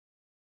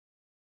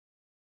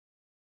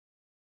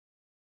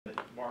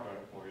mark on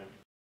it for you.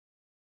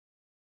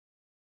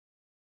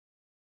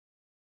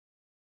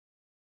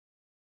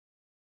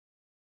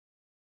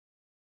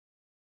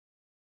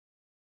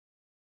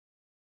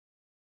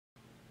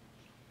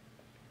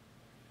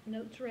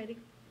 Notes ready.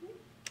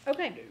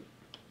 Okay.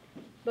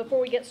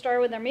 Before we get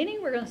started with our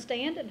meeting, we're going to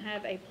stand and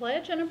have a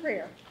pledge and a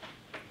prayer.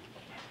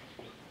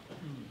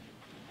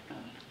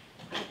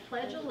 I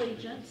pledge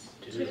allegiance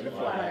to the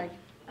flag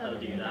of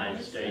the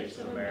United States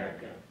of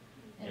America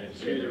and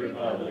to the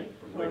republic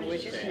for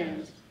which it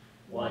stands,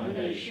 one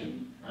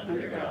nation,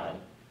 under God,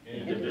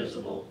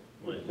 indivisible,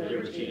 with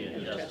liberty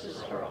and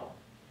justice for all.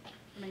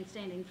 Remain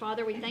standing.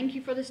 Father, we thank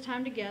you for this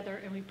time together,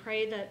 and we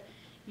pray that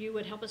you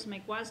would help us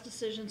make wise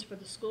decisions for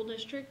the school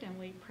district, and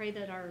we pray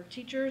that our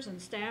teachers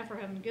and staff are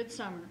having a good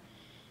summer.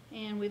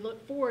 And we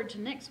look forward to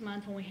next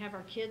month when we have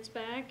our kids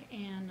back,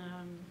 and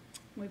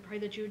we pray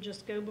that you would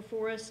just go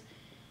before us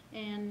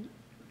and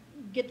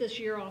get this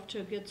year off to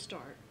a good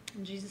start.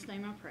 In Jesus'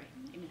 name I pray.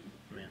 Amen.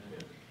 Amen.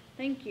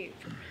 Thank you.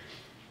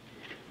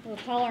 We'll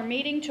call our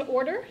meeting to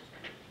order,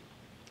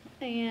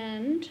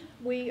 and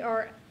we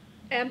are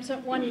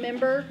absent one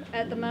member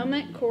at the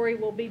moment. Corey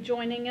will be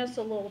joining us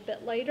a little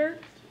bit later.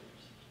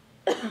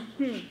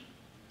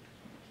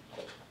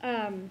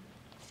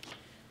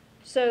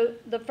 So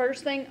the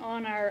first thing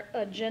on our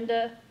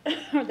agenda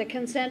are the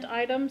consent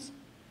items.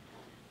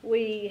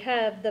 We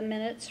have the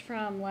minutes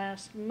from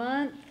last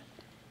month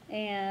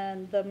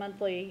and the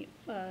monthly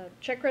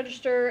check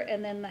register,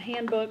 and then the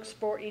handbooks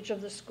for each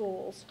of the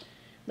schools.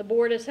 The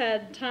board has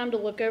had time to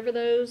look over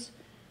those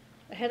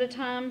ahead of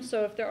time,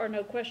 so if there are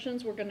no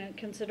questions, we're going to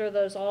consider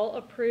those all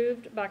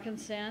approved by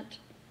consent,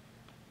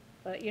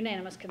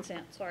 unanimous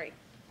consent, sorry.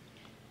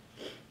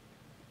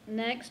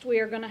 Next, we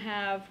are going to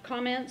have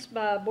comments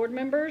by board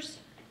members.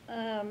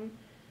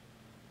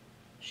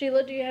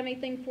 Sheila, do you have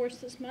anything for us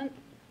this month?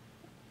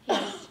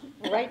 Yes,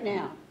 right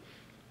now.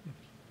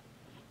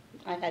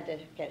 I had to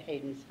get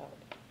Hayden's help.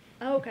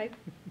 Oh, okay.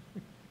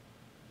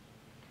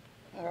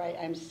 All right,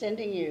 I'm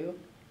sending you,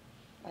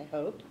 I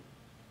hope.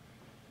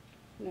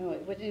 No,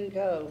 it wouldn't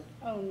go.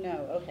 Oh,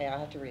 no. Okay, I'll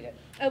have to read it.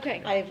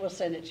 Okay. I will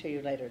send it to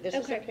you later. This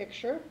is a Okay.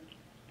 picture.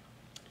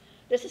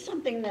 This is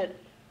something that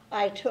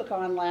I took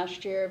on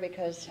last year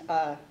because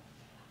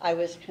I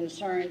was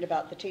concerned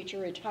about the teacher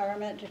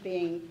retirement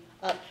being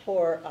up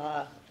for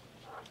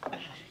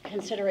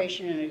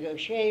consideration and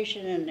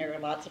negotiation, and there are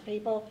lots of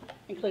people,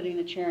 including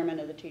the chairman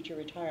of the teacher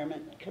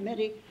retirement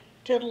committee,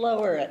 to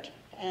lower it.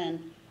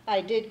 And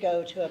I did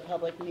go to a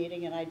public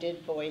meeting and I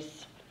did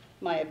voice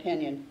my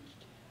opinion.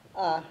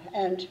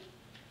 And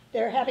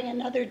they're having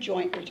another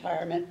joint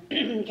retirement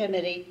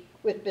committee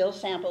with Bill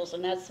Samples,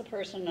 and that's the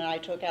person that I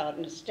took out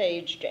in a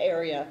staged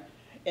area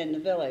in the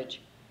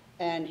village.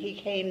 And he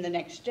came the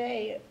next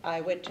day. I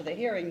went to the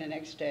hearing the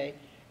next day,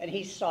 and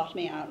he sought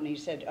me out and he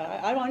said,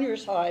 I'm on your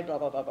side, blah,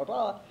 blah, blah, blah,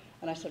 blah.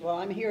 And I said, well,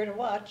 I'm here to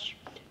watch.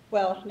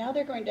 Well, now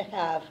they're going to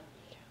have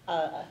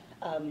a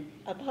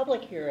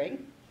public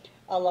hearing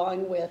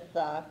along with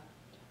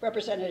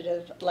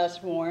Representative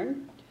Les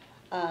Warren,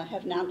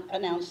 have now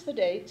announced the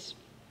dates,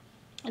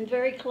 and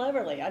very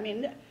cleverly. I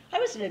mean, I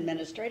was an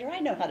administrator. I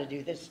know how to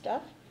do this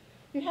stuff.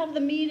 You have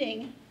the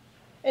meeting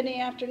in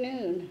the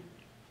afternoon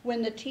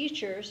when the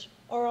teachers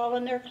are all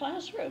in their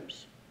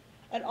classrooms,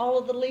 and all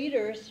of the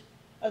leaders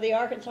of the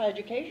Arkansas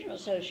Educational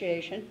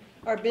Association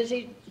are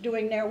busy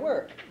doing their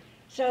work.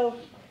 So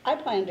I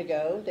plan to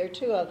go. There are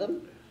two of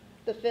them,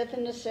 the 5th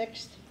and the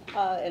 6th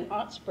in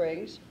Hot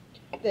Springs,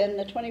 then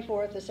the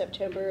 24th of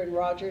September in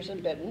Rogers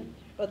and Benton.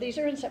 Well, these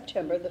are in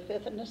September, the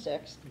 5th and the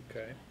 6th,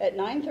 okay, at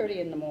 9:30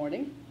 in the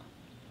morning.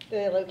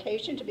 The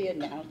location to be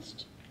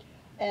announced.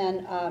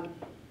 And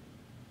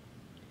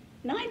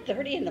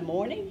 9:30 in the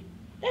morning?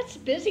 That's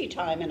busy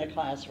time in a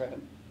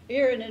classroom. If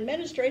you're an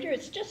administrator,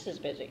 it's just as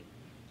busy.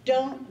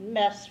 Don't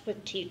mess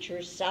with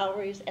teachers'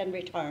 salaries and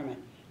retirement.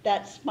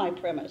 That's my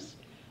premise.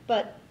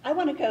 But I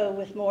want to go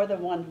with more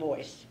than one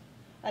voice.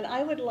 And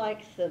I would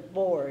like the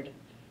board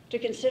to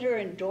consider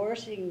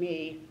endorsing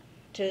me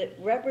to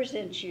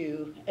represent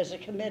you as a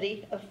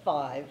committee of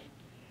 5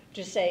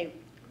 to say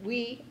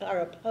we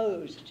are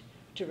opposed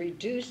to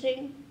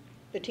reducing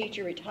the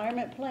teacher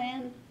retirement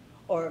plan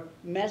or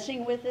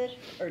messing with it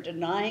or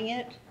denying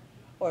it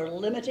or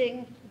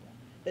limiting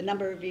the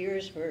number of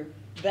years for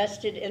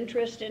vested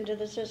interest into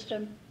the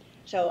system.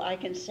 So I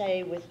can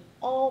say with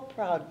all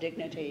proud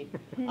dignity,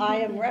 I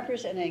am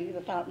representing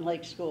the Fountain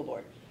Lake School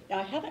Board. Now,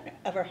 I haven't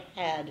ever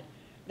had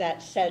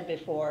that said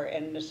before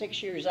in the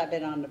 6 years I've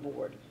been on the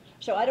board.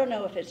 So I don't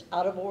know if it's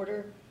out of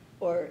order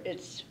or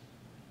it's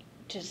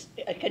just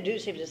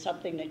conducive to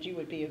something that you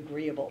would be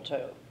agreeable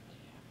to.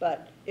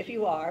 But if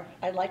you are,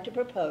 I'd like to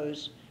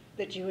propose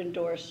that you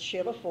endorse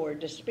Sheila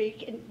Ford to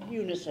speak in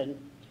unison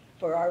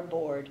for our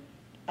board,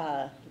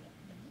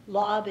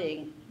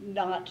 lobbying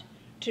not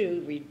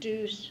to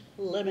reduce,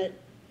 limit,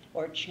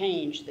 or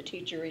change the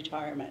teacher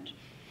retirement.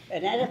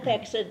 And that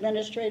affects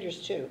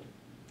administrators too.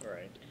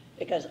 right.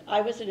 Because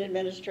I was an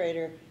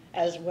administrator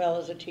as well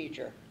as a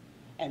teacher.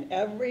 And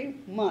every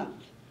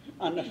month,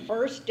 on the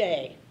first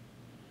day,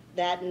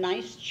 that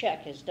nice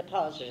check is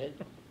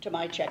deposited to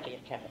my checking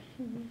account.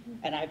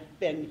 And I've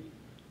been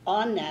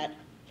on that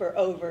for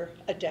over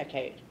a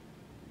decade.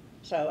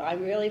 So I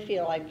really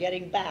feel I'm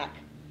getting back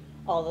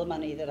all the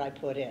money that I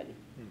put in.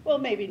 Well,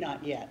 maybe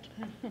not yet,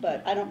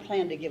 but I don't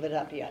plan to give it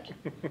up yet.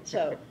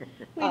 So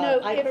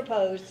I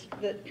propose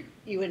that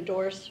you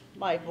endorse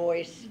my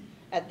voice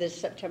at this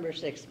September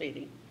 6th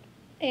meeting.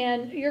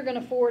 And you're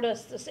going to forward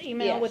us this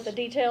email with the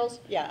details?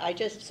 Yeah, I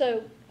just...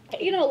 So,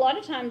 you know, a lot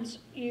of times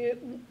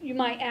you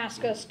might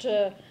ask us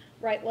to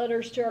write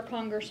letters to our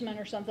congressman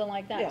or something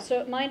like that. Yeah. So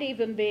it might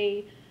even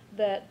be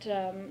that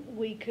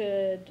we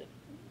could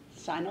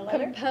sign a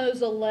letter?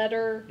 Compose a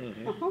letter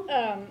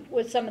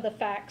with some of the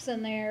facts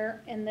in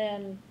there, and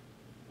then,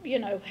 you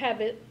know, have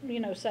it, you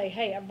know, say,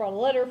 hey, I brought a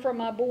letter from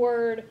my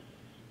board.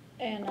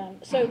 And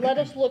so let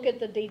us look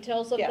at the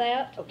details of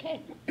that.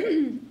 Okay.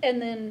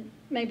 And then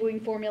maybe we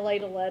can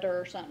formulate a letter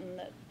or something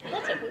that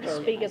would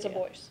speak as a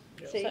voice.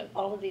 See, So.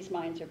 all of these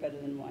minds are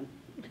better than one.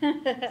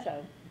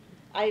 So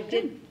I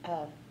did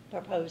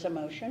propose a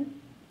motion.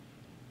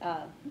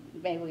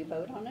 May we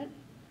vote on it?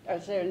 Or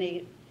is there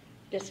any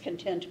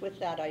discontent with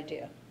that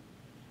idea?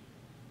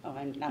 Oh,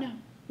 I'm not.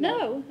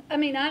 No, I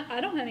mean,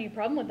 I don't have any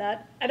problem with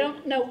that. I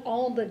don't know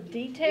all the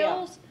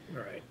details.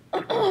 Right.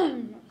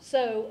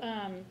 So,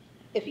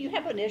 if you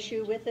have an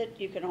issue with it,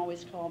 you can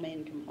always call me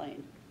and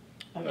complain.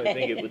 I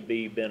think it would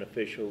be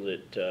beneficial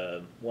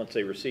that once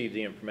they receive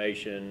the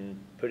information,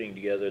 putting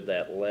together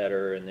that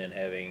letter and then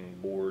having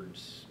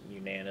board's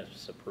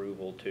unanimous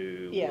approval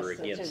to Yes, or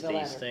through against the these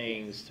letter.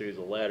 things through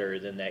the letter,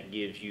 then that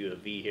gives you a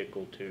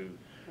vehicle to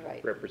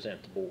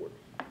represent the board.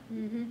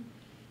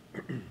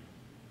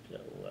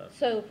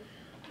 so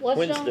let's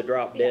when's don't- the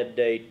drop dead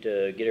date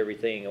to get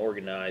everything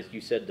organized?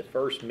 You said the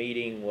first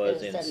meeting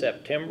was in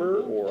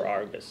September or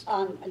August?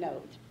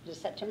 No, the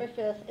September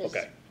 5th is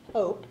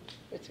Hope.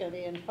 It's going to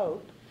be in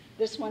Hope.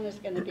 This one is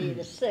going to be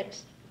the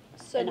 6th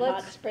in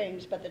Hot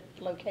Springs, but the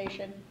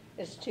location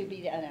is to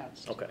be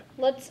announced. Okay.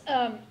 Let's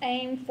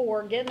aim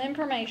for getting the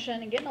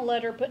information and getting a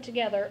letter put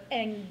together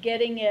and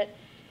getting it,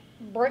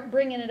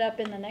 bringing it up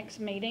in the next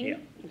meeting. Yeah.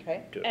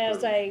 Okay.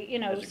 As a, you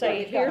know, As a say,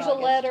 group. here's a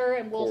letter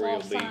and we'll Corey all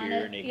will be sign here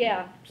it. and he can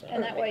Yeah, sign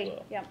and it that as way,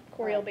 well. yeah,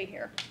 Corey will be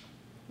here.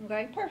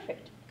 Okay?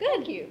 Perfect. Good.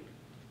 Thank you.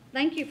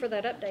 Thank you for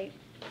that update.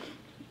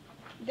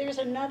 There's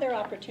another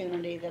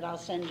opportunity that I'll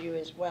send you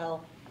as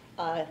well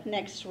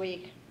next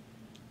week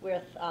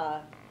with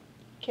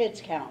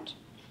Kids Count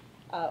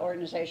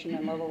organization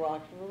in Little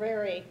Rock.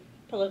 Very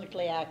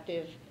politically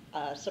active,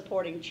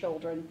 supporting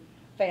children,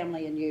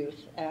 family, and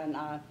youth. And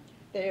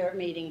they're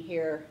meeting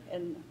here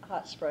in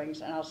Hot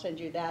Springs, and I'll send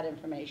you that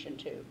information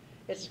too.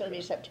 It's going to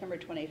be September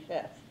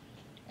 25th.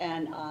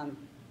 And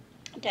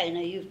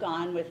Dana, you've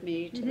gone with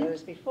me to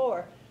those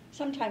before.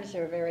 Sometimes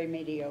they're very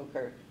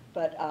mediocre,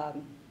 but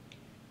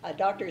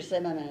Dr.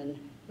 Zimmerman,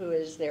 who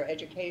is their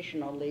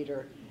educational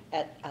leader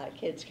at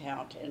Kids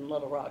Count in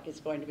Little Rock, is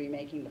going to be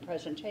making the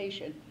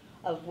presentation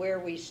of where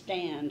we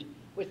stand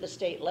with the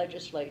state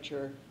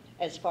legislature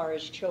as far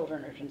as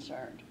children are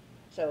concerned.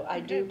 So I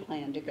do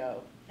plan to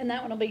go. And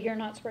that one will be here in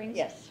Hot Springs?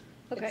 Yes.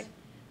 Okay.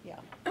 Yeah.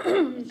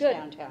 It's Good.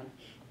 downtown.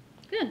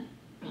 Good.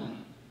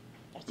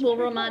 That's We'll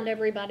very remind cool.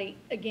 everybody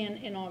again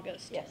in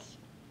August. Yes.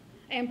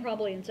 And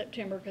probably in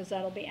September, because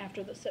that'll be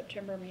after the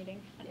September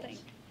meeting, I think.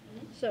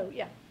 So,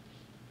 yeah.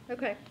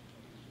 Okay.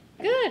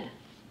 Good.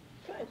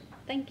 Good.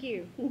 Thank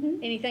you. Mhm.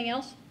 Anything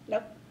else?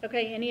 Nope.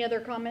 Okay, any other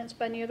comments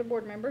by any other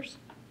board members?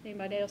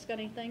 Anybody else got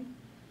anything?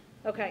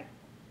 Okay.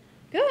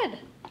 Good.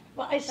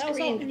 Well, I was all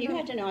screened, in you her-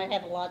 had to know I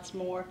have lots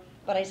more,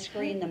 but I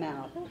screened them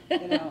out.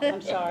 You know,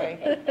 I'm sorry.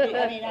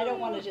 I mean, I don't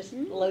want to just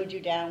load you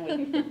down with,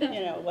 you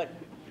know, what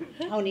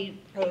Tony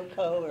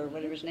Proco or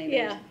whatever his name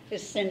Yeah.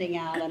 is sending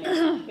out. I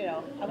mean, you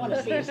know, I want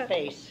to see his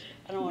face.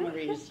 I don't want to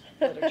read his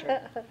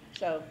literature.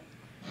 So,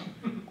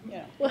 you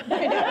know.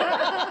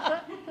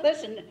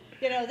 Listen,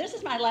 you know, this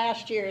is my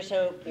last year,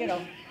 so, you know,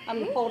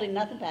 I'm holding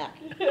nothing back.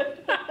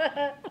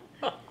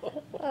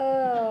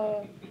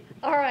 Oh,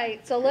 all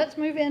right, so let's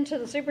move into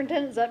the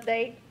superintendent's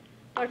update.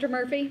 Dr.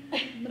 Murphy,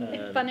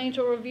 the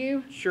financial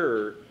review?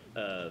 Sure.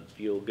 If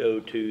you'll go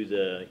to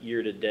the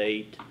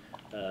year-to-date,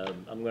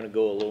 I'm going to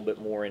go a little bit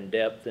more in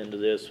depth into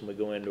this when we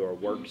go into our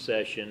work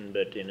session,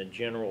 but in a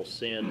general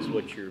sense,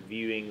 what you're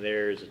viewing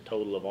there is a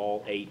total of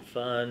all 8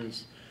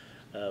 funds.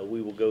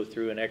 We will go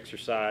through an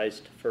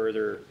exercise to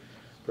further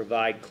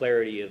provide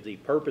clarity of the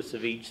purpose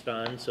of each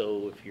fund.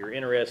 So if you're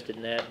interested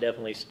in that,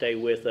 definitely stay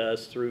with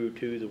us through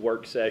to the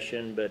work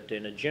session. But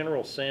in a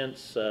general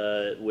sense,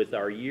 with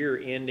our year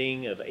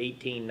ending of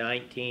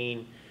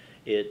 18-19,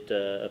 it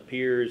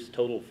appears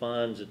total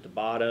funds at the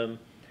bottom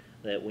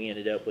that we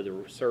ended up with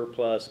a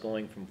surplus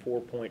going from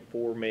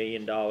 $4.4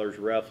 million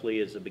roughly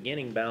as a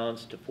beginning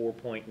balance to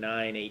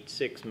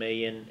 $4.986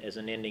 million as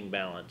an ending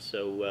balance.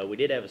 So we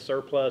did have a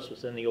surplus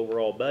within the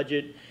overall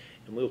budget,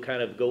 and we'll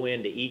kind of go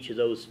into each of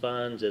those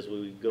funds as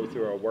we go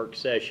through our work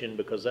session,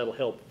 because that'll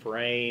help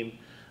frame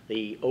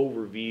the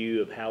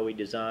overview of how we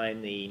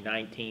design the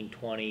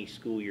 19-20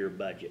 school year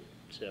budget.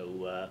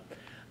 So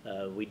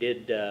we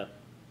did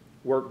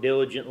worked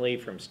diligently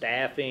from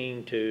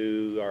staffing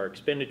to our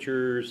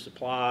expenditures,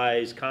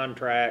 supplies,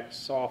 contracts,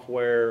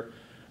 software,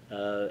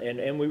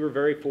 and we were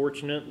very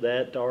fortunate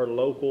that our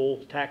local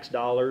tax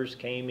dollars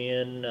came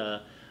in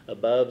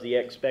above the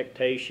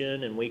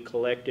expectation, and we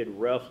collected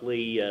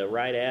roughly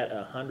right at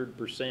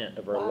 100%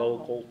 of our Wow.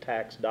 local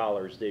tax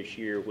dollars this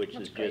year, which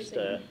That's is just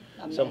crazy.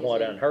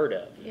 somewhat Amazing. unheard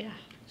of. Yeah.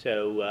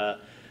 So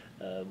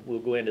we'll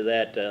go into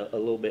that a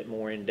little bit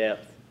more in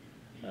depth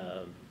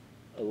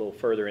a little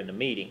further in the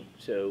meeting.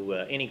 So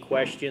any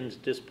questions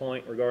at this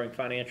point regarding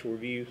financial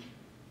review?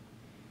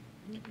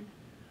 I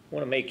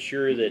want to make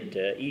sure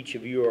that each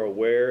of you are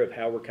aware of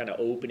how we're kind of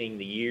opening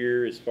the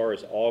year as far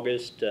as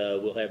August.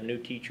 We'll have new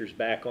teachers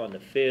back on the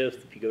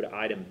 5th. If you go to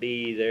item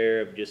B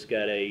there, I've just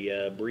got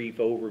a brief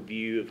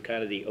overview of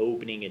kind of the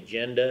opening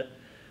agenda.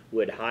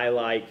 Would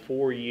highlight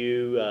for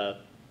you,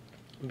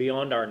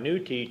 beyond our new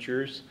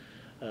teachers,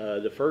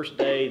 the first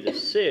day, the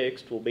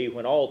 6th, will be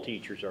when all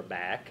teachers are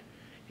back.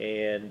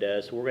 And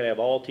so we're going to have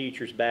all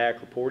teachers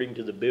back reporting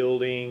to the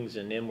buildings,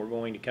 and then we're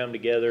going to come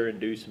together and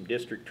do some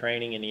district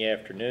training in the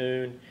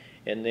afternoon,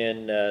 and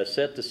then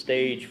set the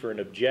stage for an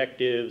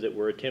objective that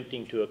we're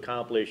attempting to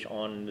accomplish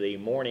on the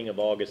morning of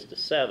August the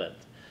 7th.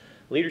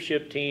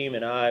 Leadership team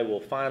and I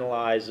will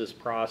finalize this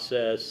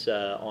process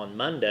on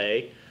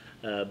Monday,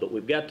 but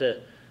we've got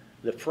the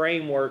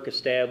framework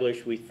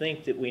established. We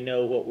think that we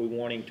know what we're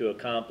wanting to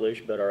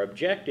accomplish, but our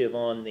objective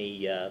on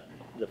the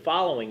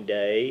following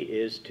day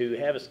is to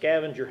have a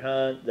scavenger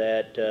hunt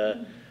that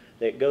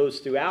that goes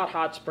throughout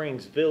Hot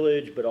Springs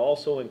Village, but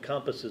also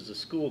encompasses the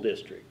school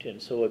district.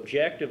 And so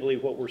objectively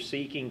what we're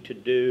seeking to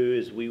do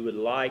is we would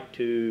like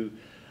to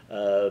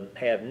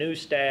have new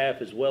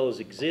staff as well as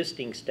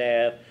existing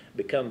staff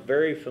become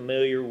very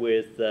familiar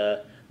with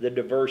the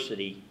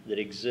diversity that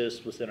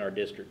exists within our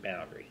district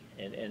boundary.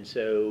 And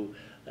so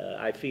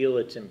I feel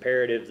it's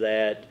imperative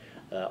that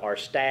our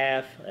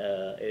staff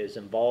is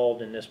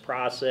involved in this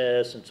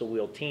process, and so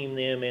we'll team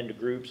them into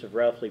groups of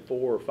roughly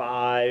 4 or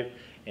 5,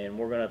 and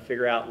we're going to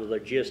figure out the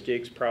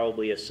logistics,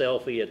 probably a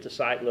selfie at the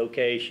site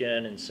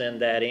location, and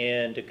send that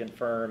in to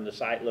confirm the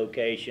site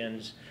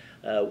locations.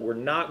 We're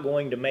not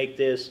going to make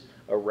this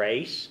a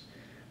race,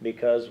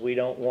 because we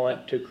don't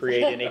want to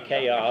create any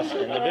chaos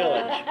in the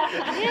village.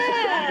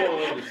 You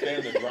don't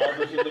understand the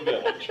drivers of the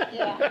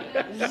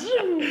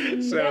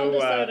village.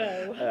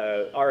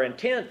 So our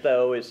intent,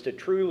 though, is to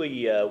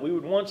truly, we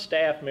would want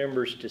staff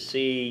members to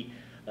see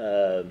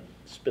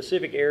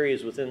specific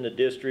areas within the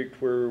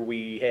district where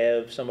we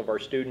have some of our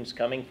students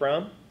coming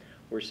from,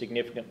 where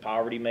significant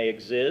poverty may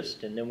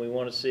exist, and then we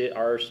want to see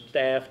our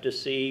staff to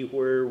see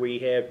where we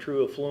have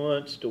true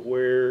affluence, to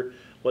where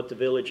what the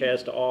village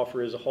has to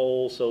offer as a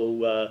whole.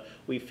 So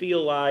we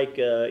feel like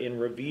in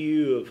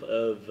review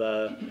of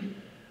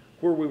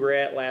where we were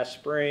at last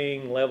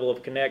spring, level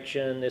of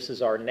connection, this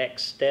is our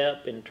next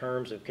step in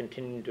terms of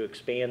continuing to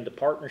expand the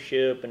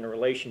partnership and the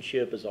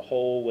relationship as a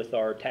whole with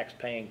our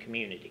tax-paying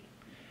community.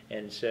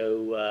 And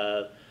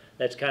so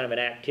that's kind of an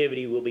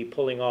activity we'll be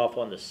pulling off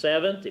on the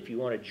 7th. If you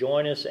want to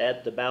join us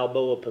at the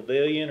Balboa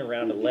Pavilion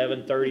around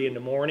 11:30 in the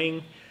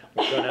morning,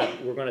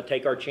 we're gonna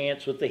take our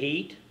chance with the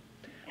heat.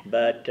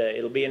 But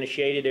it'll be in a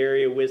shaded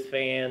area with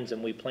fans,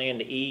 and we plan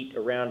to eat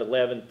around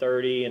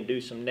 11:30 and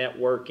do some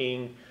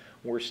networking.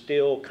 We're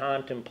still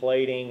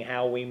contemplating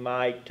how we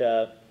might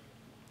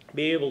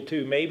be able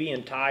to maybe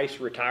entice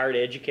retired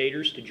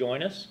educators to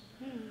join us,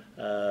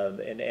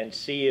 and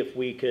see if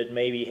we could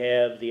maybe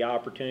have the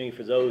opportunity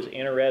for those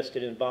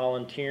interested in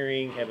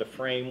volunteering, have a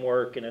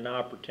framework and an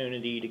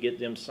opportunity to get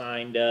them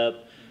signed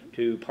up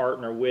to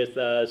partner with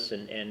us.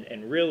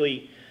 And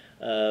really,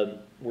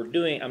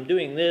 I'm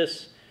doing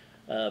this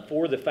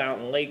for the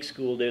Fountain Lake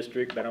School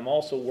District, but I'm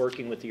also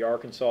working with the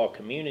Arkansas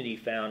Community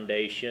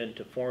Foundation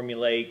to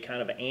formulate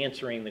kind of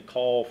answering the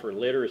call for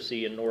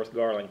literacy in North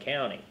Garland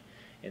County.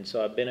 And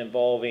so I've been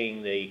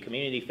involving the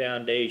Community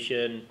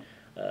Foundation,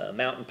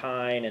 Mountain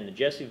Pine, and the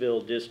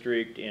Jessieville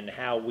District in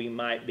how we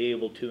might be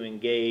able to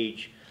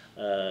engage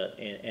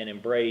and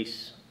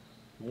embrace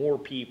more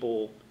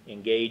people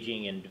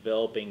engaging and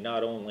developing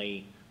not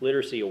only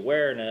literacy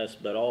awareness,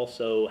 but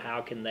also how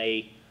can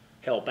they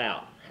help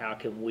out. How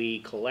can we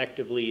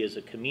collectively as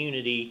a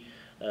community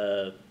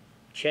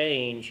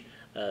change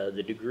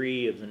the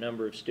degree of the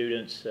number of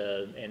students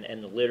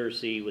and the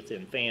literacy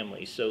within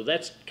families. So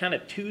that's kind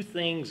of 2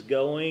 things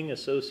going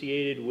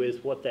associated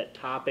with what that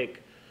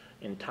topic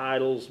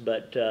entitles.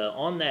 But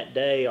on that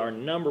day, our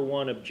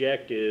 #1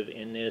 objective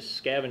in this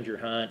scavenger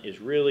hunt is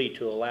really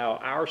to allow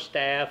our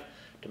staff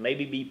to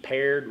maybe be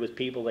paired with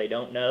people they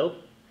don't know,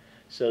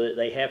 so that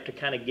they have to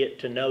kind of get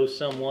to know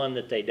someone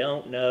that they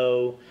don't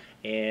know,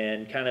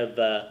 and kind of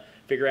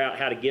figure out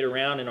how to get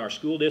around in our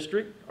school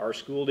district. Our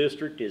school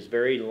district is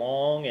very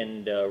long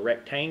and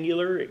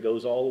rectangular. It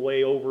goes all the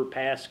way over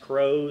past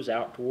Crows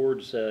out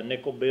towards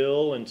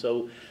Nickelbill, and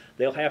so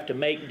they'll have to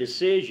make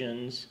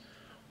decisions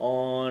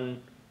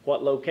on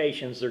what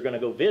locations they're going to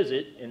go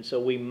visit. And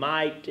so we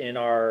might, in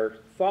our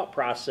thought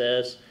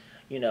process,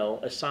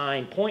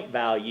 assign point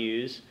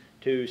values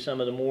to some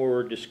of the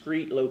more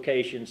discrete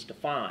locations to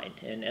find,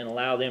 and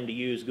allow them to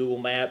use Google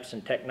Maps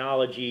and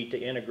technology to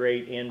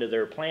integrate into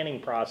their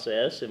planning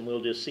process, and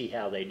we'll just see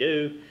how they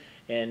do.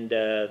 And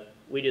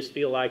we just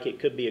feel like it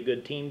could be a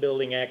good team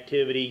building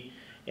activity,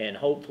 and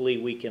hopefully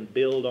we can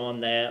build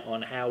on that,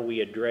 on how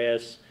we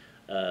address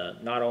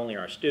not only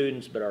our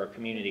students but our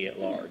community at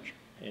large.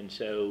 And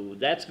so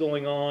that's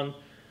going on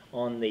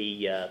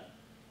the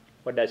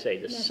what did I say,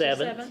 the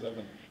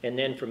 7th. And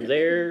then from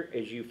there,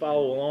 as you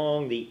follow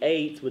along, the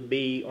 8th would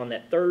be on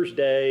that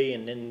Thursday,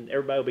 and then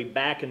everybody will be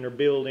back in their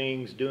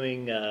buildings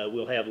doing,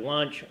 we'll have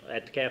lunch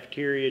at the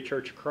cafeteria.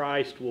 Church of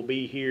Christ will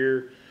be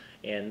here,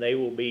 and they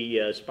will be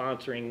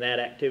sponsoring that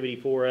activity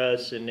for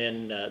us. And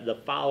then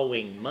the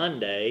following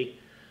Monday,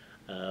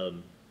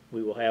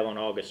 we will have on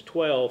August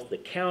 12th, the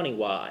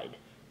countywide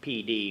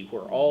PD,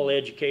 where all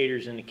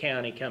educators in the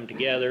county come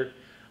together.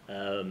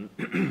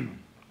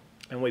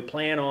 And we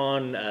plan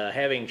on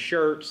having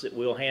shirts that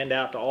we'll hand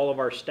out to all of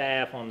our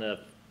staff on the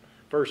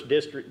first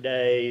district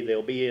day.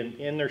 They'll be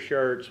in their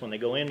shirts when they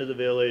go into the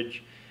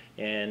village,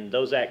 and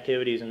those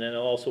activities, and then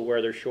they'll also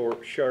wear their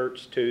short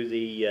shirts to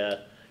the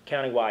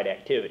countywide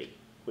activity,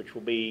 which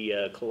will be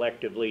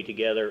collectively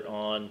together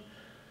on,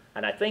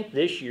 and I think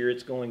this year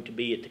it's going to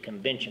be at the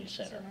convention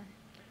center.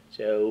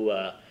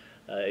 So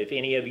if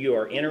any of you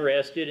are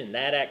interested in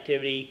that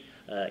activity,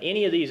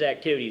 any of these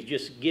activities,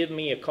 just give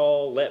me a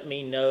call. Let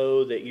me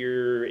know that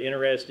you're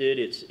interested.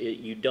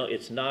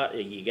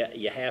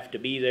 You have to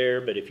be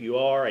there, but if you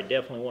are, I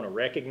definitely want to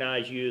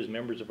recognize you as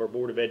members of our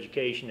Board of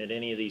Education at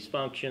any of these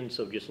functions.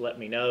 So just let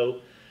me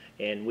know,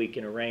 and we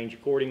can arrange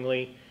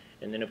accordingly.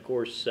 And then, of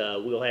course,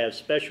 we'll have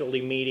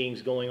specialty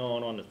meetings going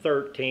on the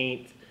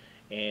 13th,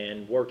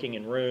 and working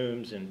in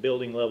rooms and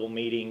building level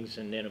meetings.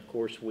 And then, of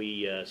course,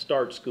 we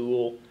start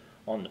school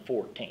on the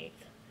 14th.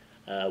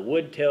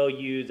 Would tell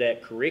you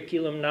that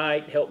curriculum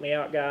night, help me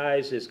out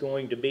guys, is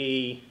going to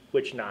be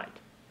which night?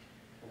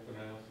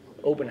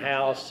 Open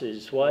house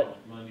is what?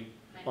 Monday.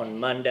 On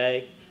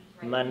Monday.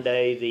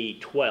 Monday the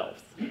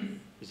 12th.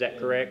 Is that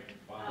correct?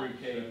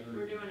 Pre-K.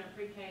 We're doing a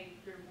pre-K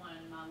through 1,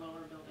 my lower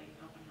building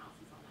open house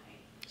is on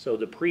the 8th. So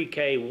the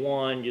pre-K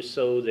 1, just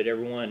so that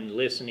everyone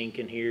listening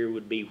can hear,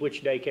 would be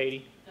which day,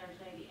 Katie?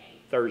 Thursday the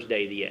 8th.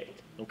 Thursday the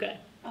 8th. Okay.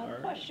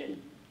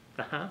 Question.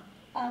 Uh-huh.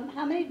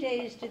 How many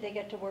days do they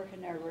get to work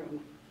in their room?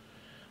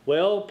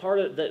 Well, part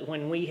of that,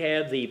 when we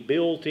have the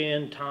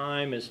built-in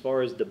time as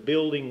far as the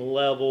building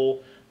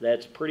level,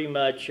 that's pretty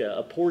much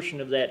a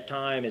portion of that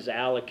time is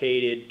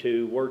allocated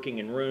to working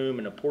in room,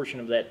 and a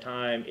portion of that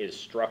time is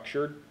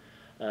structured.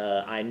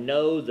 I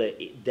know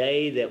the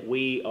day that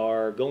we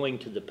are going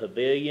to the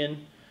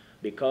pavilion,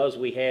 because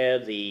we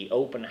have the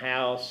open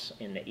house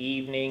in the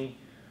evening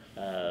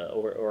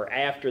or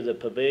after the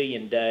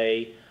pavilion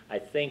day, I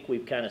think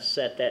we've kind of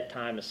set that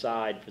time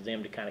aside for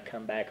them to kind of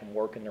come back and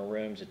work in their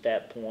rooms. At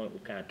that point,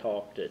 we've kind of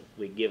talked that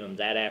we give them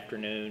that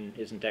afternoon.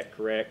 Isn't that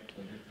correct?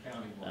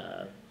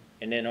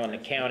 And then on the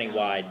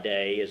countywide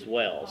day as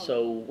well.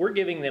 So we're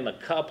giving them a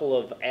couple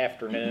of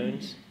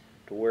afternoons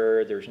to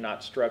where there's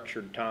not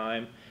structured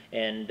time,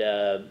 and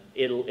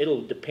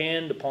it'll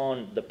depend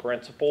upon the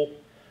principal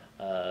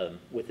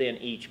within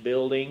each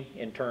building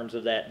in terms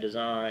of that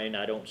design.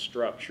 I don't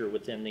structure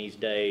within these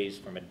days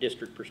from a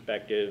district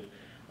perspective.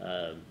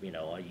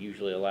 I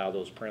usually allow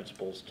those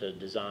principals to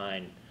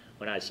design.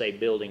 When I say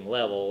building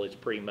level, it's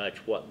pretty much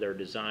what they're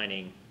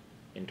designing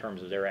in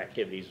terms of their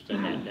activities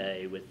within that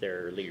day with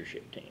their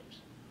leadership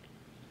teams.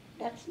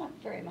 That's not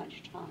very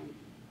much time.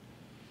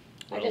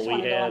 Well, I just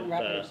want to go on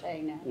record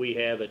saying that. We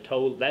have a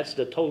total, that's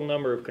the total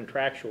number of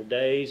contractual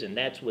days, and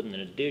that's with an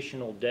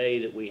additional day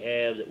that we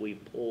have that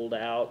we've pulled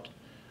out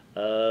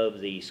of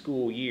the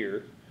school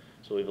year.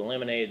 So we've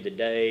eliminated the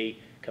day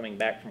coming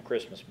back from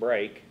Christmas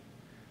break,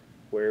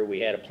 where we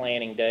had a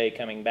planning day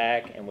coming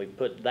back, and we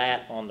put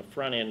that on the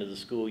front end of the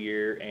school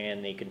year,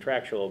 and the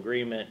contractual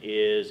agreement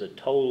is a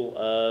total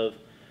of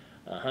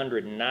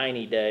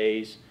 190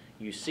 days.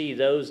 You see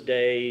those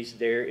days,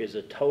 there is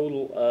a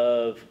total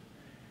of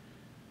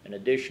an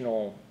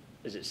additional,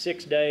 is it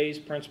 6 days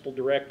principal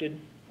directed?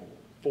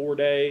 4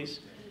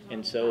 days,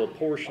 and so a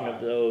portion of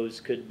those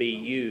could be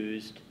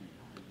used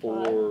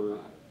for...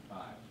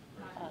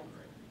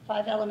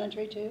 5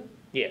 elementary too?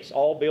 Yes,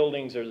 all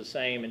buildings are the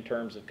same in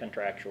terms of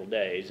contractual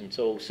days, and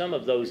so some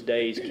of those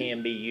days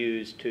can be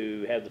used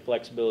to have the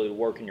flexibility to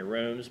work in your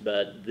rooms.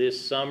 But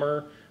this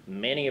summer,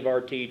 many of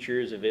our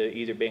teachers have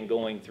either been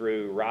going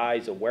through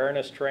RISE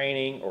awareness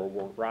training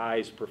or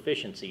RISE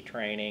proficiency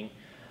training,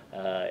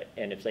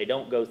 and if they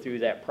don't go through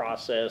that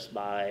process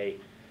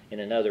in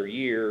another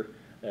year,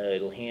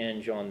 it'll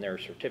hinge on their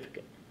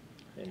certificate.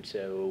 And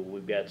so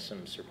we've got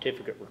some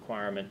certificate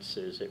requirements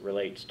as it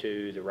relates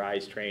to the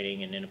RISE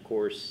training, and then of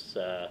course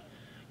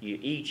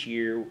each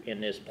year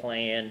in this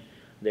plan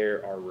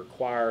there are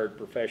required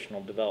professional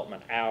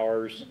development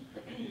hours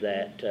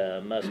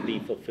that must be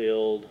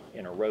fulfilled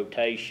in a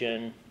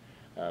rotation.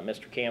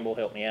 Mr. Campbell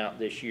helped me out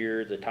this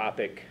year. The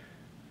topic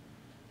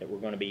that we're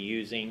going to be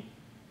using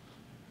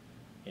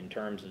in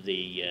terms of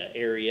the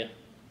area.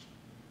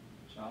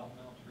 Child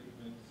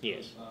maltreatment,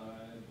 Yes.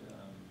 suicide,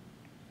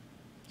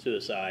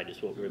 Suicide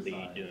is what we'll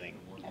be doing.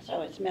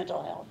 So it's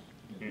mental health.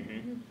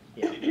 Mhm.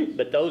 Yeah,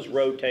 but those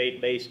rotate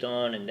based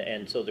on,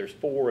 and so there's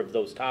 4 of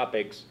those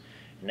topics,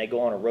 and they go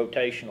on a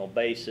rotational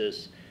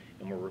basis,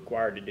 and we're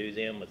required to do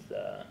them with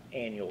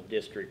annual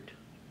district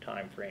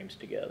timeframes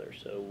together.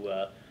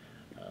 So,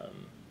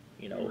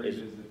 you know, We is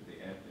revisit the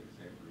ethics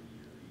every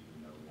year,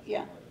 even though it's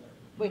Yeah. part of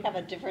that. We have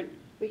a different,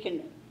 we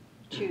can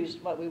choose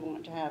what we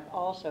want to have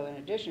also in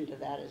addition to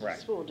that as a Right.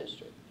 school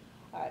district.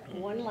 All right,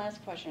 one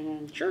last question,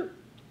 and sure.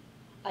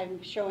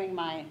 I'm showing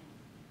my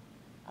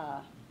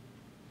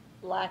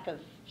lack of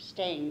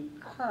staying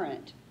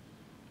current.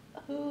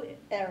 Who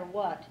or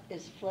what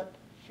is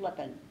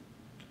flippin'?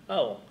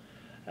 Oh,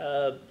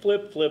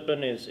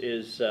 flippin'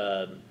 is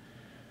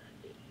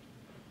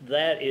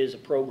that is a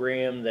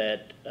program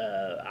that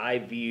I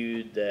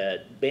viewed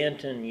that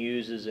Benton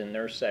uses in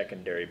their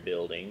secondary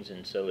buildings,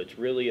 and so it's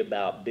really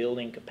about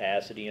building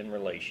capacity and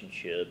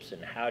relationships,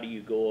 and how do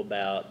you go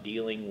about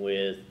dealing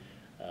with,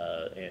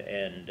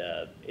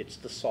 it's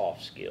the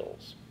soft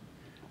skills.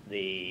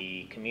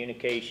 The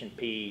communication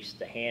piece,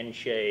 the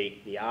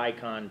handshake, the eye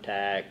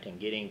contact, and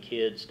getting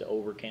kids to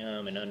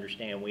overcome and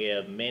understand we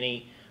have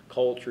many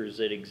cultures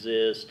that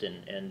exist,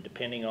 and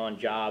depending on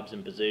jobs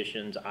and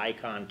positions, eye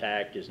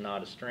contact is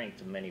not a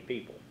strength of many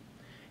people.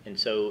 And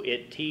so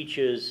it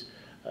teaches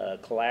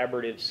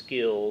collaborative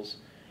skills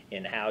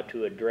in how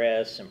to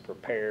address and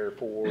prepare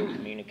for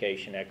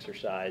communication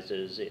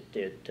exercises.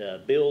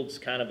 It builds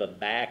kind of a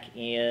back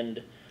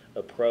end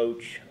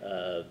approach.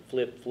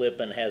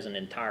 Flippin' has an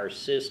entire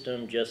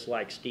system just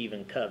like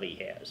Stephen Covey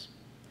has.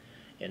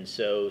 And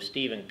so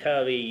Stephen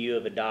Covey, you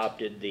have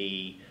adopted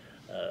the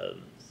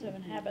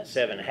 7 habits.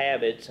 7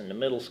 habits in the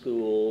middle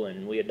school,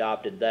 and we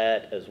adopted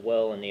that as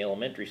well in the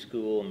elementary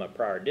school in my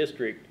prior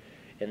district.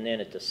 And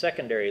then at the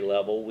secondary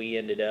level, we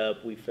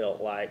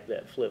felt like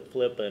that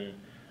flippin'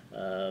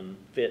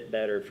 fit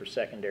better for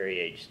secondary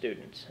age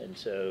students. And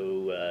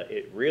so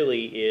it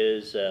really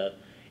is,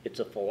 it's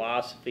a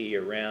philosophy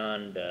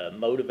around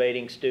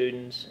motivating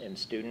students and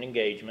student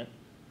engagement.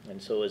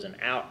 And so as an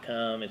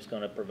outcome, it's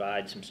going to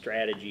provide some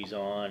strategies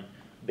on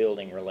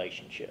building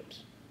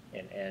relationships.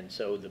 And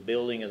so the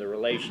building of the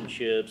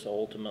relationships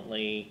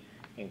ultimately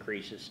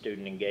increases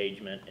student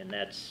engagement, and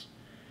that's,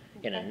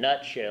 in a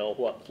nutshell,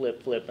 what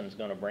Flippin's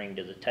going to bring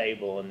to the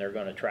table, and they're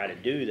going to try to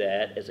do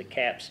that as a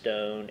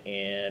capstone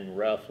in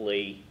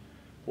roughly,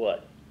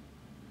 what,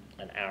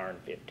 an hour and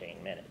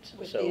 15 minutes.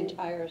 With So, the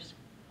entire,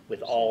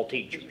 with all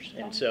teachers.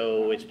 And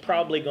so it's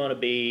probably going to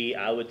be,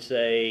 I would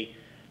say,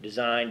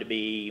 designed to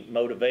be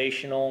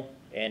motivational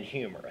and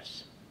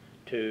humorous,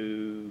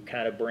 to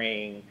kind of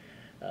bring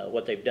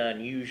what they've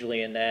done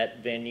usually in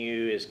that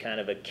venue is kind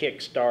of a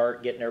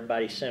kickstart, getting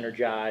everybody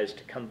synergized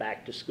to come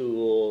back to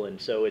school.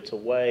 And so it's a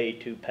way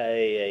to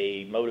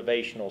pay a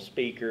motivational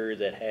speaker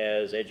that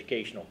has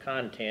educational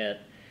content,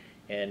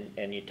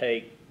 and you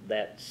take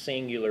that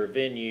singular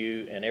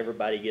venue and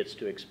everybody gets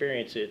to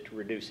experience it, to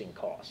reducing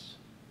costs.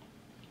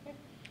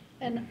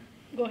 And,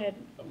 go ahead.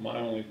 My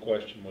only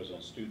question was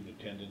on student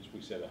attendance.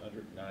 We said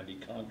 190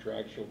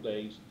 contractual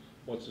days.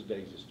 What's the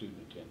days of student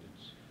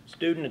attendance?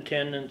 Student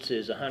attendance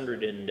is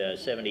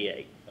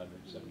 178.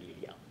 178.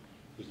 Yeah.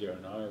 Is there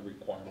an hour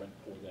requirement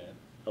for that?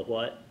 A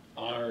what?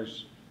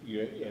 Hours, you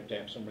have to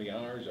have so many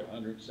hours,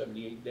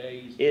 178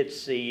 days?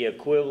 It's the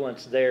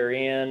equivalence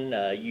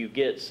therein. You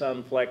get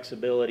some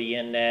flexibility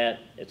in that.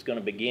 It's going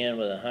to begin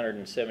with a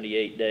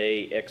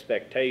 178-day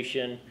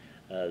expectation.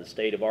 The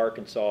state of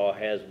Arkansas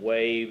has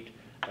waived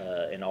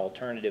an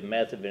alternative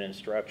method of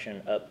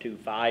instruction up to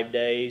 5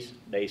 days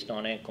based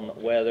on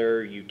inclement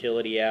weather,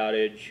 utility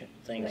outage,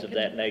 things They of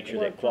that can nature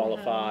work that from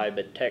qualify, home.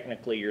 but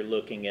technically you're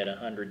looking at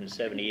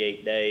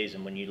 178 days,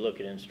 and when you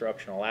look at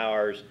instructional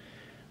hours,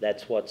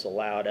 that's what's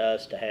allowed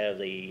us to have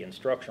the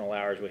instructional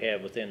hours we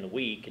have within the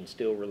week and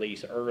still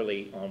release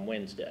early on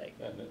Wednesday.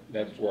 And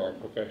that's where our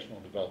professional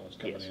development's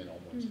coming Yes. in on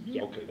Wednesday.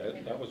 Yep.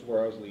 Okay, that was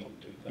where I was leading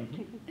to. Thank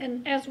you.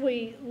 And as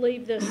we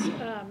leave this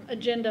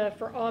agenda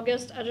for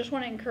August, I just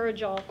want to encourage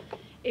y'all,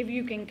 if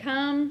you can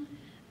come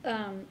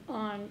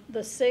on the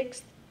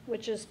 6th,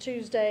 which is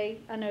Tuesday.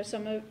 I know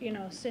some of,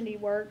 Cindy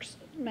works,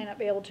 may not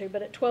be able to,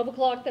 but at 12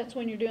 o'clock, that's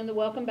when you're doing the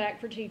welcome back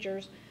for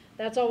teachers.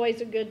 That's always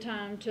a good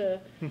time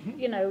to,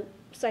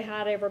 say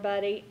hi to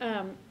everybody.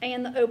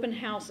 And the open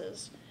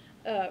houses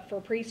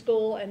for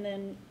preschool and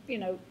then,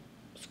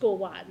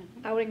 school-wide.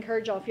 I would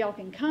encourage y'all, if y'all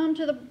can come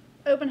to the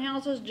open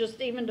houses,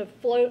 just even to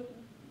float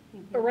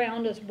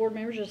around as board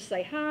members, just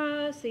say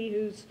hi, see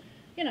who's,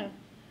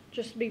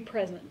 just be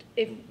present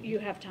if you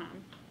have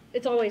time.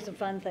 It's always a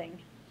fun thing.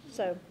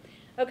 So,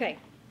 okay,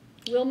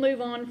 we'll move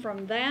on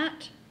from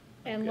that,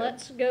 and Okay.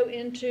 let's go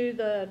into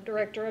the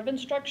Director of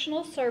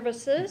Instructional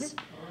Services.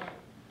 All right,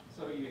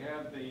 so you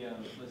have the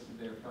listed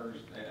there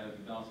first,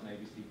 Dawson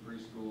ABC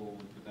Preschool.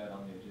 We put that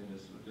on the agenda,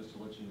 so just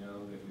to let you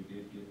know that we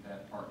did get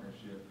that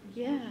partnership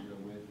consortia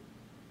with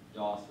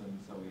Dawson,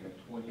 so we have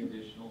 20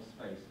 additional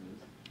spaces.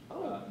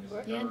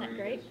 Ms. Yeah, isn't that Curry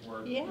great? has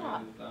worked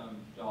Yeah.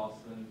 with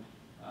Dawson.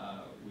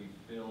 We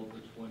filled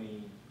the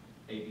 20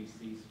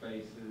 ABC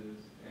spaces,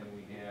 and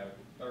we have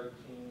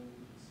 13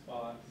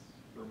 spots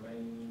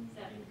remaining.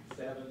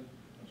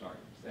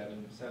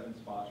 Seven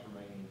spots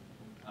remaining.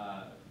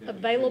 that we could-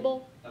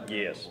 Available?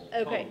 Yes.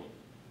 Okay. Total.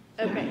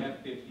 So we Okay. have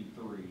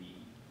 53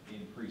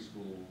 in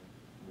preschool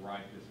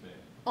right this minute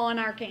On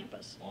our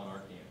campus? on our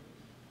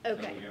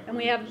campus. Okay, So and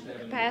we room have for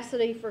 70.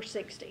 capacity for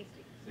 60.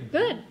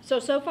 Good, so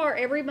far,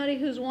 everybody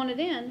who's wanted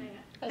in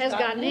has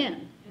gotten in.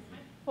 Yes, ma'am.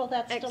 Well,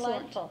 that's Excellent.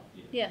 delightful.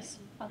 Yes,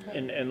 Okay.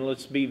 And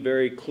let's be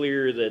very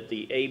clear that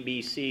the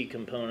ABC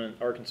component,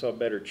 Arkansas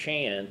Better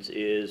Chance,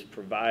 is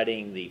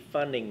providing the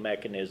funding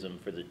mechanism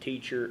for the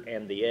teacher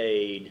and the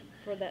aide.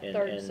 for that And-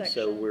 third And so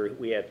section.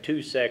 we have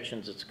two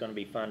sections that's gonna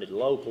be funded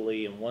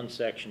locally and one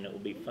section that will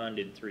be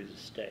funded through the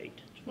state.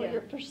 Well, Yeah.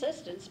 your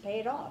persistence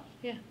paid off.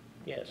 Yeah,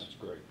 Yes. That's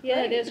great.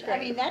 yeah, it is I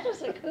mean, great. that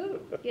is a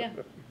coup. Yeah,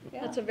 Yeah.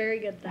 that's a very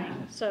good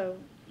thing, so,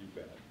 You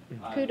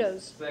bet.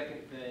 Kudos. The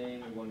second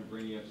thing we wanted to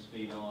bring you up to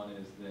speed on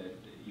is that,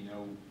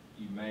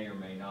 you may or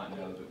may not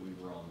know that we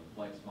were on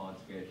the FlexMod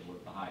schedule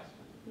at the high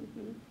school.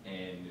 Mhm.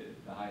 And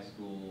the high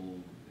school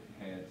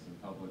had some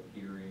public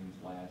hearings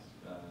last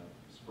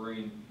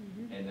spring,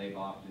 and they've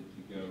opted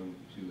to go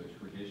to a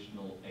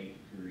traditional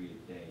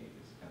 8-period day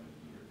this coming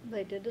year.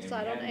 they did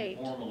decide on And we 8.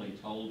 hadn't formally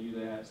told you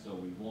that, so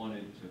we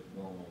wanted to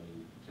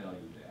formally tell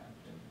you that.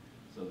 And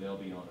so they'll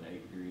be on an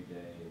 8-period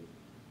day.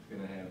 It's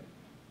gonna have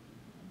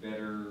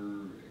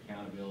better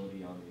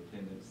accountability on the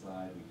attendance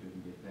side. We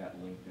couldn't get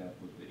that linked up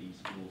with the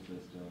e-school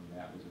system.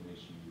 That was an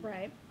issue.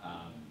 Right.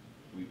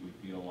 We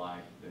feel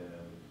like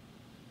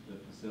the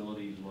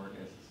facilities weren't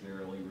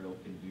necessarily real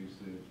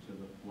conducive to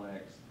the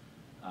flex.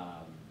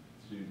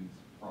 Students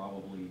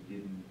probably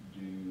didn't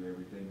do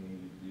everything they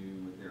needed to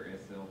do with their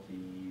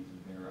SLTs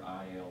and their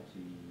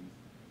ILTs,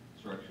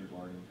 structured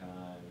learning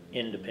time.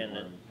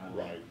 Independent.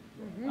 learning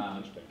time. Right.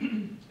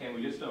 Um, And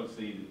we just don't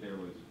see that there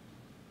was,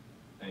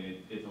 I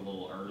mean, it's a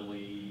little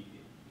early.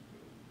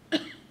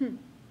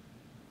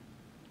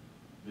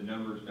 The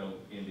numbers don't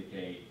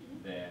indicate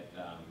that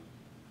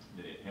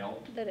it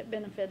helped. That it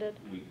benefited,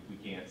 We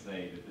can't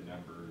say that the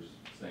numbers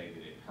say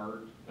that it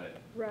hurt, but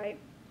right.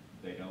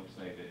 they don't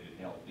say that it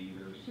helped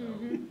either, so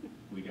Mhm.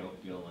 we don't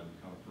feel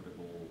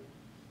uncomfortable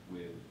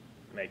with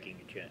Making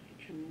a change.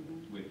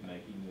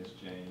 making this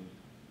change.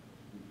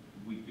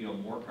 We feel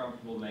more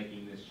comfortable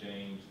making this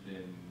change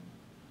than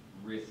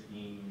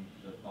risking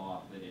the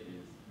thought that it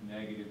is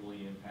negatively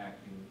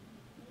impacting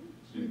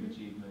student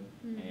achievement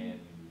and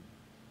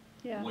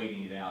Yeah.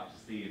 waiting it out to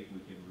see if we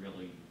can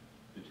really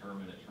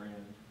determine a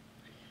trend.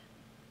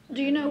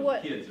 Do you know Those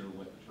what, Kids are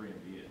what the trend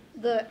is.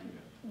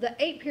 the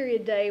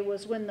 8-period day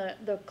was when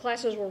the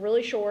classes were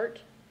really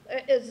short.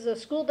 Is the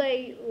school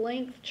day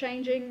length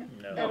changing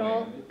No. at No,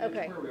 all? ma'am, that's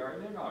Okay, where we are.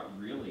 They're not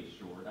really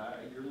short.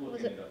 You're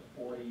Was looking it- at a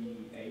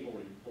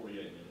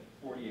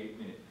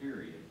 48-minute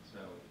period, so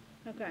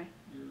okay,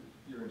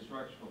 your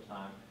instructional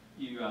time,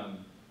 you have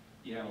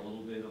a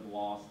little bit of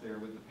loss there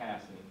with the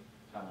passing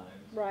times.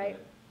 Right.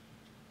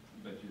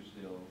 But you're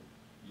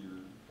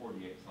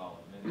 48 solid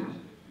minutes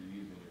if you're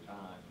using your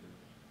time.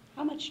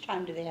 How much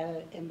time do they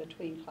have in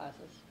between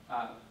classes?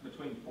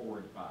 Between 4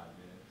 and 5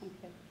 minutes.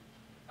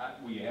 Okay.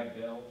 We have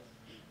bells,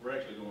 We're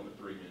actually going to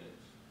 3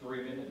 minutes.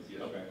 3 minutes?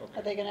 Yes. Okay.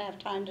 Are they gonna have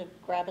time to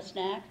grab a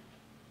snack?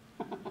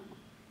 Well,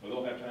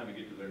 they'll have time to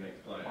get to their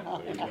next class.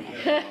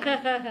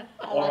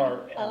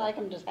 I like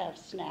them to have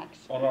snacks.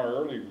 On our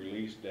early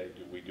release day,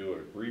 do we do an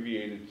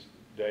abbreviated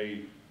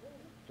day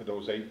for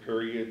those 8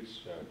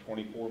 periods,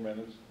 24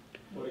 minutes?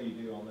 What do you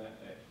do on that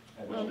day?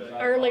 Which day?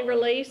 Early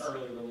release?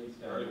 Early release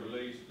day. Early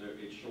release,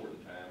 it's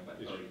shortened time, about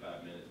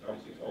 35 minutes,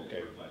 36 minutes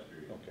Okay. for class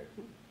period. Okay.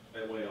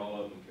 That way,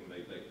 all of them can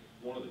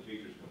one of the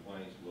teacher's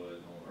complaints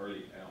was on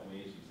early out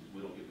Wednesdays, is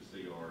we don't get to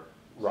see our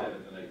Right.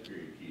 7th and 8th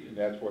period kids. And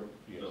that's what,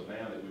 yes, So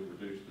now that we've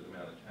reduced the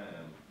amount of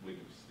time, we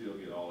can still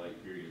get all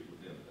 8 periods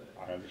within the day.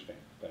 I understand,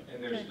 thank you.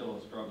 And there's Okay. still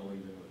a struggle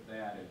even with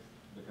that, is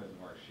because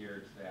of our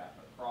shared staff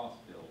across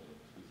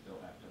buildings, we still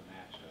have to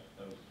match up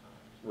those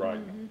times.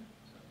 Right.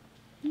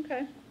 So,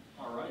 okay.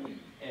 all right,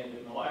 and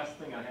then the last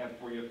thing I have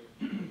for you,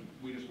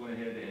 we just went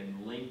ahead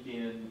and linked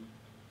in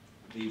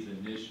these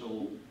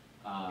initial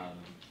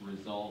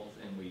results,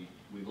 and we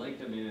linked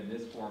them in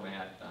this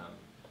format.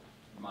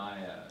 My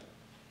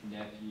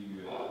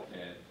nephew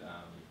at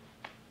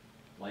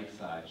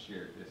Lakeside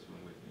shared this one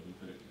with me. He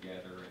put it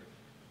together,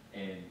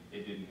 and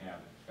it didn't have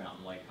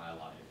Fountain Lake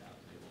highlighted. I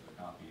was able to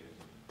copy it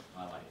and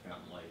highlight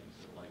Fountain Lake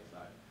instead of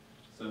Lakeside.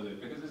 So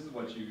that, because this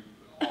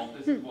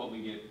is what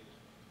we get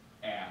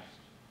asked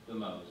the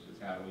most,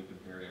 is how do we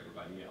compare to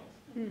everybody else?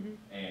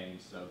 And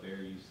so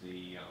there you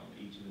see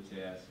each of the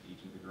tests,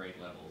 each of the grade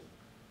levels,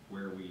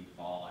 where we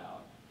fall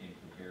out in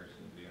comparison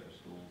to the other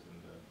schools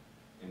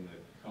in the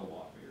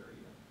co-op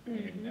area.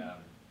 And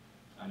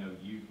I know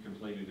you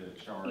completed a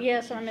chart.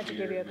 Yes, that I meant to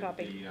give you a shared with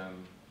copy.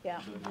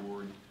 Yeah. The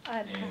board,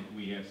 I'd- and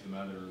we have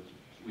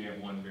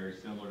one very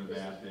similar to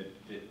that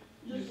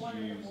Ms.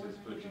 Hughes has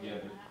put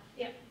together.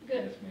 Yep,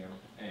 Yes, ma'am.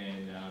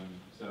 And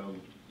so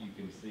you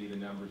can see the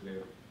numbers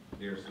there.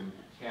 There are some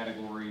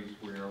categories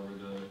where over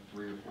the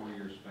 3 or 4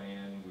 year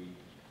span, we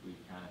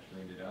kind of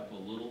trended up a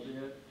little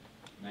bit.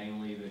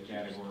 Mainly the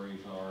categories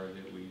are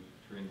that we've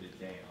trended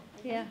down.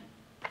 Yeah,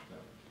 So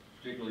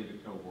particularly the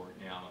cohort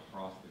now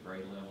across the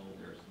grade level,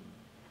 there's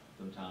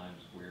some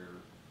times where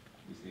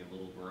we see a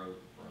little growth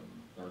from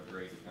third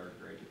grade to third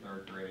grade to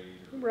third grade.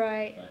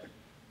 right.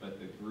 But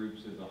the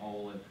groups as a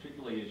whole, and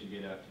particularly as you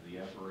get up to the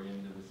upper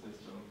end of the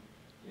system,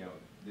 you know,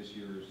 this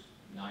year's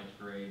ninth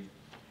grade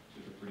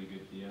took a pretty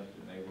good dip,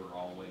 and they were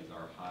always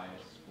our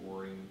highest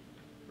scoring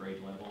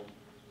grade level.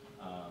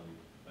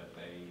 But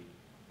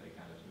they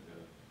kind of took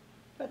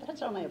a, But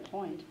that's only a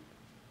point.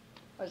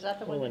 Was that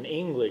the one? Well, in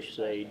English,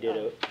 they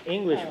did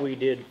English we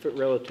did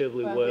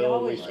relatively Well, well. We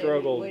always do.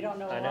 struggled. We don't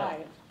know I know.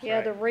 why. Yeah,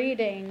 Right. the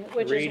reading,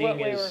 which is what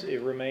we Reading were,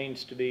 it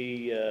remains to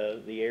be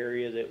the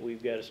area that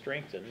we've got to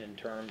strengthen in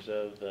terms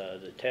of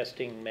the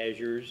testing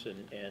measures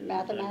and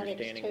Mathematics,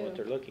 understanding what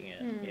too. they're looking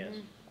at, yes.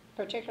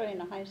 Particularly in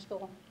the high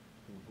school.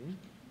 Mhm.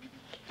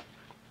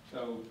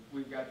 so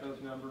we've got those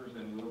numbers,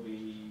 and we'll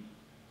be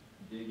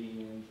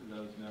digging into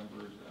those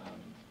numbers,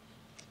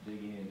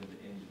 digging into the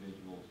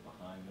individuals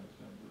behind those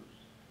numbers.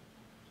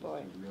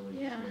 Boy. Just to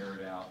really Yeah.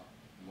 ferret out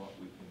what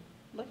we can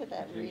Look at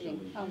that reading.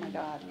 potentially Oh, my do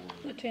God.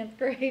 the 10th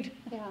grade.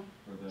 Yeah,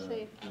 For the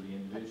See,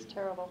 individual. that's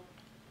terrible.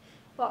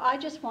 Well, I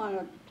just want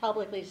to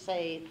publicly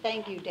say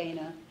thank you,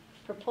 Dana,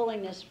 for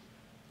pulling these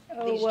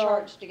Oh, well,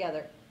 charts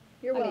together.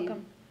 you're I mean-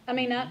 welcome. I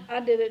mean, I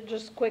did it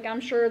just quick. I'm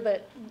sure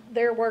that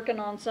they're working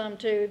on some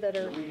too that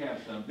So are, we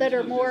have some. that This are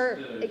was more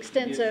just to get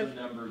extensive. some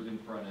numbers in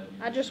front of you.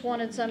 I just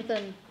wanted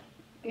something,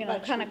 you know,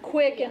 But kind of you-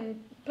 quick yeah.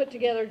 and put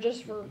together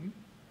just for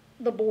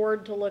the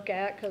board to look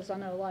at, because I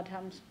know a lot of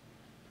times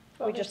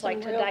Well, we there's just like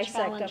some to real dissect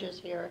them. challenges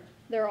here.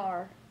 There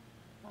are.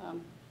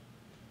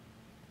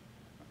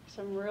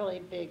 Some really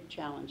big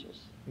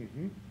challenges.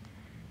 Mhm.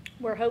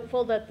 We're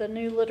hopeful that the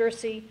new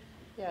literacy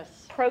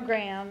Yes.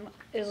 program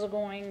is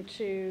going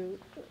to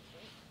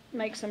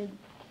make some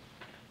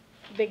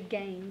big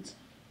gains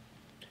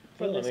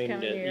for Well, I this mean,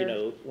 coming you year.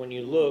 know, when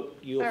you look,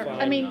 you'll Or,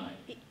 find. I mean,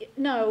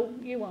 no,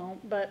 you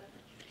won't, but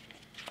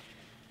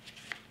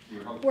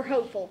we're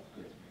hopeful,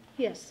 Yes,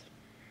 yes.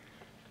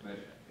 ma'am.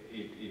 But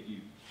if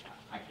you,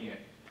 I can't,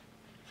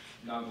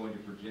 not going to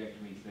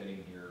project me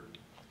sitting here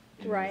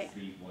in Right.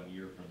 this seat 1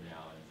 year from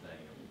now and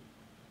saying,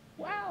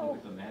 Wow. look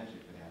at the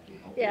magic that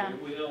happened. Yeah.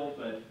 Hopefully it will,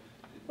 but.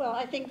 Well,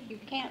 I think you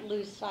can't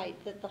lose sight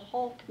that the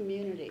whole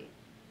community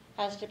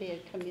has to be a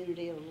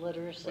community of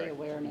literacy Right.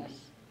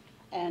 awareness.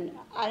 And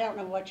I don't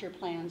know what your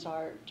plans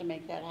are to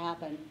make that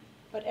happen,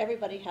 but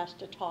everybody has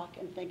to talk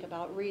and think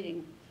about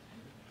reading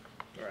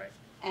Right.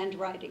 and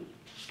writing.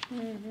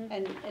 Mhm.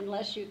 And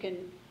unless you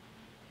can,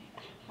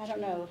 I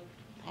don't know,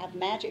 have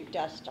magic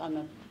dust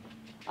on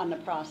the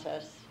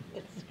process,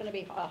 it's gonna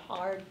be a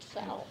hard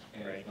sell.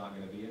 And Right. it's not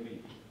gonna be a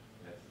meeting.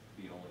 That's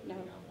the only thing No.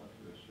 I want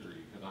to assure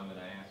you, because I'm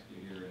gonna ask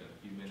you here in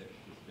a few minutes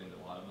to spend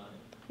a lot of money.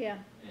 Yeah,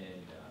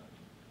 And,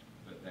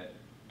 but that's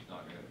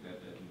not gonna,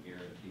 that doesn't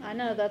guarantee. I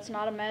know, that's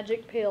not a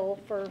magic pill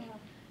for Yeah.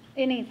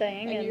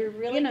 anything, And and, you're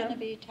really you know, gonna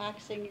be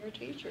taxing your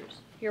teachers.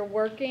 you're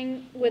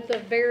working with a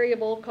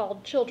variable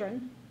called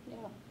children, Yeah.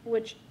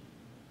 which,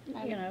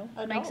 And you know,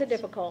 makes adults. it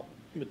difficult.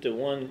 But the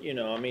one, you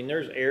know, I mean,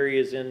 there's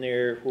areas in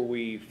there where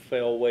we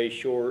fell way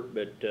short,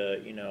 but,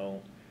 you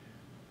know,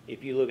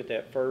 if you look at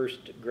that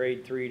first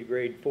grade 3 to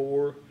grade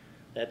 4,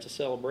 that's a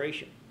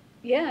celebration.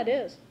 Yeah, it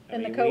is. I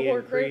And the mean, we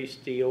cohort group,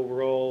 increased the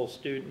overall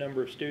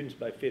number of students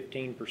by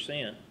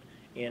 15%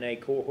 in a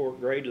cohort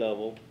grade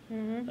level,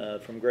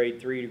 from grade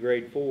 3 to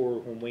grade 4,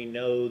 when we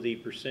know the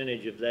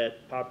percentage of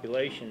that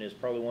population is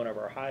probably one of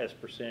our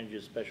highest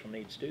percentages of special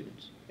needs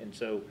students. And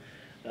so,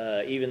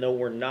 even though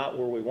we're not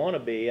where we want to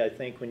be, I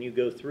think when you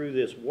go through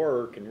this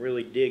work and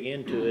really dig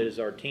into it, as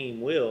our team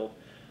will,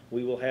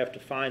 we will have to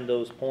find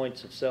those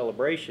points of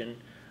celebration,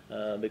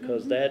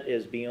 because that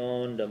is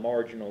beyond a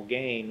marginal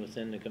gain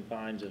within the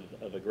confines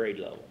of a grade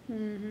level.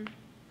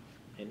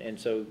 And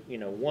so, you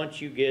know,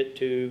 once you get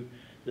to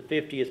the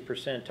 50th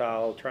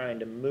percentile, trying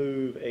to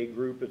move a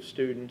group of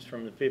students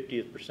from the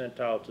 50th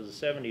percentile to the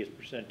 70th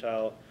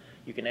percentile,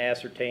 you can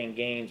ascertain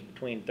gains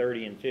between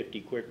 30 and 50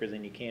 quicker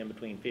than you can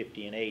between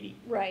 50 and 80,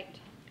 right,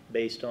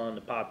 based on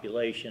the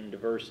population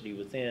diversity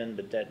within,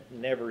 but that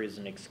never is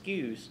an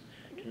excuse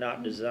to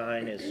not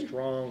design as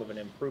strong of an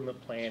improvement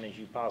plan as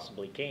you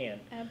possibly can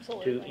to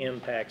absolutely.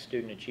 impact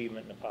student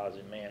achievement in a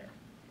positive manner.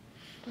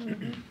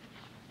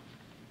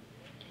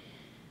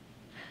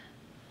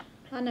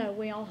 I know,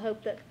 we all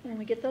hope that when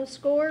we get those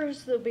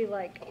scores, they'll be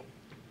like,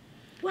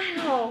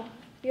 wow,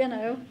 you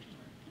know.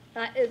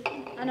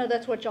 I know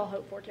that's what y'all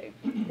hope for too.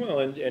 Well,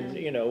 and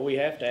you know, we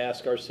have to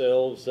ask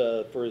ourselves,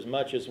 for as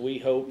much as we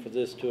hope for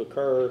this to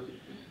occur,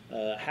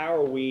 how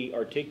are we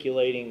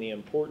articulating the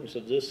importance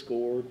of this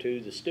score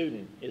to the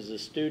student? Is the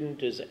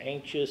student as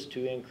anxious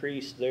to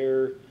increase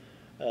their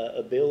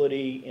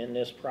ability in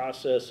this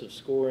process of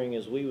scoring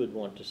as we would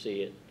want to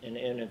see it? And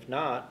if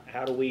not,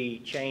 how do we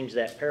change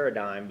that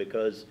paradigm?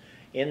 Because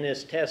in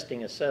this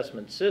testing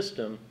assessment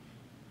system,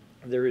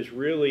 there is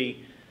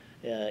really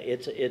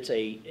it's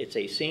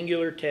a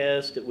singular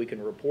test that we can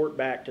report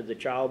back to the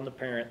child and the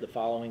parent the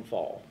following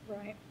fall.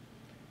 Right,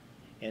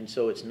 And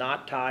so it's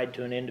not tied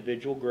to an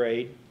individual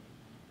grade.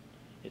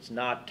 It's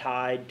not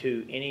tied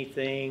to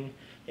anything.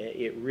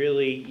 It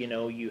really, you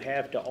know, you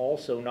have to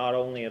also not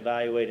only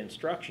evaluate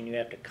instruction, you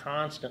have to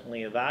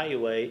constantly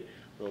evaluate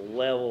the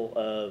level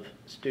of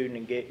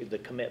the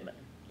commitment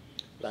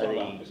by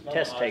the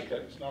test taker.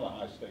 It's not a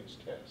high-stakes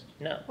test.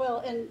 No. Well,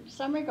 in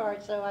some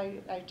regards, though,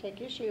 I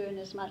take issue in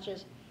as much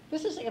as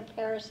this is a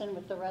comparison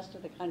with the rest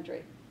of the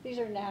country. These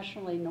are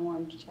nationally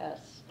normed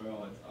tests.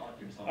 Well, it's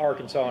Arkansas.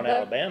 Arkansas and But-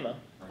 Alabama.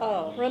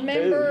 Oh,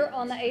 Remember Two.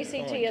 on the ACT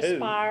Only two.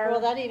 Aspire,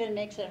 well, that even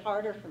makes it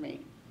harder for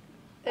me.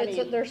 I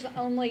mean, there's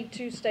only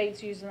 2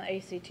 states using the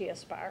ACT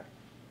Aspire.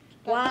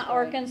 Why That's right.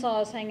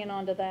 Arkansas is hanging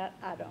on to that,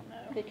 I don't know.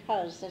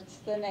 Because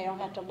then they don't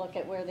have to look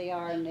at where they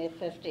are in the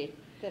 50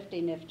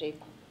 nifty.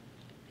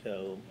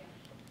 So,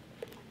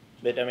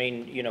 but I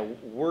mean, you know,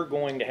 we're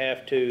going to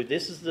have to,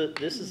 this is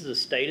the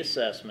state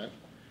assessment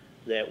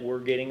that we're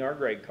getting our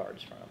grade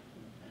cards from.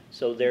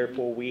 So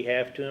therefore, we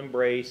have to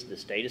embrace the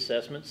state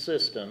assessment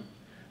system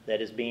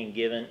that is being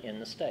given in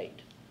the state.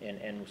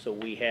 And so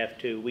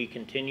we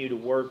continue to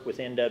work with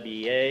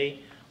NWEA,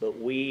 but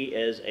we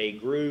as a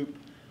group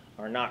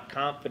are not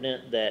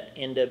confident that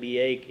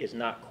NWEA is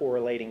not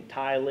correlating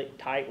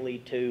tightly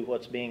to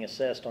what's being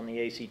assessed on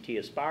the ACT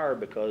Aspire,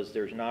 because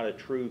there's not a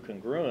true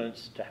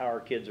congruence to how our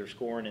kids are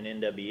scoring in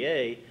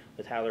NWEA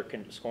with how they're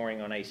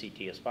scoring on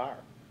ACT Aspire.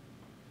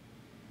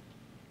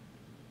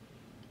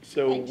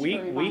 So Thanks for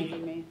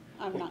reminding me.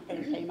 I'm not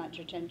going to pay much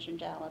attention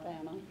to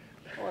Alabama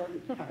or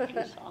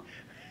Arkansas.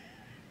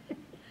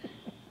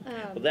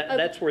 Well,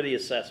 that's where the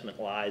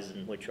assessment lies,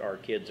 in which our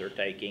kids are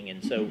taking.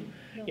 And so,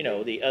 you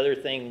know, the other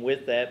thing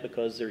with that,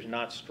 because there's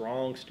not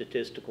strong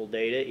statistical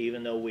data,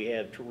 even though we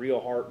have real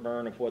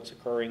heartburn of what's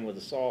occurring with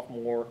a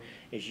sophomore,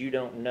 is you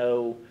don't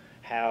know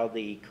how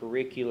the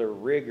curricular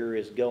rigor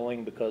is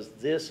going, because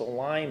this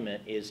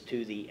alignment is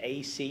to the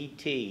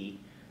ACT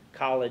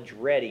college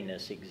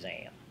readiness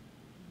exam,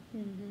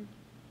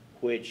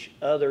 which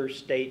other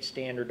state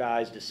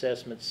standardized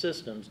assessment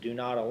systems do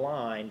not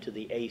align to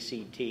the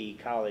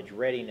ACT college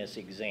readiness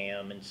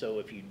exam. And so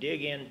if you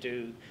dig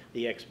into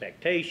the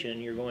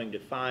expectation, you're going to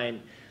find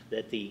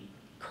that the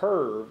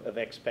curve of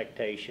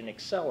expectation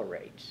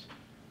accelerates.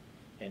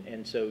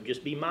 And so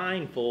just be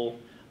mindful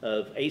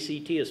of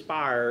ACT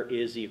Aspire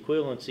is the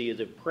equivalency of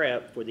the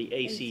prep for the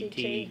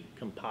ACT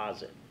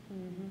composite.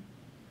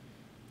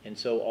 And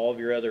so all of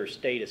your other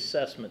state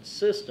assessment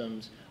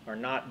systems are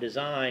not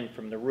designed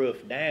from the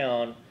roof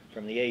down,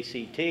 from the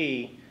ACT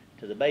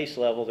to the base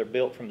level. They're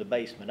built from the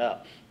basement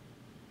up.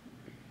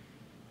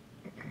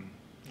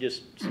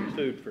 Just some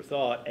food for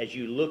thought as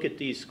you look at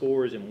these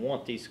scores and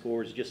want these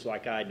scores just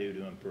like I do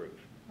to improve.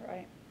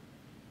 Right.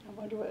 I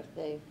wonder what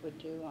they would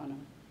do on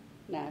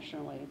a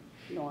nationally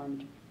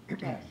normed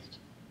test.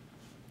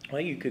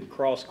 Well, you could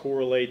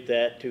cross-correlate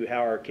that to how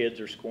our kids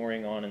are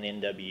scoring on an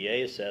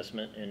NWEA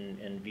assessment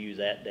and view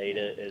that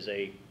data as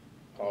a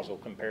causal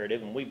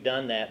comparative. And we've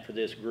done that for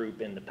this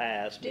group in the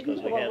past because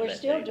we have that data. Well, we're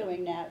still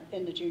doing that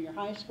in the junior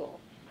high school.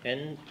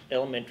 And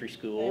elementary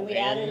school And we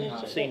added it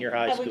and to- senior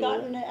high Have we school.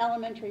 gotten the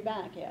elementary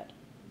back yet?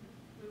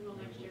 We will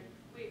next year.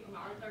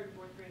 Our 3rd and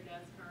 4th grade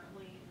does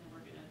currently, and then we're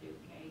gonna do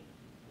K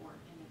for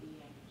NWEA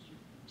next year.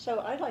 So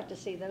I'd like to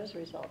see those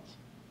results.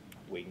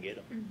 We can get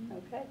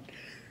them. Okay.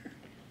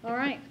 All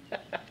right.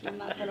 I'm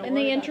not gonna In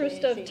worry the about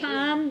interest of ACT.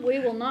 time, we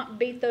will not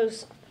beat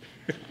those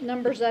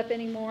numbers up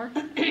anymore.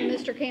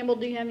 Mr. Campbell,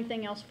 do you have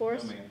anything else for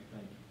us? No, ma'am,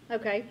 thank you.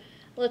 Okay,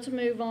 let's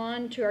move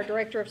on to our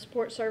Director of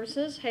Support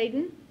Services,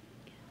 Hayden.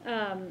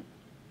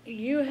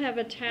 You have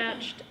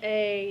attached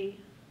a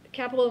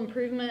capital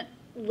improvement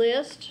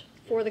list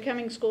for the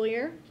coming school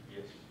year,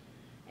 Yes.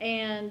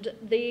 and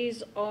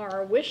these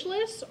are wish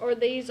lists, or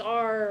these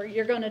are,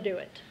 you're gonna do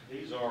it?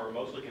 These are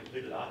mostly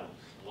completed items.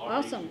 A lot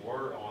of Awesome. these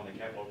were on the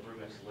capital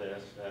improvements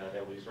list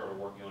that we started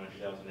working on in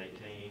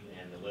 2018,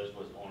 and the list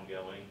was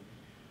ongoing.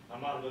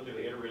 I'm not going to go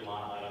through every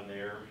line item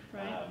there.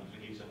 Right. We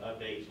give you some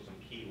updates on some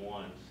key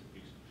ones.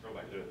 You can scroll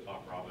back to the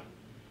top, Robin.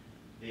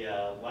 The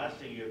last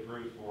thing you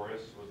approved for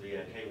us was the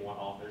K1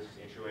 office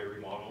entryway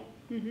remodel.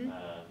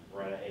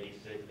 We're at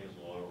 86, I think it's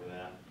a little over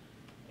that.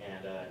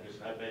 And just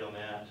an update on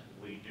that,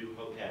 we do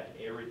hope to have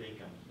everything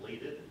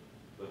completed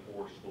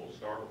before school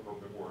starts, or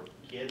before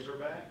kids are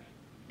back.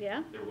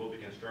 Yeah, There will be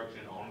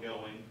construction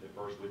ongoing the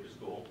first week of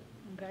school.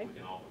 okay, We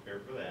can all prepare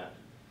for that.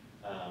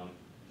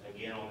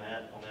 Again, on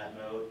that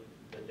note,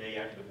 the day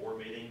after the board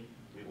meeting,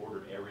 we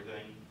ordered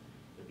everything,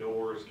 the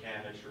doors,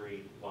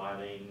 cabinetry,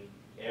 lighting,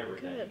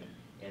 everything. Good.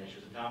 And it's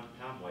just a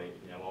time wait,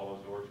 you know, all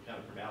those doors are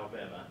coming from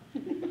Alabama.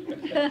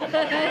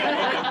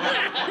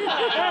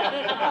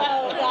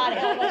 Oh, God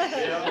help us.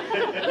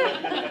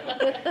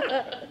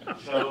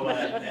 So,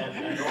 and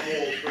a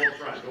normal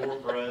storefront door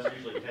for us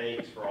usually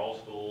takes, for all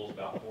schools,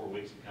 about 4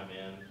 weeks to come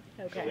in.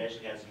 So we Okay.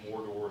 actually had some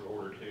more doors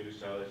ordered too,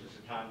 so it's just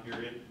a time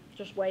period.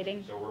 just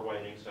waiting. So we're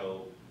waiting.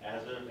 So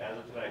as of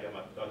today, I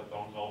got a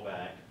phone call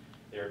back.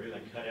 They're doing the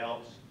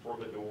cutouts for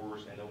the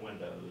doors and the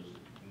windows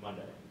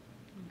Monday.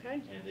 Okay,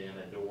 And then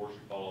the doors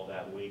should follow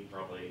that week,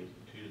 probably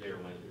Tuesday or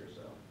Wednesday or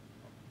so.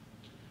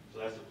 So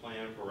that's the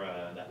plan for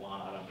that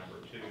line item number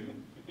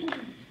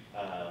 2.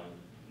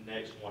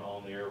 Next one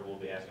on there will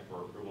be asking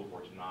for approval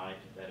for tonight.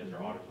 That is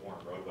our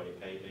auditorium roadway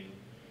paving.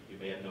 You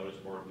may have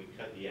noticed where we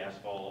cut the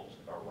asphalt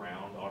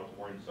around the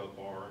auditorium so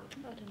far.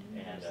 I didn't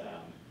And, notice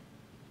that.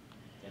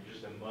 and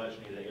just a much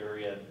needed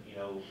area, you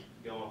know,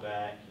 going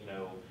back,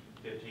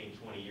 15,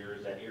 20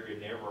 years, that area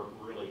never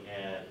really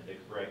had the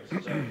correct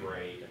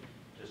subgrade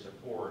to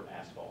support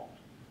asphalt.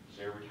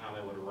 So every time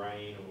it would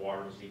rain and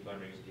water would seep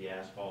underneath the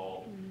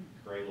asphalt,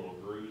 create little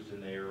grooves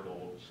in there,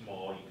 little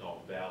small, you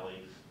call it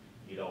valleys.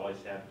 You'd always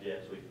have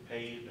dips. We've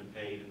paved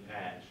and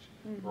patched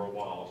for a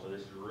while, so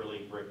this is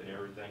really ripping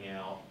everything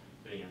out,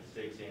 putting a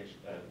 6-inch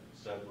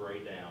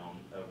subgrade down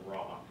of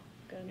rock,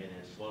 Good. and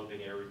then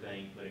sloping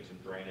everything, putting some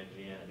drainage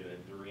in, and doing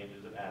 3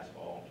 inches of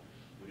asphalt.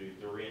 We do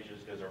 3 inches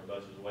because our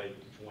buses weigh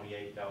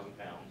 28,000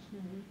 pounds,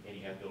 and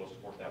you have to be able to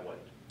support that weight.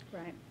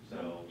 Right.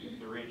 So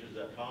 3 inches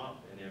up top,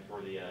 and then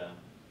for the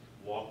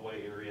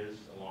walkway areas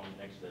along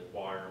next to the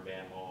choir and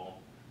band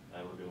hall,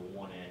 we're doing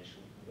 1 to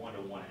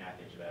 1.5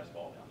 inch of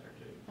asphalt down there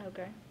too.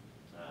 Okay.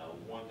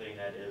 One thing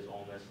that is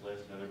on this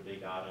list, another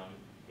big item,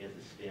 is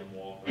the stem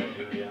wall for that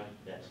area.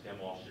 That stem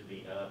wall should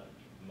be up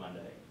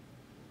Monday.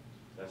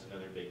 So that's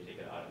another big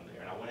ticket item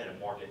there. And I went ahead and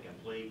marked it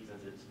complete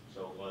since it's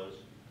so close.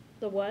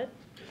 The what?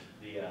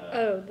 The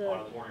the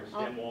auditorium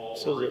stem wall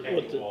So or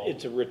retaining wall.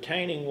 it's a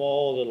retaining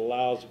wall that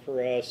allows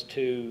for us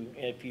to,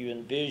 if you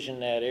envision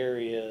that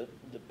area,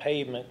 the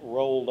pavement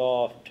rolled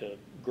off to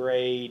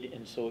grade,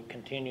 and so it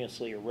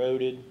continuously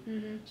eroded.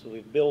 So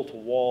we've built a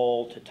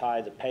wall to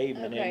tie the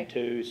pavement Okay.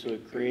 into, so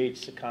it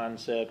creates the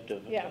concept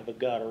of Yeah. of a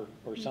gutter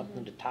or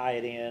something to tie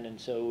it in, and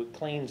so it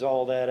cleans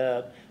all that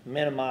up,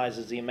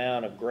 minimizes the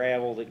amount of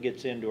gravel that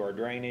gets into our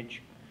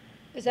drainage.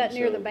 Is that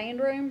near the So- band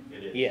room?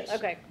 It is. Yes.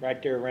 Okay.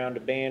 Right there around the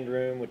band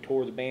room, we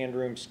tore the band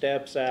room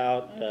steps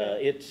out.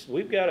 Okay.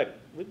 We've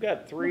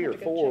got 3 We'll or have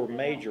to go 4 check that out.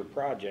 major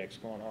projects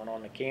going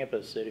on the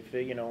campus that if,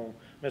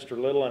 Mr.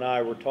 Little and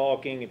I were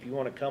talking, if you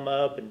want to come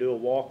up and do a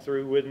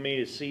walkthrough with me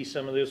to see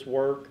some of this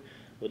work,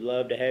 would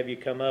love to have you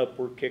come up.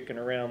 We're kicking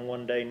around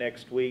one day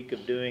next week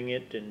of doing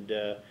it, and,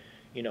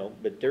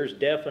 but there's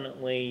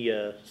definitely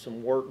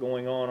some work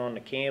going on the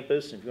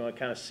campus. If you want to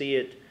kind of see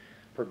it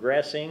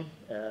progressing,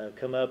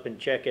 come up and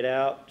check it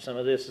out. Some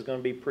of this is going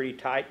to be pretty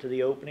tight to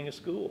the opening of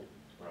school.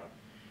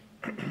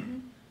 Right.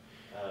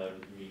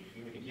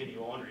 You can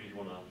continue on, or you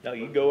want to? No,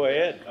 you go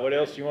ahead. What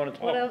else do you want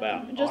to What talk else?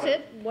 about? Just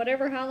hit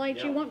whatever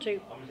highlights you Yeah. want to.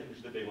 I'm gonna hit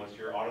just the big ones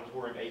here.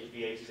 Auditorium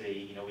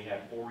HVAC, we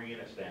had 4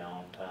 units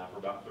down for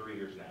about 3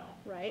 years now.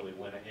 Right. So we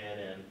went ahead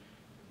and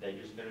they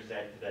just finished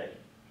that today.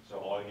 So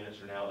all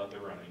units are now up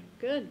and running.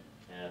 Good.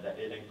 That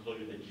did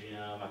include the gym.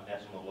 I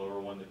passed on the lower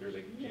one that there's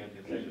a gym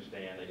concession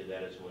stand. They did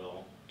that as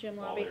well. Gym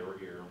while lobby. they were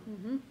here.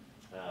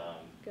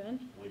 Good.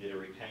 We did a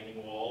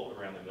retaining wall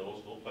around the middle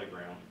school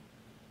playground.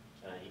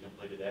 He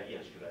completed that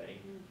yesterday.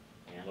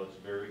 And looks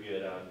very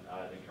good.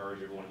 I'd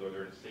encourage everyone to go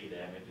there and see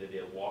that. And if they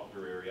did a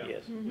walkthrough area,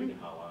 Yes. we can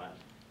highlight.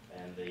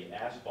 And the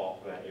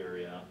asphalt for that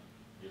area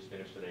just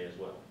finished today as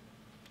well.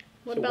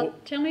 What So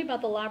about, tell me about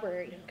the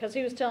library, because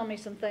he was telling me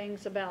some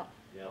things about,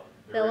 Yep.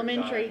 The very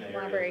elementary exciting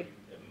area. library.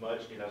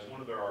 That's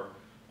one of our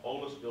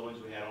oldest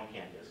buildings we had on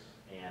campus.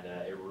 And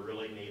it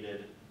really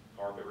needed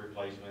carpet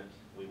replacement.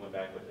 We went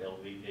back with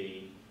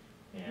LVP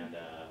and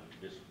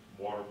just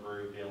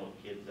waterproof, dealing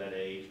with kids that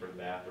age for the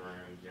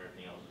bathrooms and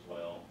everything else as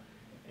well.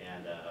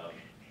 And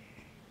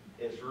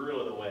it's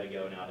really the way to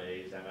go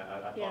nowadays. I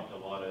Yeah. talked to a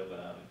lot of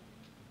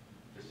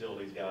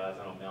facilities guys.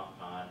 I know Mount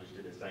Pine just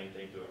did the same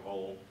thing through the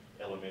whole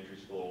elementary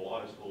school. A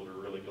lot of schools are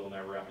really going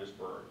that route just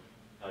for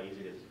how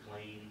easy it is to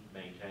clean,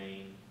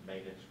 maintain,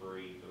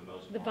 maintenance-free for the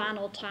most the part.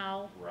 vinyl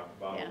tile. Right,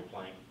 Yeah. vinyl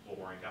plank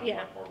flooring, kind of Yeah,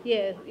 like part of the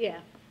yeah, floor. yeah.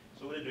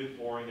 So we did new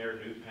flooring there,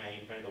 new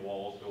paint, painted the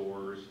walls,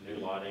 doors, new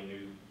lighting,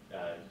 new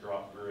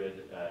drop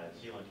grid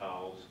ceiling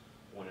tiles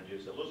went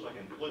into. So it looks like a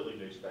completely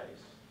new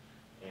space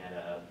and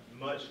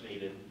much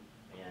needed.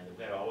 And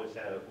we had always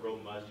had a real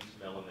musty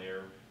smell in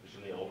there, just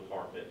from the old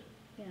carpet.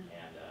 Yeah.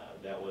 And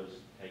that was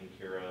taken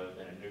care of,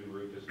 and a new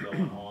roof is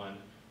going on.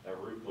 That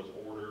roof was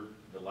ordered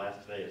the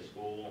last day of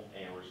school,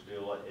 and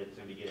it's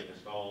gonna be getting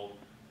installed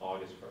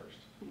August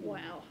 1st.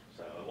 Wow.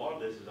 So a lot of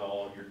this is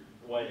all your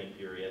waiting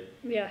period.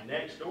 Yeah.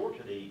 Next door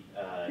to the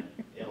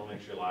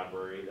elementary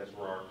library, that's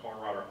where our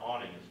Carnrider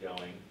awning is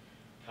going.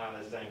 Kind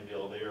of the same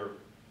deal there.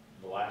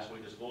 The last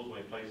week of school, when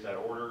we placed that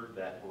order,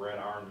 that red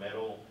iron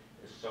metal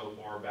is so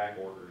far back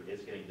ordered,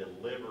 it's getting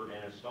delivered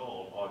and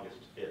installed August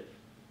 5th.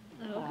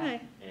 Okay.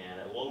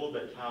 And a little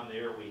bit of time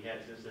there,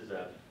 since it's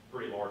a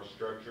pretty large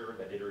structure,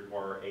 that did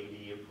require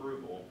AD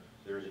approval.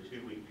 So there's a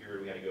 2-week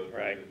period we had to go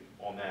Right. through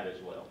on that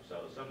as well.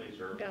 So some of these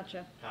are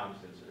Gotcha. time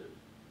sensitive.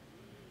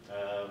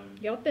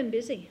 Y'all been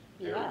busy.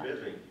 Yeah. Very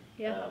busy.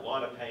 Yeah. A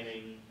lot of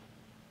painting.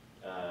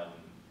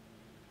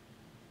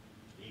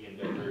 You can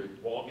go through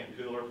walk-in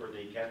cooler for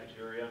the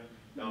cafeteria.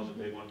 That was a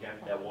big one.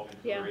 That walk-in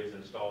cooler Yeah. is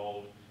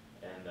installed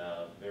and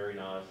very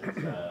nice.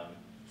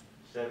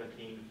 It's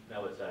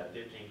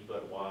 15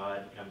 foot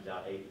wide. Comes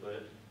out 8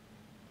 foot.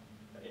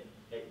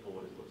 8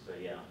 foot, let's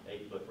say, yeah,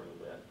 8 foot for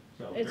the width.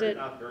 So Is very it-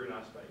 nice, very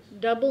nice space.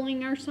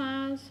 Doubling our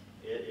size?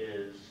 It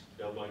is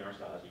doubling our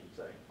size, you could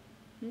say.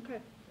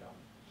 Okay. Yeah.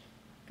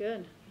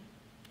 Good.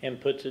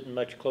 And puts it in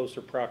much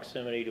closer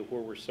proximity to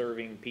where we're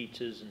serving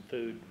pizzas and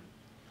food.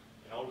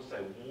 And I'll just say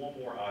one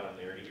more item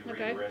there, and you can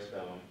Okay. read the rest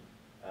of them.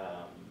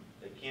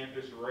 The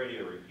campus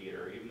radio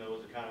repeater, even though it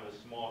was a kind of a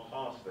small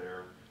cost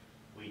there,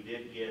 we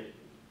did get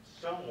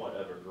somewhat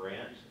of a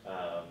grant,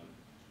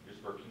 just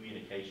for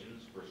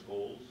communications for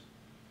schools.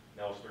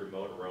 That was through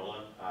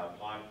Motorola. I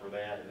applied for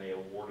that, and they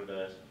awarded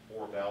us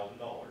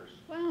 $4,000.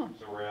 Wow.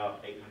 So we're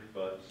out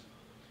 $800,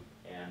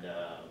 and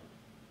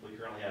we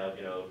currently have,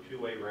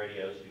 two-way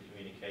radios to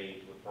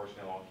communicate with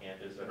personnel on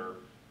campus that are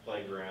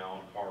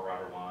playground, car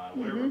rider line,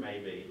 whatever it may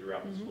be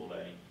throughout the school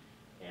day.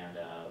 And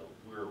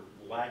we're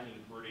lacking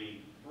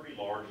pretty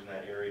large in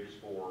that area just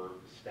for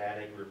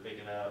static we're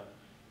picking up,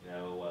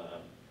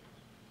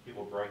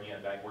 people breaking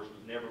it backwards,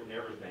 never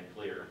has been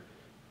clear.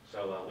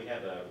 So we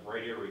have a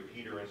radio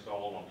repeater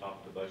installed on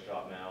top of the bus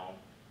shop now,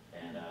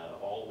 and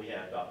we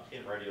have about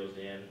 10 radios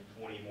in,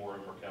 20 more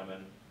of them are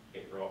coming to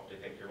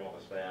take care of all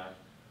the staff.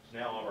 So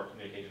now all of our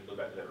communications go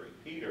back to that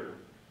repeater,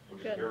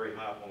 which Good. is very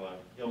high up on the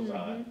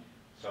hillside.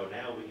 So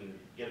now we can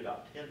get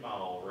about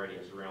 10-mile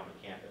radius around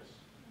the campus.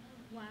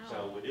 Wow.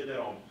 So we did that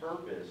on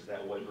purpose,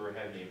 that way we were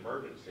having the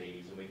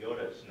emergencies, and we go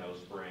to Snow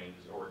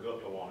Springs or go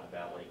up to Walnut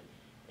Valley,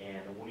 and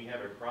when you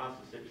have a crisis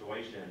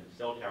situation,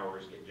 cell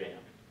towers get jammed.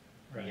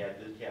 Right. You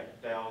have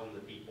thousands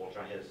of people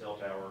trying to hit a cell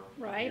tower,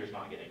 Right. you're just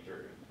not getting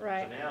through.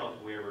 Right. So now,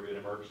 if we ever do an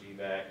emergency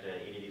back to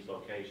any of these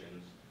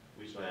locations,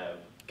 we still have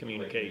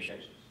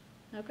Communications.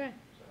 Okay.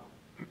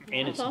 So,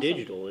 And That's it's awesome.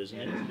 digital, isn't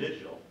and it? it's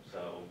digital,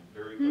 so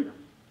very clear.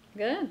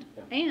 Good.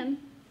 And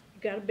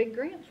you got a big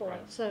grant for Right.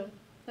 it, so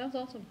that was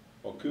awesome.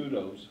 Well,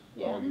 kudos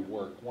for all your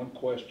work. One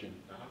question,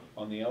 Uh-huh.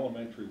 on the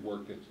elementary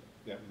work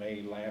that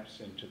may lapse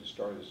into the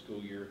start of the school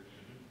year,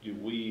 do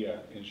we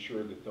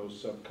ensure that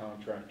those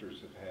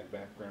subcontractors have had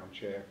background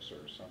checks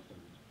or something?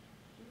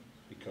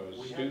 Because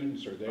We have-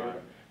 students are there. Right.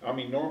 I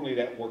mean, normally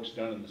that work's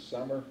done in the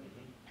summer,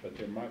 but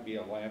there might be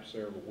a lapse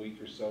there of a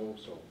week or so,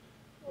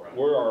 Right.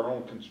 we're our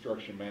own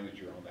construction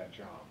manager on that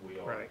job. We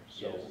are. Right.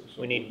 So, Yes.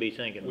 so We need to be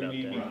thinking about We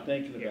need to that. be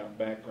thinking Yeah. about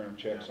background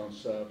checks on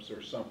subs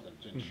or something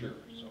to ensure,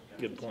 so.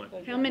 Good point.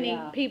 How many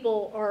Yeah.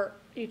 people are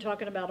you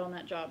talking about on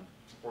that job?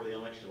 For the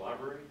elementary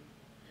library?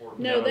 Or-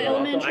 No, the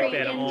elementary like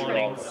that entrance.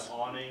 awnings. The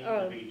awning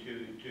Oh. would be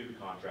two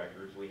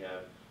contractors. We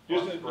have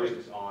Just- Hot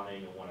Springs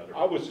awning and one other.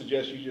 I would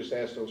suggest you just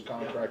ask those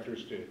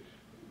contractors to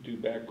do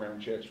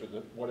background checks for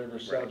whatever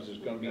subs is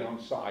gonna be on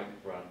site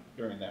Right.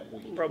 during that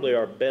week. Probably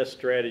our best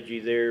strategy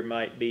there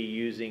might be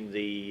using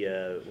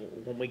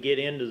when we get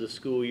into the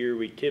school year,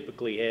 we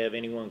typically have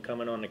anyone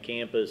coming on the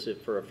campus, if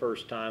for a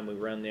first time, we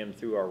run them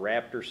through our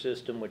Raptor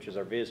system, which is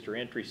our visitor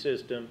entry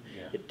system.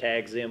 Yeah. It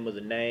tags them with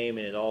a name,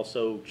 and it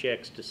also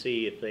checks to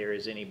see if there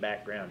is any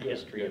background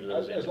history of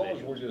those As long as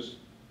we're individuals. just,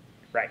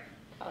 Right.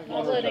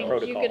 Not letting, you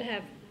Protocol. could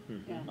have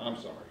I'm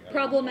sorry.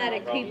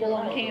 problematic people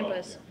on Yeah.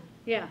 campus.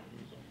 Yeah.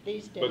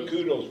 These days. But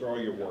kudos for all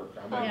your work.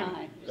 I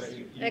mean, Yeah.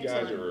 you guys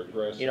Excellent. are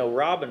aggressive. You know,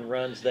 Robin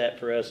runs that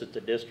for us at the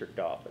district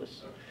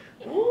office.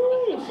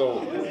 So,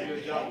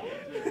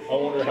 I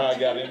wonder how I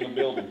got in the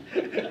building.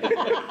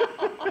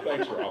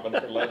 Thanks, Robin,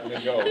 for letting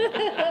me go.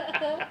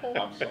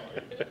 I'm sorry.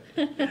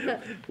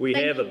 We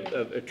Thank have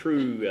you. a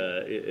true,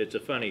 it's a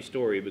funny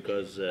story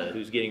because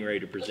who's getting ready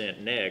to present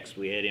next,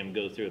 we had him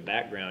go through a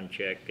background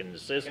check in the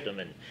system,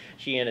 and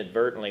she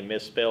inadvertently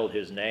misspelled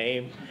his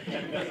name.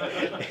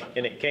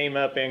 And it came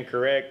up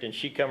incorrect, and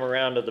she come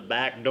around to the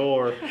back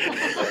door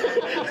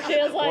She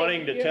was like,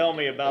 wanting to tell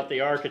me about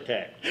the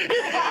architect.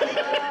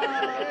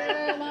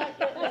 "Oh, my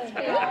goodness.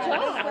 Good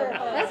job.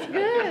 That's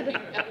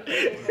good.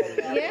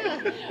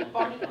 Yeah.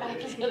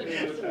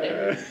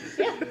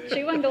 Yeah,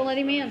 she wasn't gonna let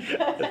him in.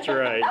 That's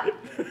right.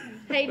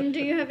 Hayden, do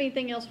you have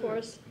anything else for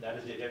us? That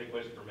is it. If you have any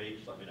questions for me,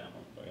 just let me know.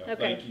 Well,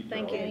 Okay, for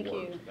thank all you. your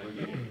Thank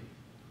work. you.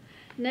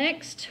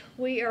 Next,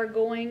 we are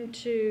going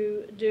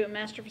to do a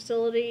master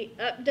facility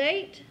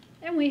update,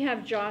 and we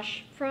have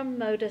Josh from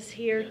Modus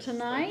here Yes,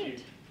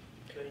 tonight.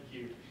 Thank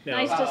you. Now-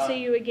 Nice to see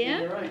you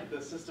again. You're right,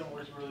 the system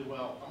works really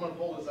well. I'm gonna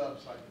pull this up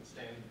so I can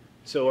stand.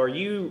 So what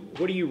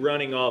are you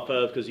running off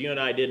of? Because you and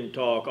I didn't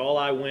talk. All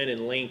I went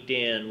and linked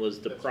in was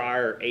the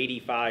prior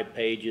 85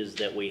 pages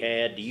that we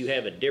had. Do you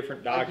have a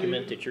different I do.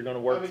 document that you're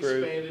gonna work I've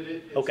through? expanded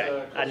it. It's, Okay,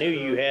 I closer knew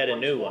to you had a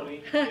new one.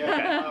 120.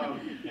 Yeah,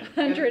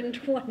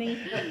 120.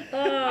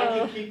 I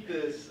Oh, can keep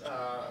this,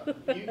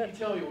 you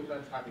tell me what kind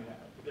of time you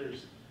have.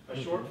 There's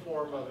a short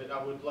form of it.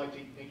 I would like to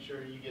make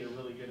sure you get a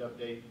really good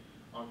update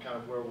on kind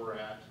of where we're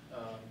at,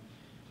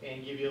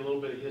 and give you a little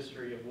bit of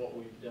history of what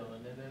we've done.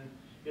 And then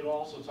it'll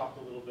also talk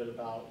a little bit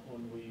about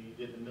when we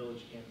did the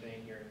millage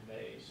campaign here in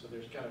May. So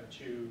there's kind of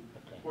two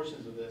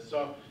portions of this.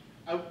 So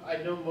I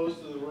know most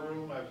of the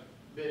room. I've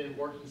been in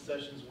working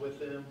sessions with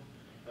them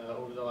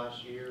over the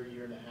last year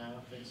and a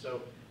half. And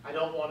so I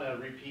don't want to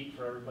repeat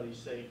for everybody's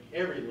sake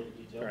every little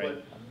detail,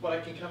 Right. but I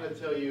can kind of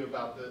tell you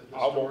about the I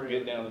won't story.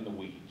 get down in the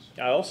weeds.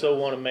 I also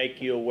want to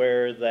make you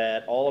aware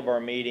that all of our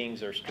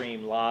meetings are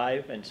streamed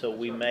live, and so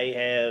we may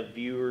have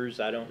viewers.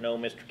 I don't know,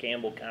 Mr.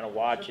 Campbell kind of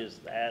watches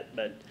that,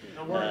 but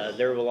No worries.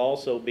 there will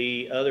also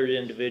be other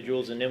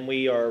individuals, and then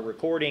we are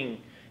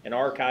recording and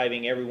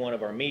archiving every one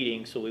of our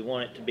meetings, so we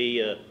want it to be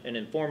an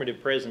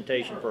informative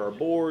presentation for our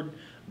board,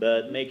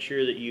 but make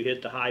sure that you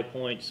hit the high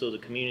points so the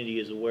community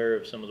is aware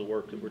of some of the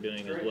work that we're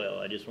doing as Great. well.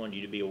 I just wanted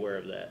you to be aware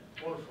of that.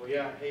 Wonderful,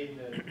 yeah,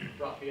 Hayden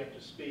brought me up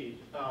to speed.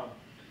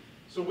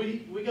 So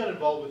we got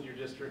involved with your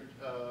district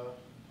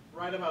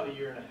right about a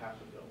year and a half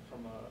ago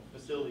from a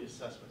facility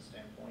assessment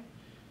standpoint.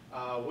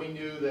 We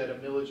knew that a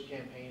millage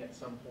campaign at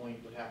some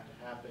point would have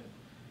to happen.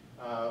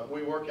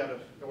 We work out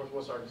of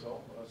Northwest Arkansas,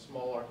 a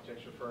small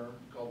architecture firm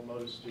called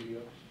Moda Studio,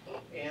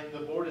 and the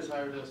board has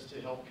hired us to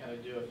help kind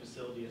of do a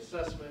facility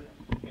assessment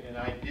and an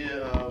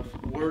idea of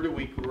where do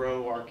we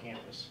grow our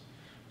campus.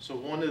 So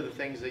one of the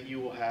things that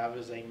you will have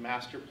is a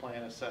master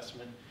plan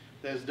assessment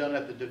that is done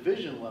at the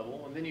division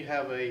level, and then you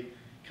have a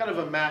kind of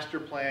a master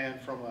plan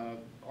from an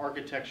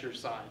architecture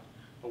side.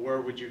 Where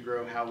would you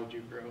grow, how would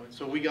you grow? And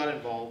so we got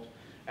involved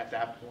at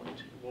that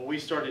point. What we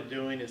started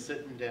doing is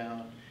sitting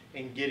down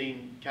and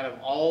getting kind of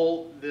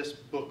all this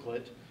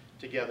booklet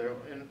together.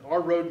 And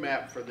our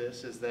roadmap for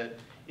this is that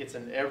it's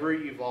an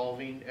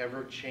ever-evolving,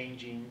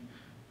 ever-changing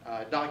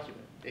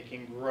document. It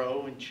can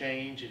grow and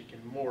change, it can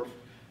morph.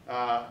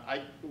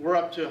 We're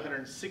up to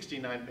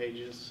 169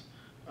 pages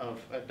of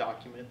a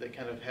document that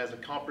kind of has a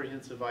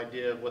comprehensive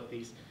idea of what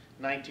these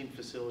 19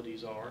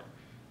 facilities are,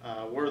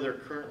 where they're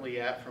currently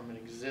at from an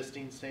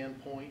existing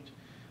standpoint,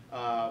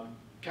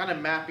 kind of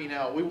mapping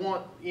out. We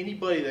want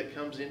anybody that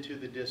comes into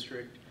the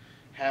district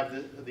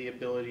have the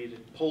ability to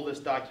pull this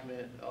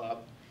document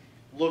up,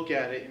 look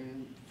at it,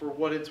 and for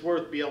what it's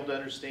worth, be able to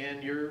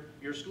understand your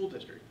school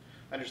district,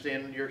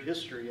 understand your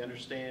history,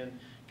 understand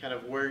kind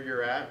of where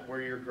you're at,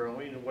 where you're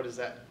growing, and what does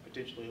that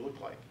potentially look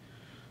like.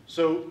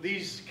 So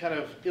these kind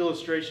of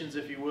illustrations,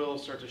 if you will,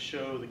 start to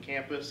show the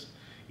campus.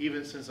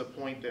 Even since the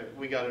point that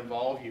we got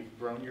involved, you've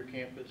grown your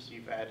campus,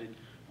 you've added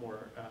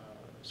more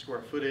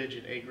square footage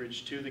and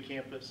acreage to the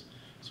campus.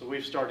 So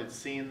we've started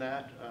seeing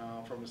that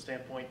from a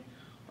standpoint.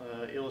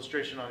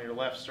 Illustration on your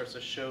left starts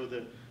to show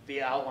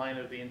the outline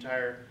of the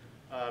entire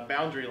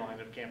boundary line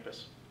of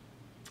campus.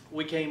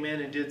 We came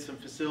in and did some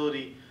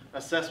facility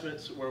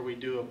assessments where we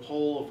do a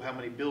poll of how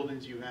many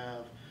buildings you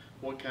have,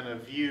 what kind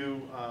of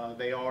view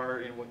they are,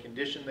 and what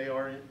condition they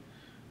are in.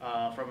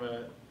 From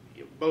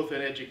both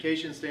an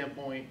education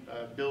standpoint,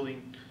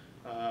 building,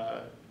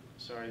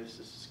 sorry, this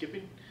is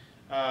skipping,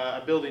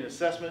 a building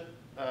assessment,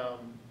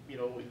 you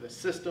know, the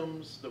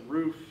systems, the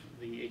roof,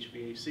 the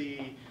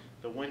HVAC,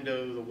 the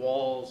window, the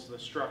walls, the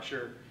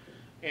structure,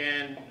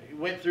 and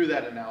went through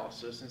that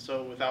analysis. And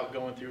so without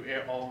going through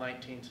all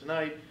 19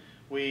 tonight,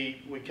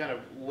 we kind of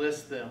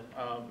list them.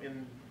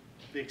 In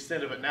the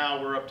extent of it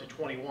now, we're up to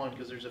 21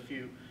 because there's a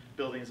few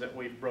buildings that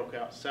we've broke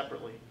out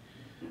separately.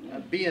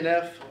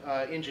 B&F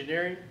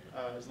Engineering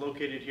is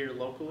located here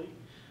locally.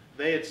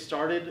 They had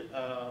started,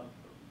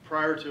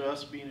 prior to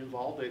us being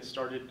involved, they had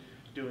started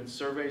doing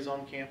surveys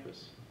on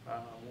campus.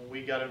 When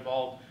we got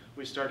involved,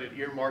 we started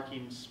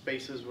earmarking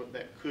spaces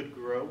that could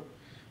grow.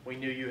 We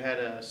knew you had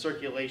a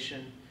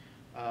circulation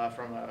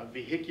from a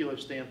vehicular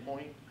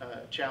standpoint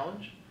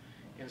challenge.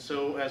 And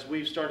so as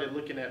we've started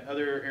looking at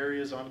other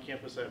areas on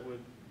campus that would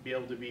be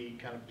able to be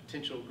kind of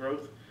potential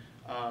growth,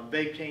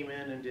 they came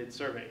in and did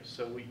surveys.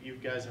 So you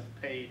guys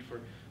have paid for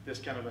this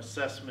kind of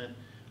assessment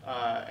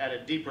at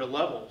a deeper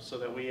level so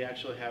that we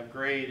actually have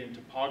grade and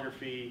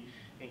topography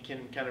and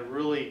can kind of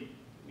really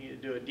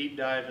do a deep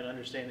dive in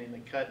understanding the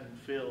cut and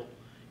fill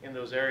in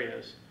those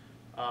areas.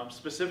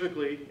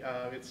 Specifically,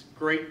 it's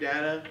great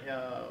data.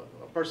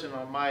 A person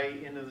on my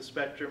end of the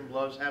spectrum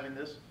loves having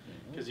this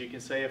because you can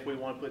say if we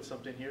want to put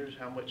something here,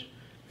 how much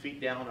feet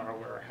down are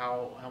we, or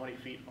how many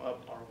feet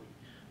up are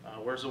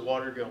we? Where's the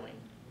water going?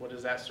 What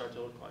does that start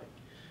to look like?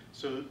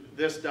 So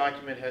this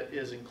document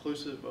is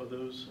inclusive of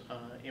those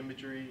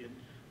imagery and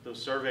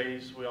those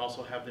surveys. We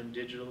also have them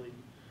digitally.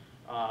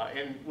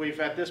 And we've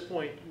at this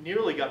point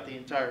nearly got the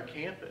entire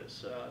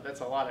campus. That's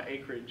a lot of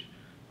acreage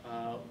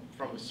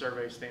from a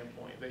survey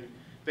standpoint.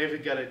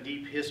 They've got a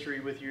deep history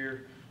with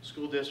your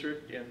school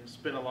district and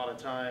spent a lot of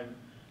time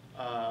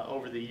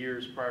over the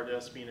years prior to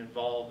us being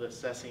involved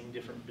assessing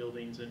different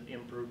buildings and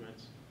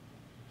improvements.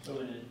 So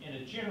in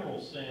a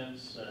general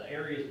sense,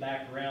 areas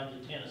back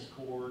around the tennis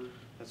court,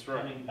 That's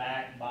right. coming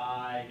back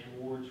by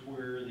towards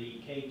where the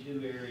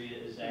K2 area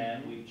is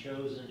at, we've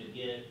chosen to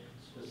get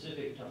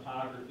specific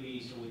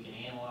topography so we can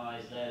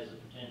analyze that as a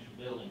potential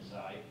building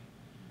site.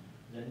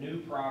 The new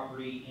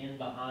property in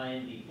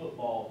behind the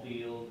football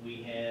field,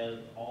 we have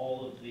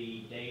all of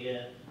the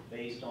data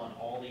based on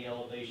all the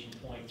elevation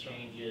point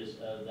changes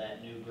of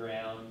that new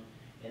ground.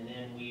 And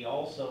then we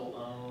also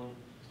own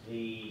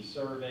the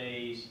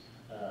surveys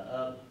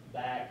up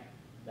back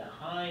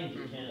behind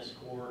the tennis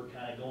court,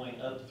 kind of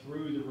going up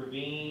through the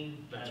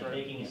ravine, kind of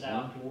taking us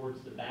out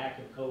towards the back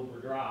of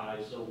Cobra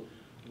Drive. So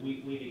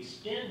we've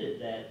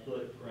extended that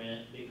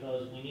footprint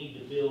because we need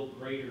to build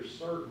greater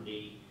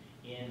certainty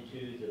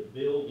into the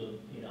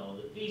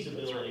the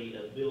feasibility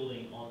of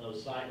building on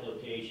those site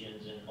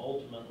locations, and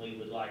ultimately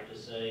would like to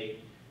say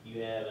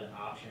you have an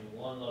option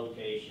 1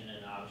 location,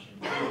 an option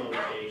 2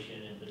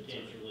 location, and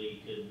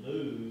potentially could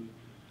move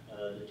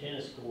the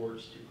tennis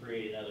courts to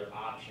create another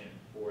option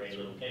for a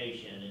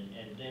location,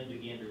 and then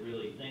begin to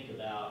really think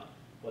about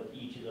what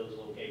each of those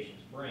locations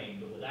bring.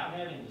 But without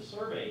having the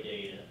survey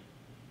data,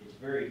 it's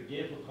very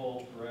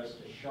difficult for us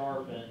to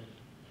sharpen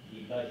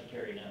the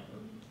budgetary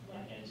number.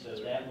 And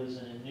so that was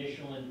an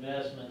initial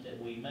investment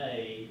that we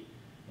made.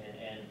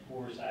 And of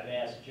course, I've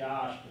asked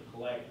Josh to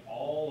collect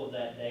all of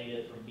that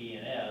data from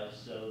BNF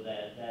so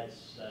that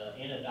that's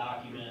in a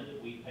document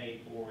that we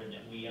paid for and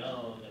that we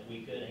own, that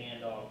we could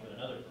hand off to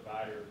another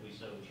provider if we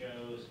so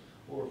chose,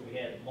 or if we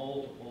had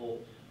multiple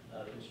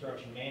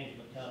construction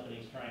management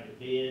companies trying to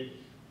bid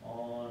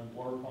on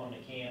work on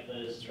the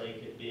campus, they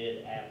could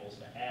bid apples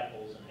to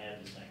apples and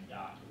have the same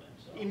document.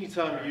 So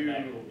Anytime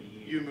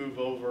you move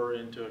over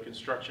into a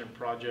construction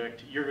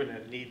project, you're going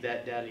to need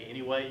that data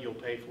anyway. You'll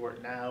pay for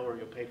it now or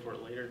you'll pay for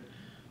it later.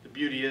 The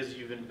beauty is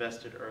you've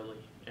invested early,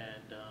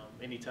 and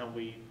anytime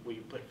we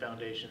put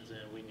foundations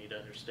in, we need to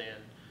understand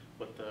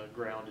what the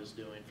ground is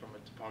doing from a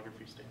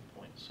topography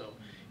standpoint. So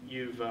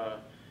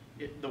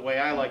the way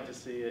I like to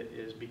see it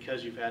is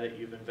because you've had it,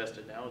 you've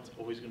invested now, it's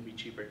always going to be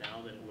cheaper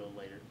now than it will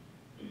later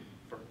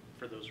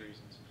for those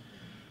reasons.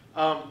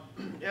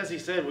 As he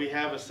said, we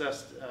have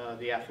assessed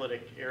the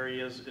athletic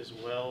areas as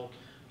well,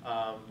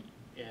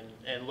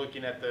 and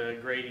looking at the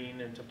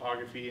grading and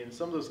topography and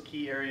some of those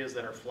key areas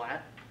that are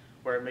flat,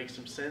 where it makes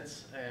some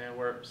sense and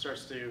where it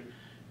starts to,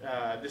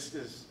 this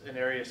is an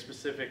area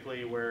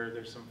specifically where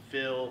there's some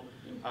fill.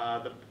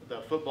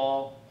 The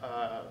football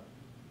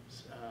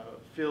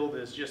field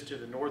is just to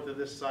the north of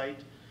this site.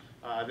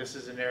 This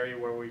is an area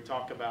where we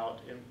talk about,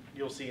 and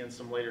you'll see in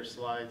some later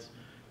slides,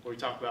 where we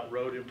talk about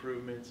road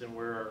improvements and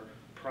where our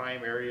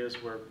prime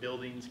areas where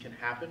buildings can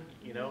happen.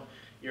 You know,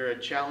 you're a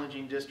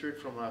challenging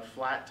district from a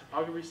flat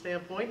topography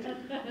standpoint.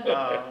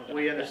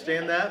 We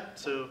understand that,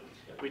 so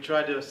we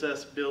try to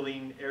assess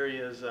building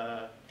areas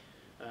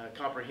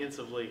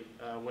comprehensively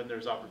when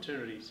there's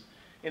opportunities.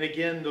 And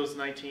again, those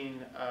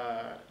 19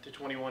 to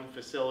 21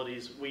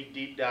 facilities, we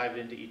deep dived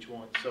into each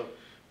one. So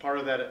part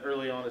of that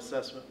early on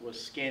assessment was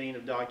scanning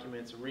of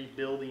documents,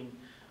 rebuilding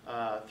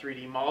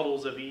 3D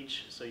models of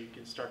each so you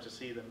can start to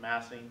see the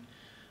massing.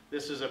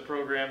 This is a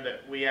program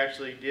that we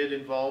actually did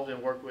involve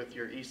and work with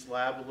your East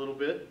Lab a little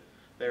bit.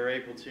 They were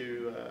able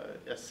to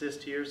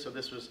assist here, so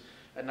this was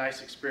a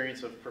nice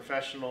experience of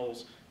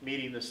professionals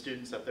meeting the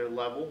students at their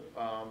level.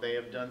 They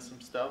have done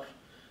some stuff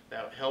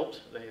that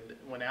helped. They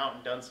went out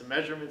and done some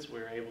measurements. We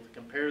were able to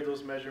compare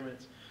those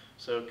measurements.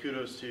 So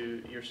kudos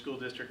to your school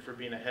district for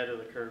being ahead of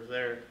the curve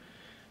there.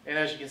 And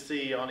as you can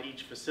see on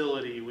each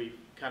facility, we've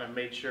kind of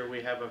made sure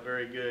we have a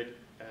very good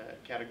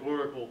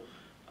categorical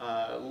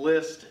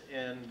list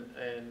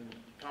and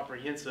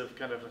comprehensive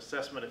kind of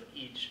assessment of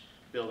each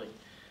building.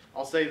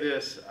 I'll say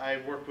this,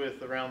 I worked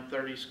with around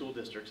 30 school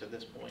districts at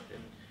this point,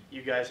 and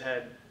you guys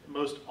had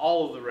most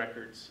all of the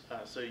records.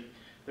 So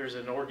there's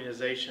an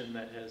organization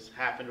that has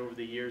happened over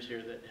the years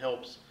here that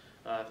helps.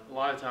 A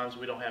lot of times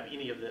we don't have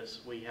any of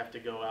this. We have to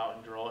go out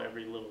and draw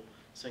every little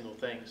single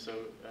thing. So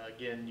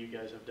again, you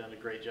guys have done a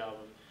great job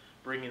of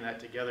bringing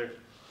that together.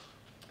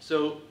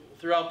 So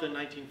throughout the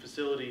 19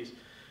 facilities,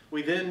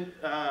 we then,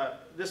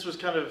 this was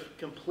kind of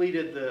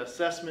completed the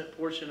assessment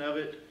portion of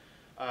it.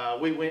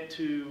 We went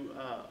to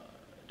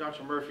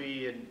Dr.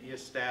 Murphy and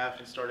his staff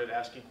and started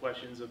asking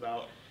questions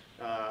about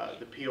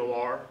the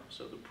POR,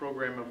 so the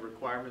program of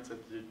requirements at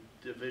the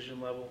division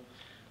level,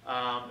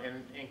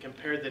 and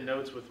compared the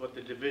notes with what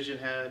the division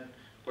had,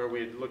 where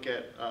we'd look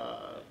at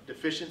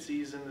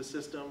deficiencies in the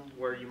system,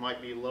 where you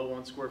might be low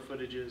on square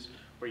footages,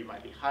 where you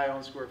might be high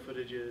on square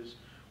footages,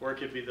 or it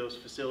could be those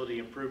facility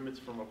improvements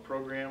from a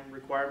program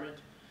requirement.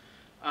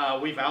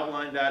 We've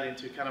outlined that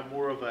into kind of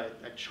more of a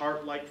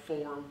chart-like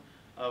form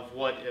of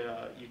what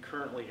you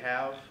currently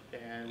have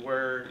and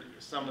where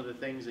some of the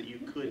things that you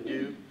could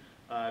do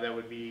that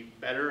would be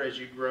better as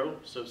you grow.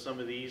 So some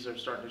of these are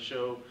starting to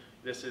show,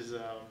 this is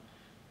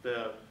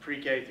the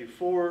pre-K through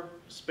 4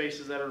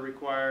 spaces that are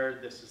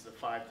required. This is the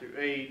 5 through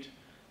 8,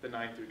 the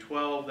 9 through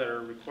 12 that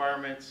are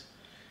requirements.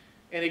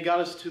 And it got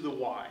us to the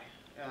why.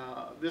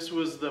 This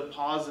was the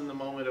pause in the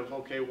moment of,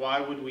 okay,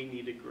 why would we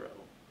need to grow?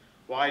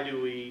 Why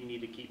do we need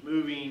to keep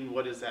moving?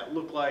 What does that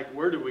look like?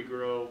 Where do we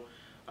grow?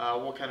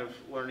 What kind of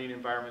learning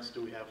environments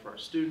do we have for our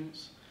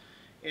students?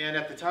 And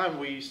at the time,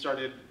 we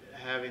started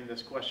having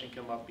this question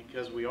come up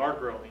because we are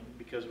growing,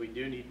 because we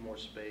do need more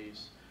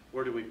space.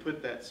 Where do we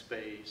put that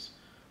space?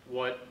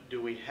 What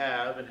do we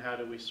have, and how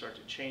do we start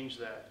to change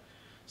that?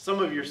 Some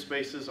of your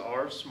spaces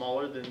are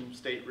smaller than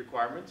state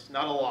requirements.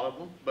 Not a lot of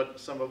them, but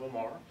some of them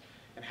are.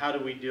 And how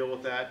do we deal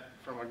with that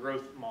from a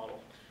growth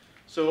model?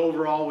 So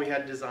overall, we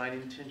had design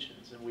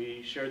intentions, and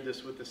we shared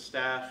this with the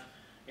staff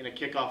in a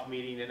kickoff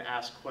meeting and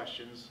asked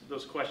questions.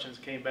 Those questions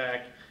came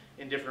back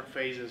in different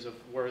phases of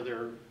where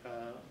their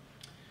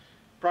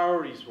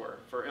priorities were.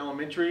 For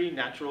elementary,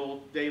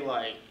 natural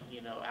daylight,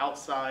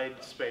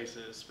 outside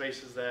spaces,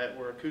 spaces that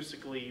were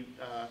acoustically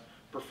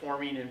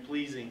performing and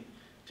pleasing,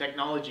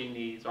 technology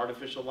needs,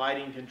 artificial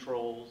lighting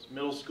controls.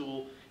 Middle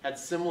school had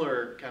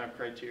similar kind of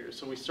criteria.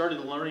 So we started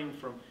learning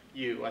from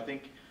you. I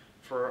think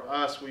for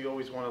us, we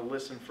always want to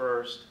listen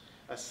first,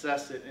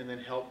 assess it, and then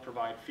help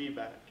provide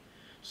feedback.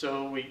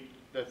 So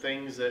the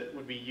things that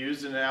would be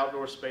used in an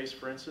outdoor space,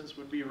 for instance,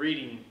 would be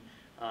reading,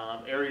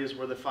 areas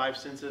where the 5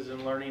 senses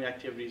and learning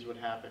activities would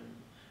happen,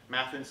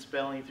 math and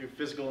spelling through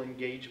physical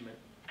engagement,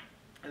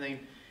 and then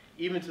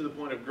even to the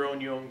point of growing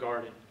your own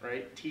garden,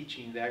 right?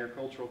 Teaching the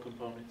agricultural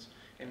components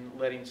and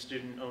letting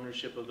student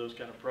ownership of those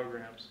kind of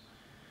programs.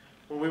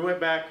 When we went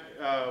back,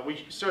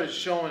 we started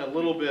showing a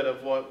little bit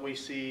of what we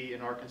see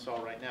in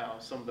Arkansas right now,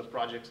 some of the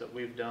projects that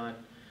we've done,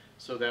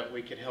 so that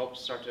we could help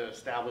start to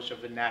establish a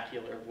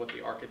vernacular of what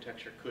the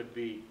architecture could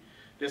be.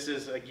 This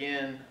is,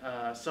 again,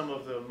 some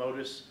of the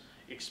Modus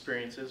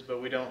experiences,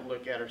 but we don't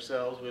look at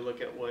ourselves, we look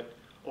at what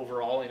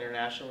overall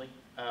internationally,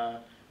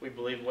 we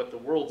believe what the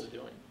world's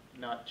doing,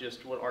 not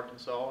just what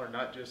Arkansas, or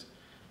not just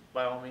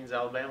by all means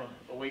Alabama.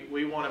 But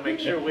we want to make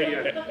sure we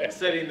are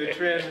setting the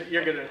trend.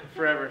 You're going to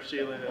forever,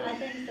 Sheila, I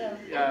think so.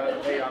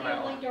 be on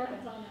that one.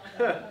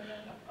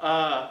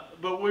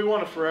 But we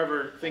want to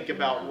forever think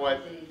about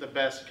what the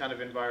best kind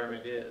of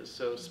environment is.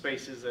 So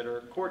spaces that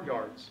are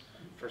courtyards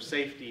for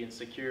safety and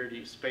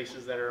security,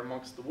 spaces that are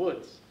amongst the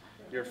woods,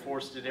 your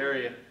forested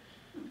area.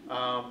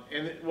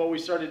 And what we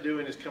started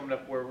doing is coming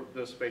up where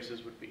those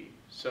spaces would be.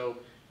 So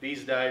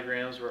these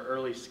diagrams were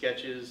early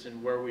sketches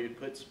and where we would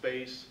put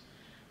space.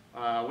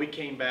 We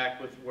came back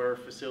with where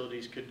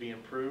facilities could be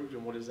improved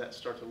and what does that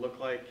start to look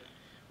like.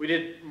 We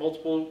did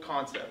multiple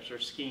concepts or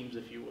schemes,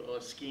 if you will.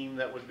 A scheme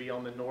that would be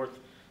on the north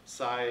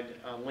side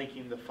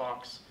linking the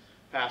Fox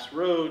Pass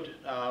Road,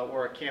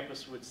 where a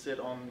campus would sit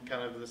on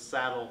kind of the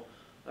saddle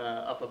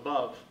up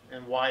above.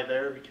 And why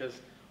there? Because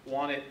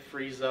one, it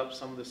frees up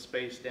some of the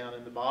space down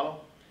in the bottom.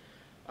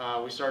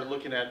 We started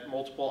looking at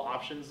multiple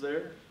options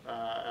there.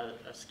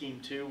 A scheme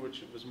 2,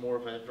 which was more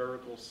of a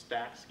vertical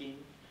stack scheme.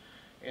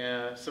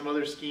 Some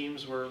other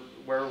schemes were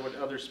where would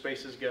other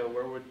spaces go?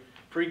 Where would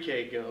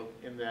pre-K go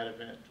in that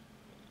event?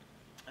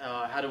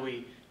 How do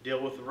we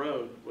deal with the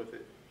road with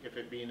it? If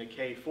it being a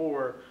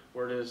K4,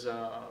 where does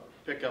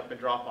pickup and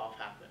drop off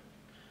happen?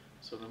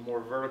 So the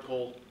more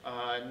vertical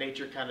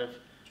nature kind of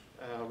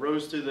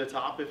rose to the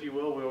top, if you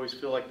will. We always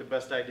feel like the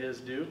best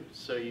ideas do,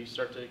 so you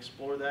start to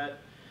explore that.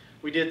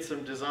 We did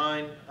some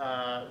design,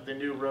 the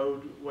new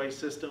roadway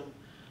system,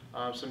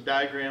 some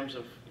diagrams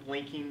of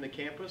linking the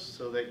campus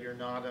so that you're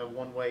not a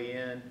one-way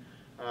in,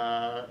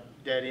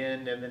 dead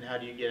end, and then how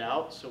do you get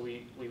out? So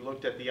we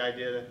looked at the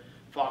idea that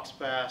Fox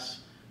Pass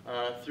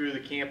through the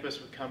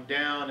campus would come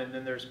down, and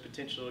then there's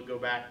potential to go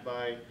back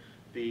by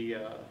the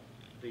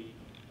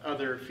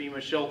other FEMA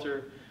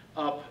shelter,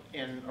 up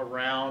and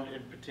around,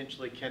 and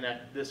potentially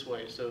connect this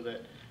way so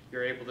that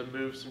you're able to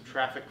move some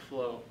traffic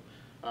flow.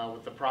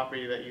 With the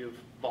property that you've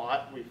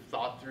bought, we've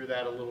thought through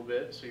that a little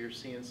bit, so you're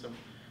seeing some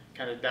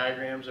kind of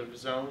diagrams of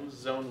zones.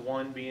 Zone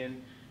 1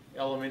 being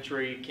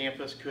elementary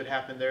campus could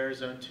happen there.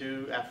 Zone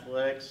 2,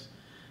 athletics.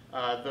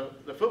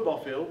 The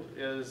football field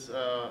is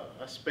a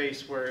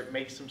space where it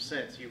makes some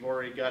sense. You've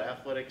already got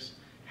athletics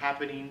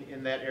happening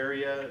in that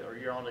area, or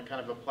you're on a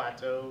kind of a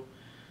plateau.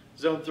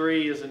 Zone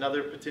 3 is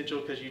another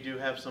potential because you do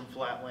have some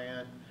flat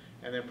land,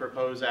 and then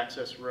proposed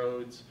access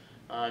roads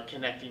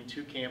connecting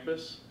to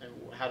campus, and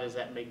how does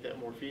that make that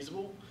more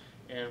feasible?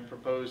 And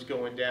proposed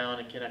going down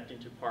and connecting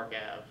to Park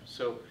Ave.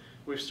 So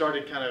we've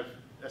started kind of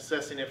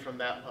assessing it from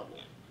that level.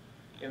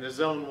 In the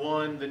Zone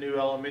 1, the new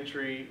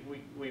elementary,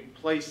 we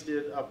placed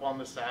it up on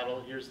the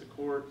saddle. Here's the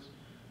court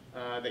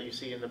that you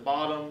see in the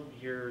bottom.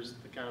 Here's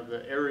the kind of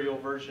the aerial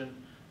version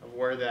of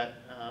where that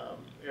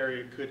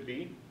area could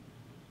be.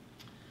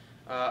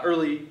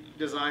 Early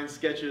design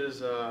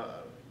sketches,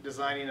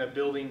 designing a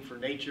building for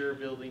nature,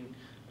 building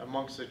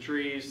amongst the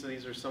trees. So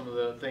these are some of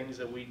the things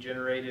that we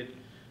generated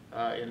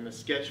in the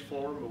sketch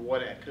form of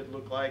what it could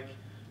look like.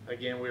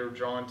 Again, we were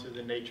drawn to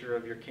the nature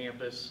of your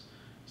campus.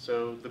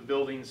 So the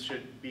buildings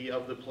should be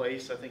of the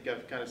place. I think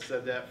I've kind of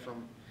said that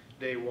from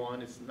day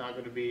one. It's not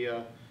going to be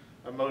a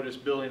Modus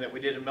building that we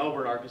did in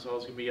Melbourne, Arkansas.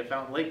 It's going to be a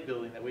Fountain Lake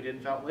building that we did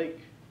in Fountain Lake,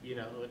 you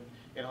know,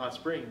 in Hot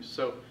Springs.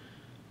 So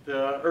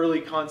the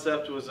early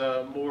concept was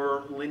a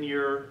more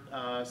linear,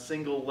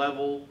 single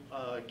level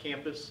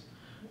campus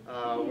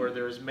where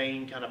there's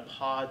main kind of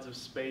pods of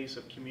space,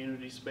 of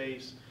community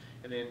space,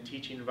 and then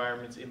teaching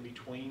environments in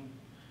between.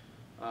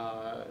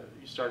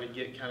 You started to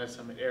get kind of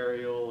some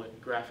aerial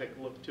and graphic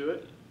look to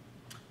it.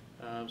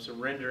 Some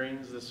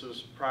renderings. This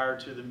was prior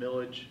to the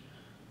millage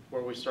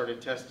where we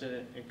started testing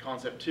it. And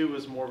concept 2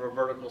 was more of a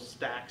vertical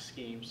stack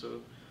scheme.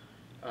 So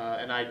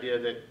an idea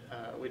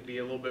that would be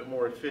a little bit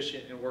more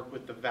efficient and work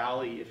with the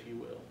valley, if you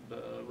will,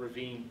 the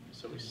ravine.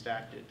 So we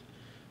stacked it.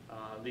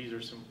 These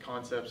are some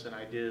concepts and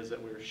ideas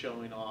that we were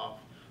showing off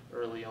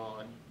early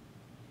on.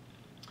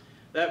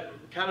 That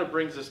kind of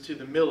brings us to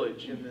the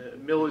millage. In the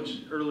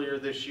millage earlier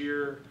this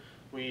year,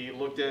 we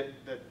looked at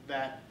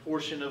that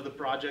portion of the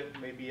project,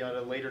 maybe at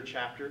a later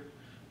chapter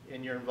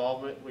in your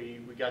involvement. We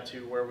got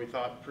to where we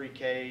thought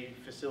pre-K,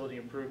 facility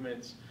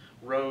improvements,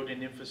 road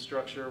and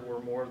infrastructure were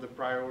more of the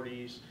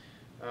priorities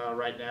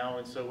right now.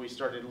 And so we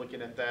started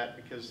looking at that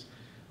because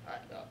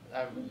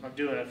I'm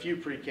doing a few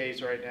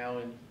pre-Ks right now,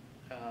 and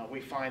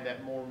we find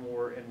that more and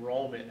more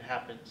enrollment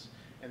happens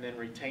and then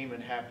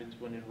retainment happens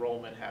when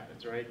enrollment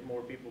happens, right?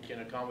 More people can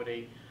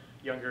accommodate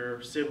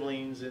younger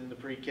siblings in the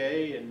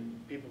pre-K,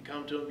 and people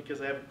come to them because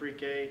they have a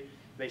pre-K.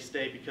 They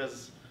stay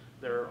because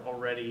they're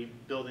already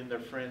building their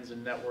friends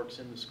and networks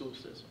in the school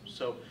system.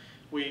 So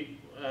we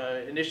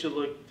initially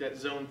looked at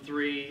Zone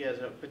 3 as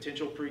a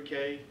potential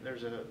pre-K.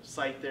 There's a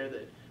site there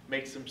that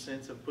makes some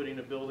sense of putting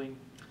a building.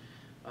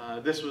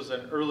 This was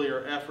an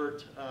earlier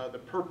effort. The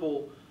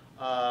purple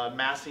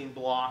massing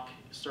block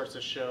starts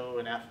to show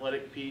an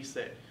athletic piece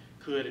that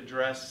could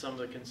address some of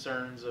the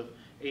concerns of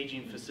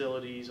aging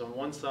facilities on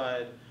one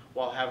side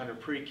while having a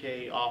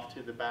pre-K off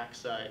to the back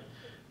side.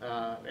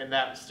 And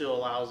that still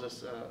allows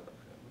us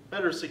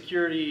better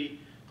security,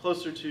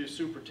 closer to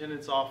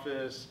superintendent's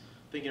office,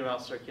 thinking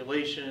about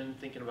circulation,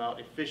 thinking about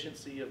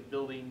efficiency of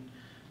building,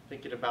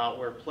 thinking about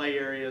where play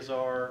areas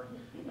are.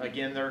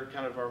 Again, they're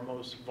kind of our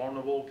most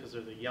vulnerable because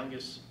they're the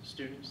youngest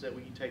students that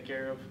we take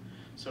care of.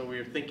 So we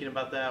were thinking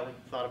about that. We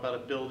thought about a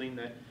building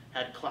that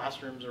had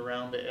classrooms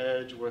around the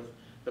edge with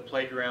the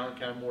playground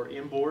kind of more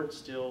inboard,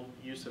 still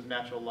use of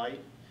natural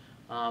light,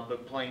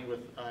 but playing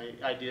with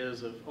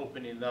ideas of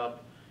opening it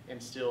up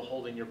and still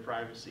holding your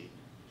privacy.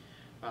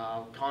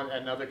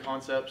 Another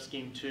concept,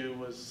 Scheme 2,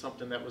 was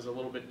something that was a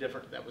little bit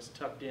different, that was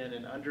tucked in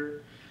and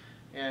under.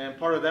 And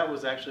part of that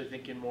was actually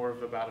thinking more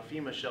of about a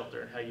FEMA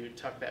shelter and how you would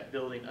tuck that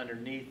building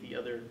underneath the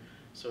other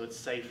so it's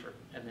safer,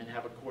 and then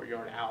have a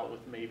courtyard out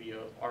with maybe an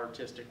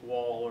artistic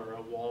wall or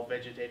a wall,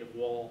 vegetative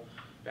wall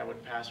that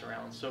would pass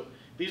around. So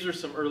these are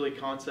some early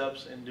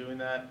concepts in doing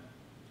that.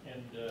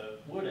 And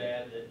would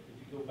add that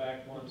if you go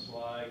back one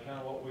slide, kind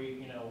of what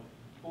we,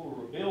 what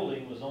we were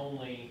building was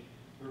only,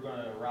 we were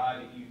going to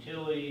arrive at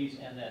utilities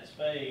and that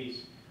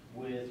space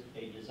with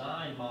a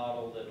design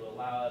model that would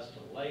allow us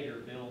to later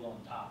build on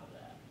top of that.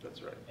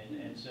 That's right.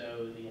 And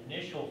so the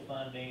initial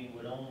funding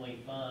would only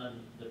fund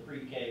the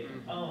pre-K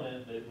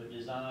component, but it would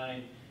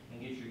design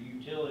and get your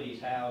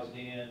utilities housed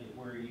in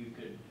where you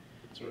could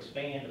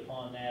expand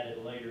upon that at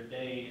a later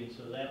date. And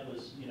so that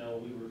was, we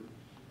were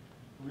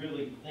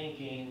really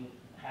thinking,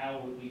 how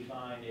would we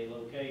find a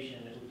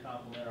location that would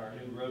complement our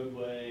new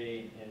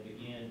roadway and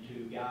begin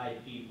to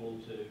guide people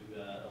to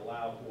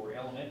allow for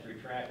elementary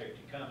traffic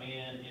to come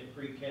in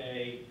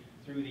pre-K,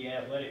 through the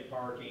athletic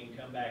parking,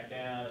 come back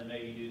down and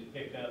maybe do the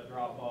pickup,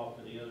 drop off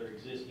for the other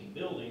existing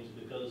buildings,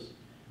 because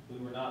we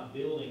were not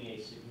building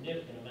a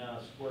significant amount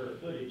of square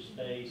footage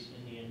space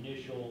in the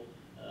initial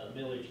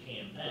millage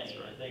campaign.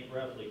 Right. I think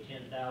roughly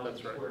 10,000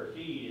 square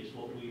feet is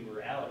what we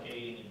were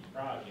allocating in the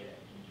project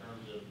in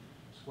terms of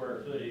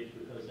square footage,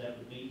 because that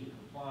would meet the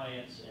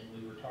compliance, and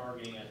we were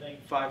targeting, I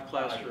think, 5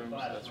 classrooms,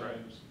 that's right.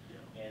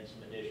 And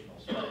some additional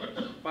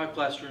space. 5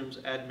 classrooms,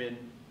 admin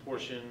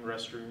portion,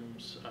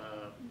 restrooms,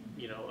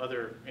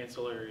 other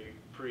ancillary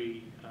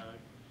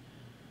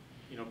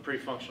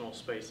pre-functional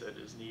space that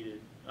is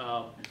needed.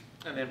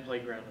 And then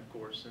playground, of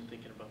course, and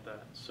thinking about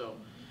that. So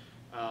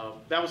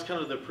that was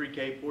kind of the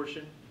pre-K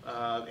portion.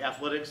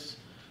 Athletics,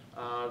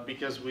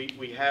 because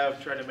we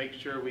have tried to make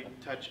sure we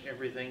touch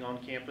everything on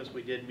campus.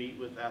 We did meet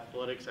with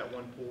athletics at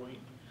one point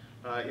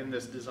in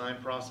this design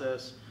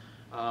process.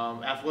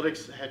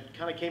 Athletics had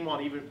kind of came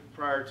on even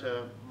prior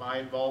to my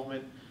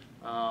involvement.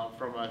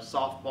 From a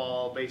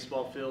softball,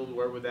 baseball field,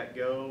 where would that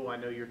go? I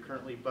know you're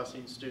currently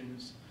busing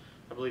students,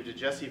 I believe, to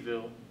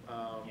Jessieville,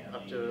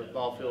 up to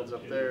ball fields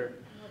up there.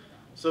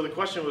 So the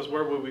question was,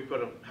 where would we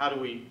put them? How do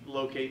we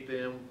locate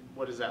them?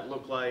 What does that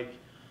look like?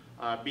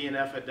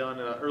 B&F had done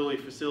an early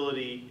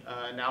facility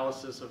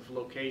analysis of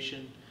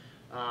location.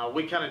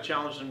 We kind of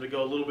challenged them to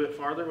go a little bit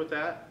farther with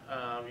that.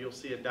 You'll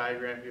see a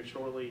diagram here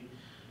shortly.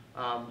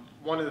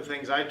 One of the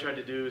things I tried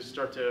to do is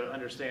start to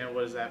understand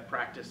what is that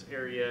practice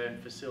area and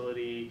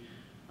facility.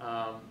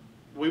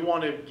 We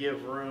want to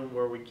give room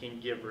where we can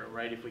give room,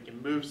 right? If we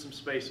can move some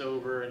space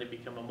over and it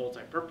become a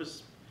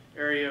multi-purpose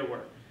area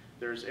where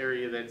there's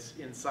area that's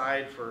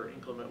inside for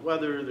inclement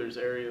weather, there's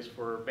areas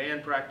for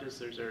band practice,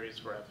 there's areas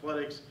for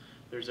athletics,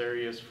 there's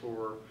areas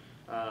for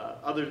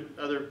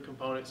other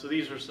components. So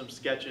these are some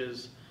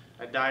sketches,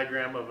 a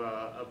diagram of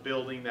a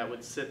building that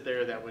would sit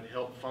there that would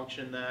help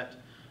function that.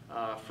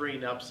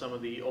 Freeing up some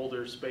of the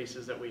older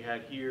spaces that we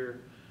had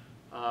here.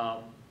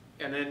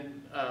 And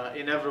then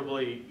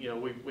inevitably,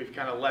 we've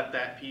kind of let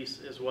that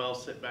piece as well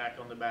sit back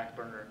on the back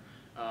burner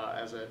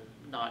as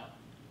not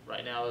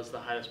right now as the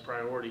highest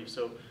priority.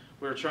 So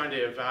we're trying to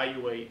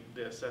evaluate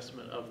the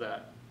assessment of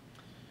that.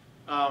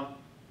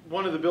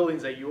 One of the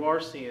buildings that you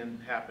are seeing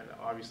happen,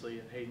 obviously,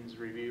 in Hayden's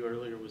review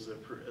earlier was the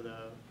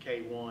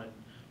K1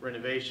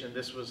 renovation.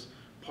 This was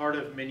part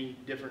of many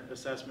different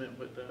assessment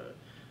with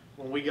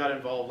when we got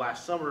involved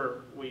last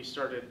summer, we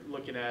started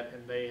looking at,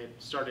 and they had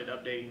started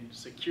updating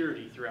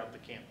security throughout the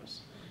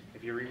campus.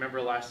 If you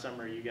remember last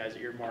summer, you guys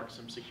earmarked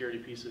some security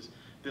pieces.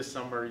 This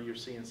summer, you're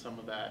seeing some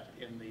of that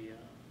in the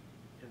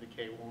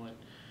K1.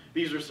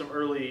 These are some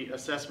early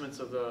assessments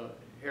of the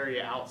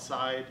area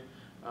outside.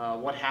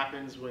 What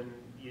happens when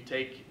you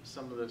take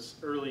some of this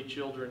early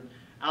children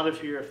out of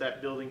here if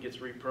that building gets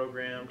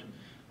reprogrammed?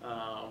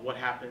 What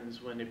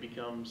happens when it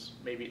becomes,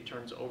 maybe it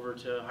turns over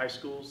to high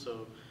school?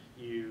 So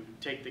You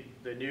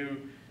take the new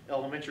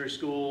elementary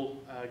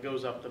school,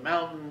 goes up the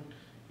mountain,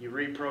 you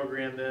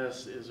reprogram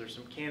this. Is there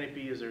some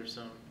canopy? Is there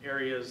some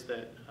areas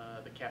that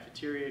the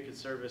cafeteria could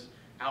service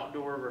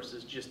outdoor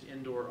versus just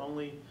indoor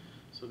only?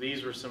 So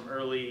these were some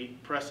early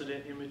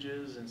precedent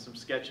images and some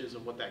sketches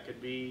of what that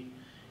could be.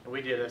 And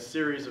we did a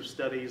series of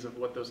studies of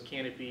what those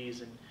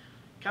canopies and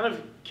kind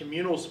of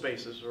communal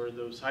spaces where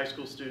those high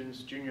school students,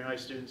 junior high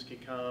students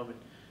could come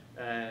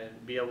and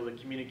be able to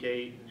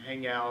communicate and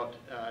hang out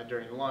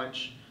during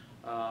lunch.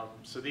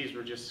 So these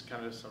were just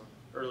kind of some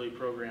early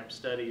program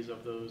studies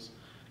of those,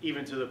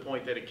 even to the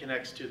point that it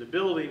connects to the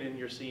building and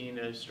you're seeing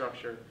a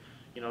structure,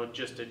 you know,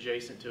 just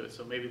adjacent to it.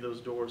 So maybe those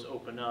doors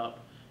open up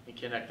and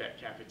connect that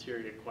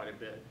cafeteria quite a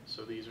bit.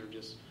 So these are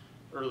just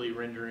early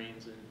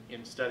renderings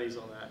and studies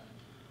on that.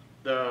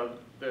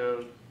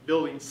 The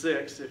building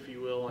 6, if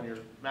you will, on your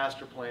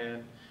master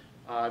plan,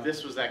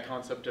 this was that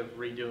concept of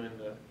redoing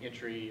the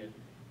entry and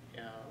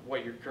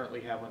what you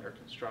currently have under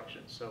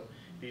construction. So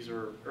these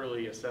are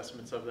early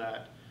assessments of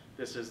that.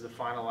 This is the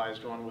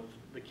finalized one with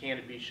the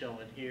canopy shown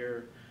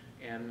here,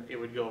 and it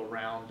would go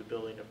around the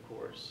building, of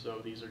course.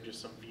 So these are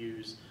just some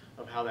views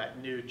of how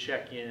that new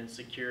check-in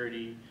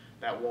security,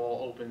 that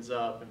wall opens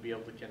up and be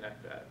able to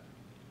connect that.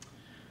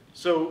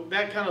 So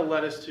that kind of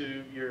led us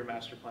to your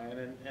master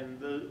plan, and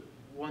the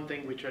one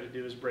thing we try to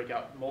do is break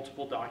out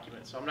multiple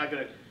documents. So I'm not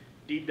going to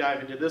deep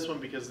dive into this one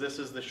because this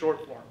is the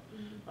short form.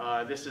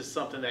 This is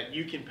something that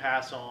you can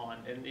pass on,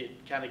 and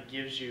it kind of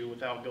gives you,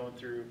 without going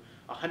through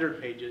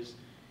 100 pages,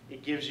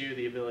 it gives you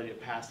the ability to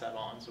pass that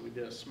on. So we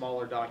did a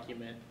smaller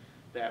document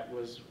that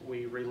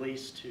we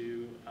released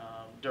to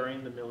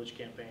during the millage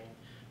campaign.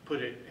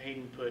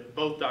 Hayden put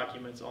both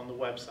documents on the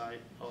website,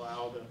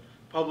 allow the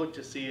public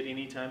to see it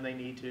anytime they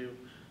need to.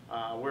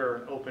 We're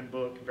an open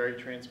book,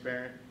 very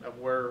transparent of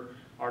where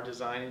our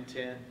design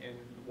intent and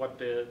what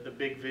the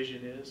big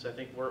vision is. I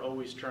think we're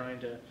always trying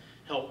to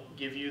help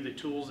give you the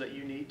tools that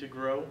you need to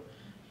grow.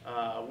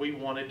 We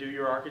want to do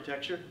your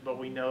architecture, but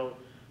we know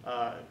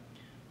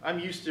I'm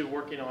used to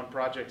working on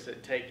projects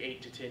that take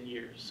 8 to 10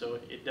 years, so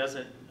it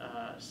doesn't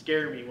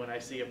scare me when I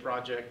see a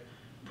project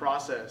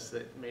process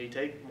that may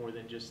take more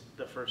than just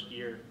the first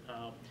year.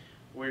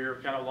 We're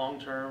kind of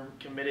long-term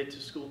committed to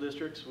school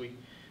districts.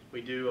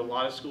 We do a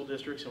lot of school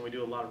districts and we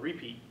do a lot of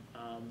repeat.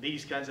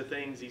 These kinds of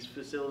things, these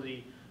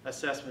facility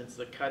assessments,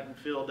 the cut and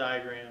fill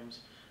diagrams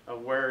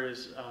of where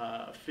is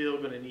a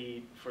field going to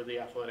need for the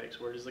athletics,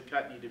 where does the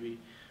cut need to be.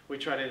 We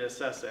try to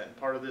assess that, and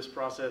part of this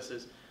process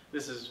is,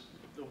 this is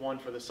the one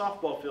for the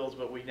softball fields,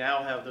 but we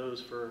now have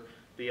those for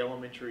the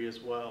elementary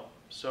as well.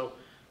 So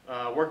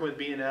working with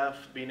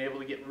B&F, being able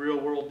to get real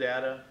world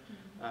data,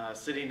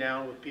 sitting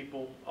down with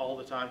people all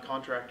the time,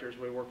 contractors,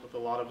 we work with a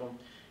lot of them,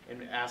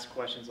 and ask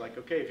questions like,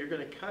 okay, if you're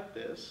going to cut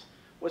this,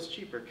 what's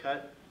cheaper,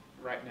 cut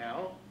right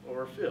now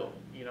or fill?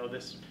 You know,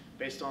 this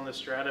based on the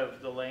strata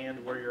of the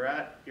land where you're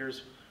at,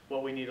 here's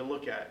what we need to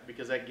look at,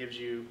 because that gives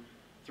you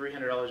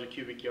 $300 a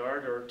cubic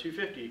yard or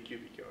 $250 a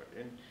cubic yard.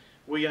 And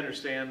we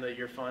understand that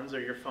your funds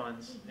are your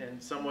funds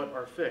and somewhat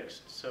are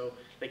fixed, so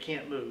they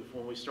can't move.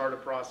 When we start a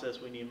process,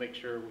 we need to make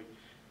sure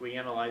we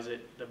analyze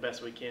it the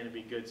best we can and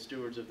be good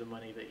stewards of the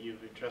money that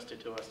you've entrusted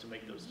to us to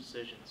make those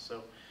decisions.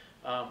 So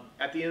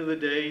at the end of the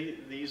day,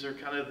 these are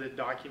kind of the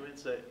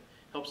documents that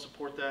help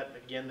support that.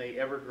 Again, they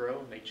ever grow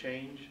and they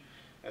change.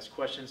 As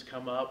questions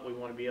come up, we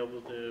want to be able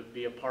to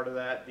be a part of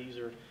that. These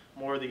are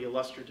more the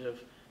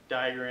illustrative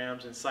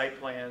diagrams and site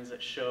plans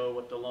that show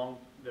what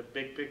the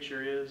big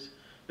picture is.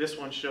 This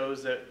one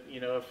shows that,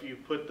 you know, if you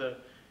put the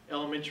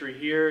elementary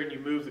here and you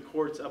move the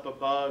courts up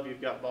above,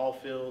 you've got ball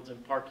fields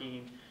and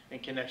parking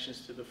and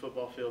connections to the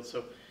football field.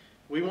 So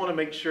we want to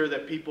make sure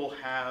that people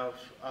have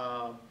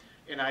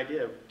an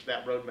idea of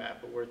that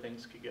roadmap of where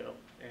things could go.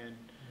 And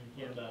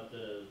what about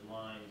the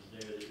lines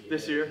there that you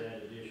this have year?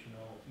 that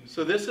additional?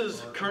 So this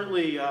is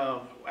currently,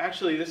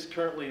 actually this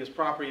currently is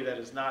property that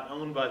is not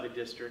owned by the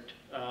district,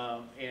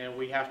 and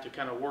we have to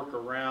kind of work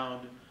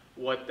around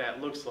what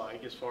that looks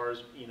like as far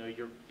as, you know,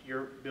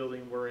 your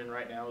building we're in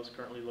right now is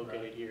currently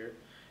located here,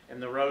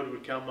 and the road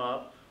would come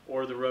up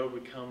or the road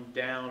would come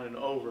down and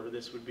over.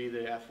 This would be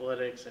the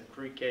athletics and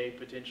pre-K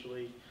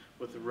potentially,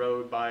 with the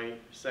road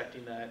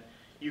bisecting that.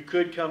 You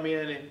could come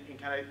in and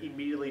kind of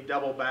immediately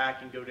double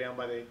back and go down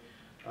by the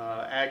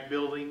ag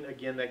building.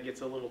 Again, that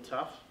gets a little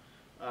tough.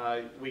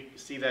 We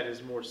see that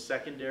as more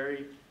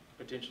secondary,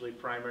 potentially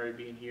primary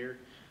being here,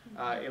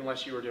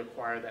 unless you were to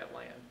acquire that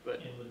land.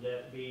 But And could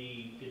that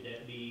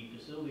be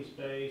facility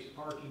space,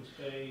 parking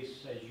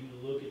space, as you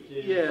look at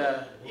this?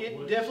 yeah,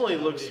 it definitely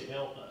looks. How would it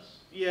help us?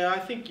 Yeah, I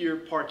think your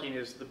parking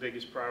is the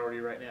biggest priority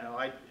right now.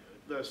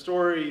 The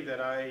story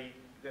that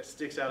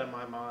sticks out in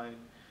my mind,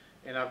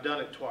 and I've done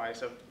it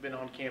twice. I've been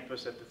on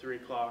campus at the 3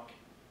 o'clock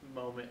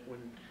moment when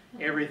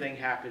everything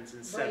happens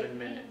in 7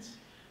 minutes.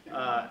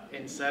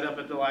 And sat up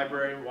at the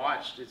library and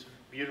watched. It's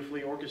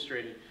beautifully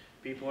orchestrated.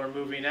 People are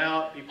moving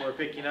out, people are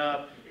picking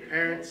up.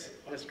 Parents,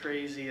 as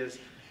crazy as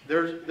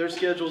their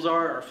schedules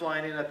are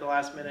flying in at the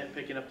last minute and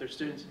picking up their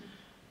students.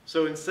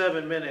 So in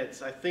 7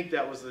 minutes, I think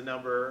that was the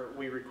number.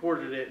 We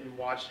recorded it and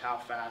watched how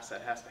fast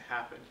that has to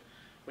happen.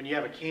 when you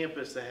have a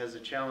campus that has the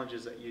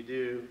challenges that you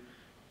do,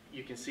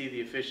 you can see the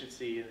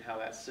efficiency and how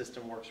that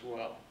system works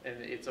well.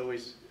 And it's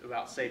always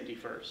about safety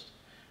first.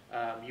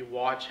 You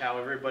watch how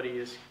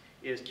everybody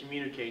is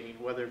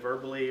communicating, whether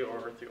verbally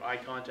or through eye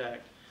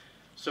contact.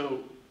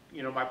 So,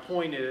 you know, my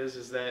point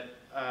is that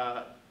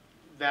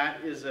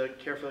that is a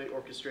carefully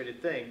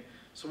orchestrated thing.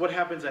 So what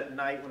happens at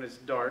night when it's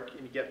dark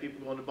and you get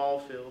people going to ball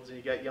fields and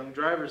you got young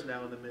drivers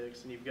now in the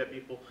mix and you've got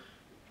people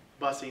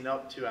busing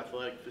up to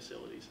athletic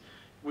facilities?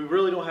 We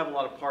really don't have a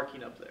lot of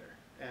parking up there.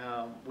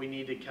 We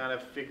need to kind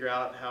of figure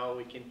out how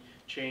we can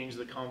change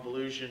the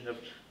convolution of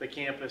the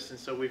campus. And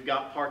so we've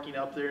got parking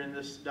up there in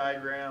this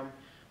diagram.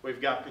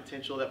 We've got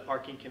potential that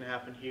parking can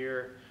happen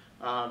here.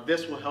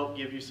 This will help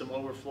give you some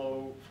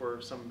overflow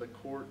for some of the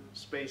court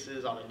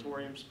spaces,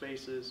 auditorium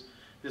spaces.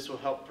 This will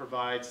help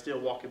provide still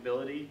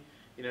walkability.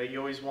 You know, you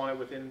always want it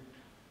within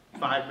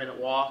 5-minute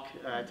walk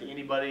to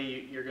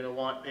anybody. You're going to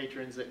want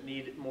patrons that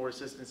need more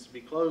assistance to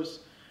be close,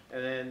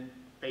 and then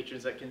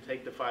patrons that can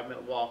take the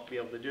 5-minute walk to be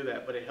able to do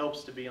that. But it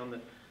helps to be on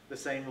the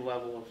same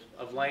level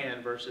of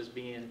land versus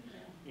being,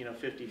 you know,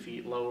 50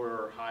 feet lower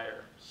or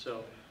higher.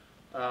 So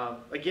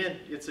again,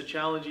 it's a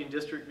challenging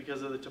district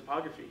because of the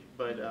topography,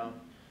 but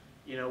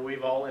you know,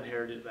 we've all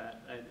inherited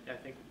that. I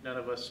think none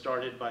of us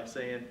started by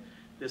saying,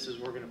 this is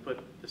where we're going to put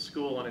the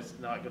school and it's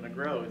not going to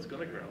grow. It's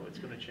going to grow. It's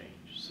going to change.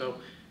 So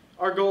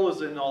our goal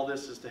is in all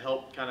this is to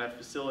help kind of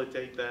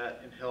facilitate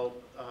that and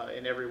help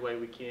in every way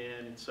we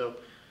can. And so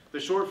the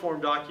short form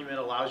document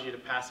allows you to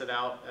pass it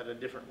out at a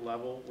different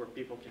level where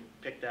people can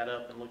pick that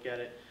up and look at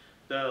it.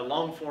 The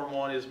long form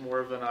one is more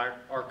of an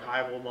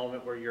archival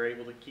moment where you're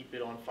able to keep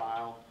it on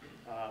file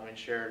and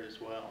share it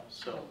as well.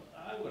 So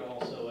I would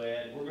also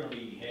add, we're going to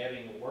be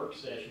having a work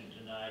session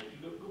tonight.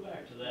 If you go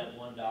back to that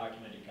one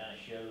document, it kind of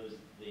shows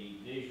the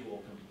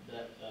visual,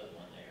 that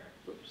one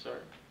there. Oops, sorry.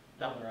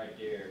 That one right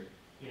there.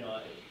 You know,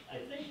 I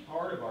think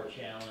part of our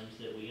challenge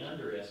that we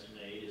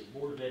underestimate is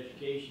Board of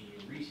Education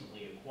you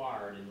recently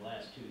acquired in the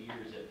last 2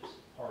 years at this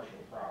partial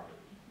property.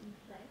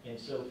 And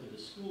so for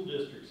the school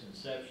district's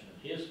inception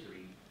of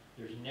history,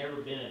 there's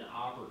never been an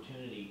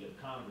opportunity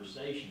of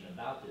conversation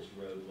about this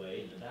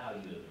roadway and the value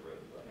of the roadway.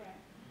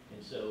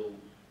 And so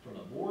from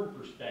a board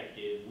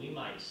perspective, we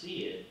might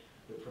see it,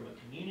 but from a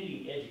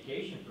community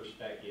education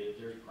perspective,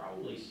 there's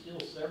probably still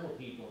several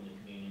people in the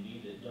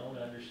community that don't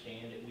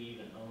understand that we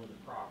even own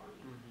the property.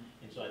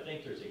 And so I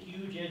think there's a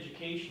huge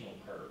educational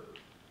curve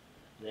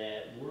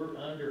that we're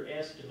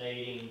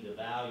underestimating the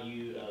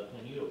value of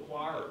when you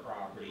acquire a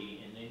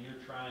property and then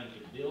you're trying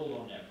to build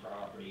on that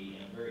property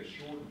in a very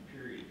shortened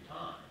period of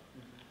time.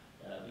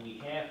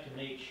 We have to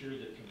make sure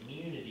the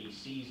community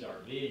sees our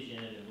vision,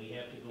 and we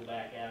have to go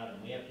back out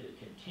and we have to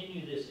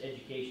continue this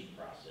education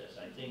process.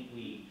 I think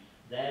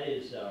that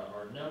is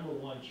our number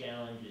one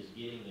challenge, is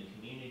getting the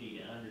community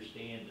to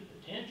understand the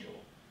potential,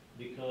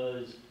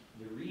 because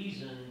the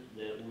reason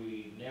that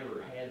we've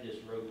never had this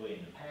roadway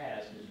in the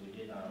past is we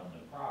did not own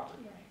the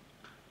property.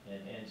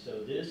 And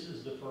so this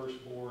is the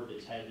first board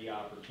that's had the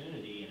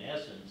opportunity, in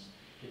essence,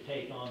 to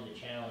take on the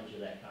challenge of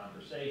that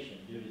conversation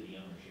due to the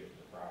ownership of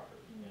the property.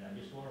 And I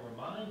just want to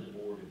remind the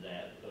board of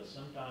that, because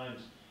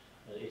sometimes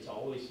it's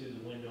always through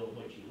the window in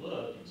which you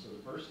look. And so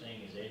the first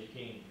thing is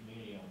educating the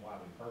community on why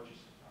we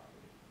purchased the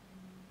property,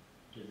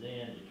 to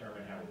then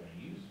determine how we're going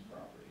to use the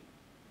property.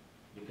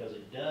 Because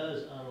it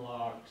does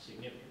unlock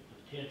significant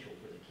potential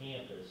for the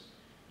campus,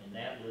 and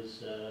that was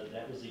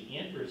the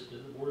interest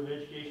of the Board of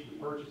Education to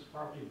purchase the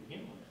property to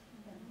begin with.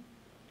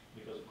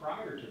 Because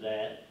prior to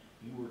that,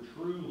 you were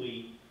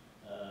truly,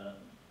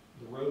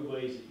 the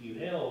roadways that you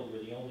held were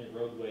the only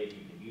roadways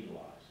you could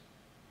utilize.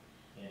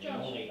 And the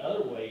only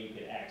other way you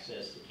could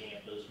access the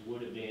campus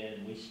would have been,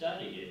 and we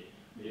studied it,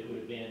 but it would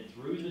have been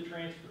through the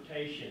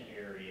transportation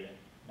area,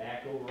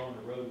 back over on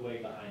the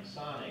roadway behind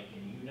Sonic,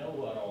 and you know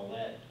what all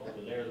that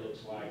over there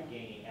looks like,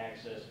 gaining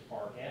access to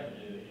Park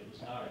Avenue, and it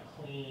was not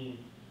a clean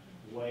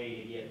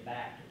way to get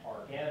back to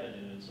Park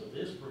Avenue, and so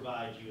this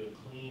provides you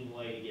a clean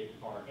way to get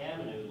to Park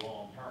Avenue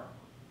long term.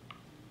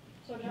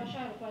 So Josh,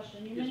 I have a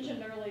question. You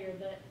mentioned earlier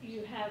that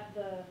you have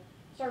the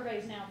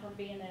surveys now from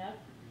B&F.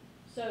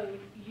 So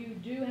you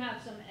do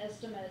have some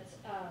estimates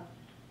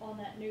on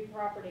that new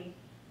property,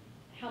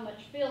 how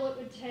much fill it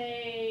would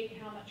take,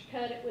 how much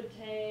cut it would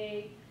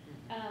take.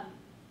 I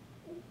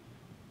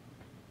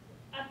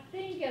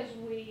think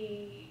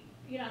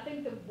I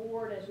think the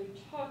board, as we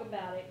talk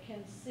about it,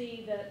 can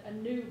see that a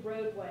new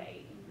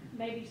roadway,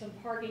 maybe some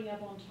parking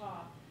up on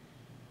top,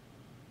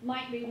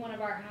 might be one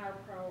of our higher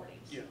priorities.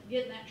 Yeah.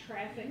 Getting that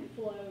traffic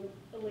flow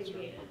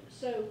alleviated. Right.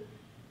 So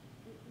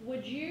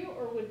would you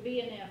or would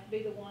B&F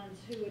be the ones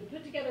who would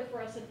put together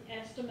for us an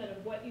estimate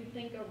of what you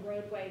think a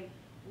roadway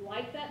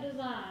like that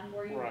design,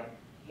 where you, right.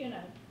 you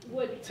know,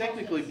 would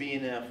technically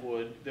B&F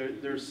would,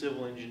 they're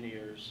civil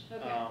engineers,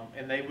 okay.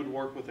 And they would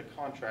work with a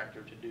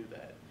contractor to do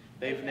that.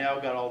 They've now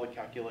got all the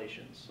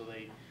calculations, so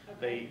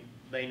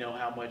they know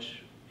how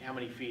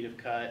many feet of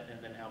cut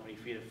and then how many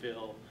feet of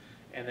fill.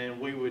 And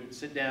then we would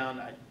sit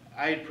down.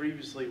 I had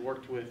previously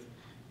worked with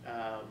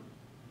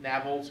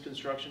Nabholz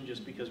Construction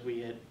just because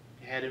we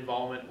had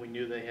involvement. We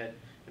knew they had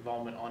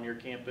involvement on your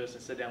campus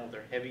and sit down with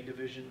their heavy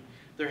division.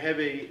 Their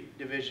heavy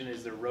division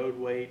is their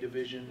roadway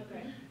division.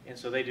 Okay. And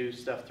so they do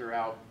stuff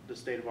throughout the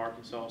state of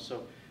Arkansas.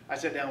 So I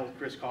sat down with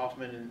Chris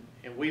Kaufman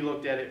and we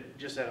looked at it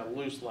just at a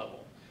loose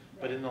level.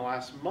 But in the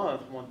last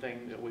month, one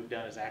thing that we've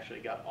done is actually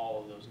got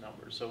all of those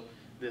numbers. So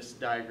this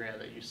diagram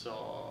that you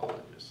saw,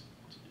 just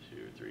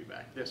 2 or 3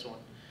 back, this one,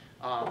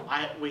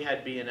 we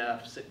had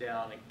BNF sit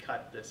down and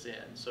cut this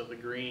in. So the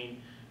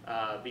green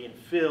being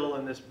fill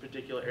in this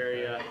particular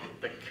area,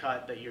 the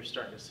cut that you're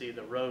starting to see,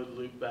 the road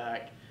loop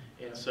back.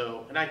 And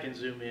so, and I can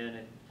zoom in,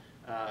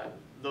 and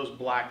those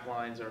black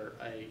lines are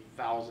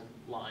 1,000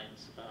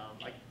 lines.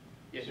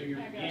 So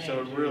you're beginning so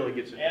it really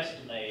gets to it.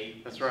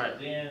 estimate. That's so right.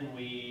 then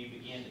we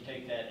begin to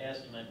take that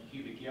estimate in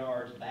cubic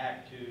yards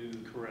back to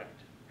Correct.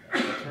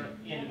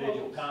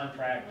 individual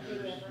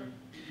contractors.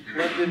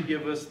 Let them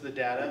give us the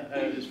data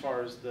as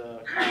far as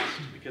the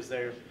cost, because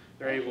they're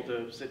able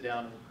to sit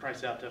down and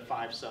price out to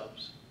 5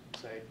 subs.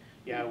 Say,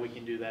 yeah, we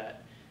can do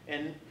that.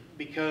 And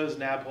because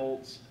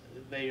Nabholz,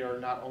 they are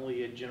not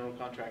only a general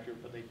contractor,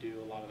 but they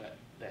do a lot of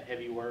that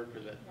heavy work,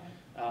 or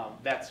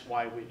that's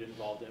why we'd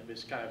involved them.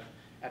 It's kind of,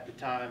 at the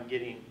time,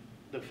 getting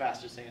the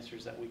fastest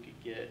answers that we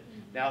could get.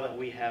 Now that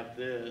we have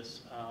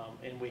this,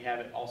 and we have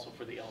it also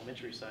for the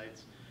elementary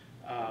sites,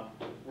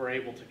 we're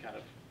able to kind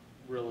of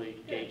really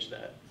gauge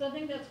that. So I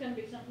think that's gonna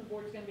be something the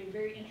board's gonna be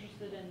very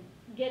interested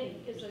in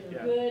getting, is a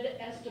Yeah. good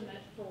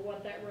estimate for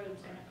what that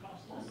road's gonna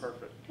cost us.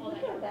 Perfect. Can we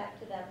go back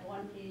to that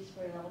one piece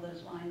where all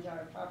those lines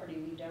are property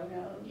we don't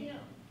own? Yeah.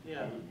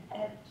 Yeah.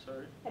 And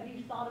Sorry. have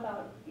you thought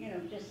about,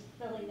 just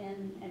filling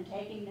in and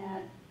taking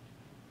that,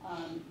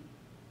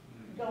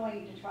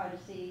 going to try to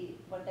see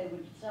what they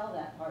would sell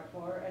that part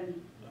for? And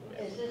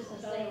is this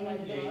the same Yeah,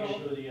 individual? just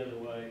go the other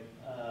way.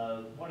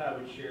 What I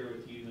would share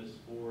with you, Ms.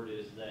 Ford,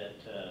 is that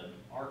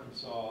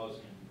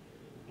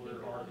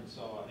where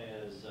Arkansas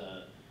has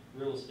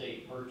real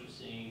estate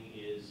purchasing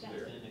is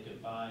within the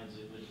confines.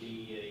 It would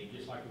be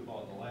just like we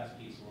bought the last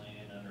piece of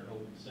land under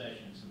open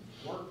session. Some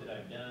work that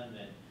I've done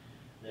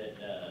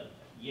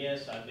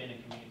yes, I've been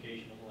in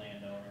communication with the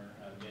landowner.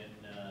 I've been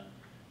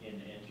in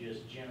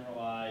just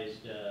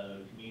generalized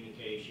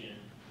communication,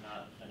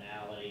 not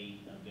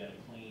finality. I've got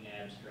a clean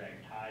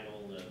abstract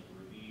title of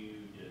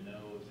review to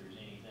know if there's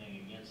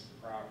anything against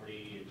the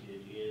property.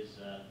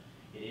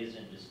 It is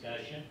in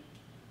discussion.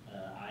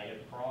 I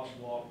have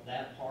crosswalked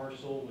that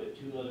parcel with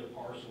 2 other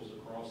parcels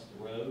across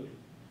the road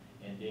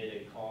and did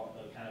a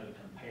kind of a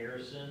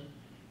comparison.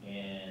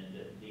 And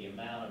the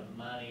amount of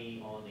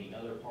money on the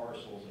other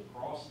parcels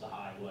across the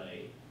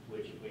highway,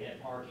 which if we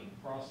had parking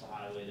across the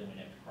highway, then we'd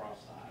have to cross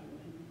the highway.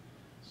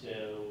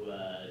 So,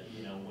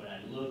 when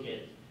I look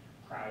at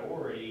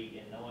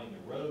priority and knowing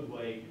the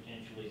roadway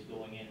potentially is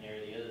going in there,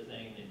 the other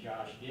thing that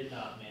Josh did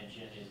not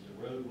mention is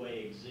the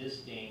roadway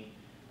existing.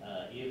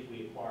 If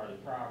we acquire the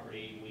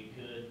property, we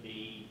could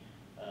be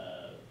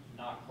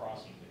not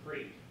crossing the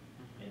creek.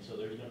 And so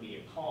there's going to be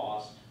a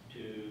cost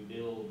to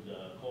build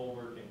a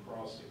culvert and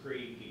cross the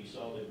creek. You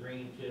saw the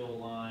green fill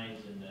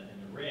lines and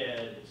the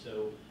red.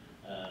 So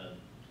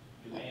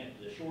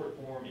the short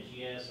form is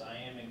yes, I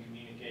am in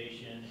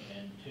communication,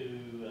 and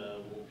 2,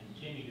 will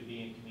continue to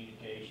be in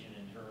communication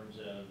in terms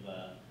of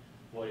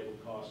what it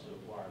would cost to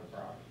acquire the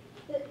property.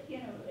 But,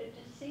 it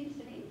just seems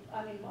to me,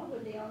 what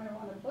would the owner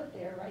want to put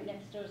there right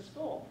next to a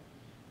school?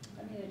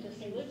 It just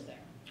He seems. lives there.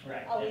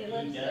 Right. Oh, he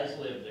lives does there.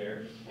 live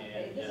there.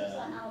 Okay, And, this is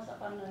the house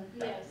up on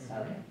the. Yes.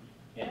 Okay.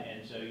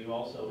 and so you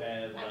also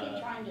have, I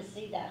keep trying to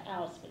see that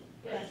house, but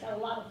it's got a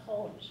lot of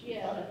foliage.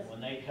 in front of it.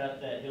 when they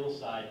cut that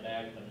hillside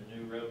back, when the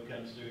new road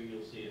comes through,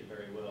 you'll see it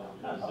very well,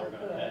 because they're Oh,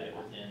 gonna good. cut it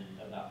within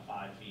about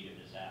 5 feet of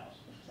his house.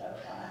 So,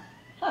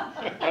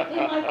 he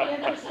might be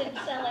interested in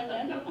selling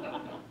them.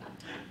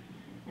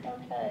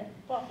 Okay,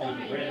 well, There's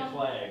thank a you. red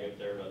flag up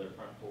there by their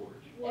front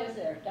porch. Is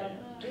there?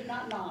 Do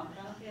not knock,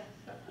 huh? Yes.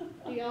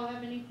 Do y'all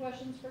have any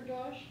questions for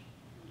Josh?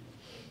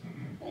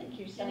 Thank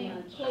you so Any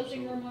much.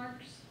 closing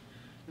remarks?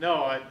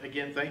 No,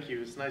 again, thank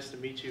you. It's nice to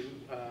meet you.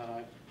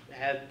 I've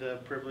had the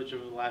privilege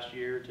over the last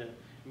year to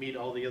meet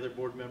all the other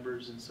board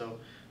members, and so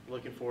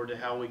looking forward to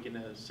how we can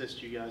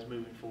assist you guys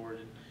moving forward.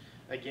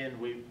 And again,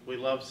 we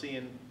love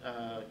seeing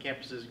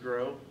campuses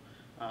grow,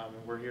 and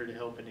we're here to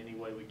help in any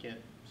way we can,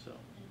 so.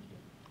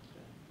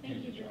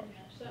 Thank you very much.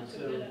 That's a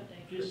So, good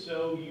update. just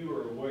so you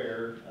are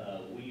aware,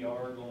 we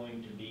are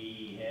going to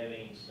be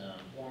having some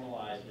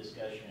formalized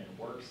discussion and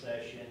work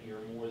session.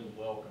 You're more than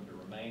welcome to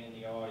remain in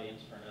the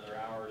audience for another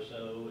hour or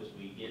so as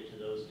we get to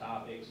those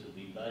topics. It'll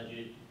be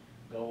budget,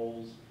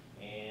 goals,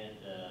 and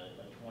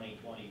a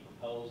 2020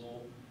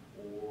 proposal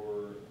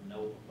or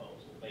no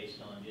proposal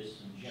based on just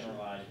some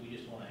generalized. We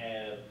just want to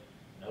have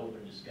an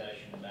open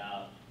discussion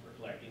about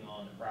reflecting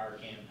on the prior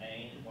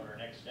campaign and what our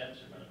next steps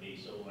are going to be.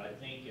 So I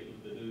think it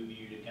would behoove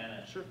you to kind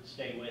of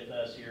stay with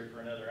us here for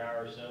another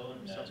hour or so,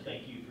 and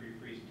thank you for your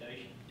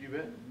presentation. You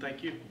bet.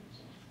 Thank you.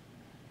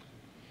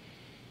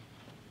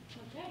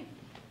 Okay.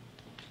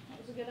 That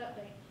was a good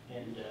update.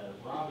 And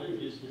Robin,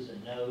 just as a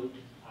note,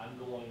 I'm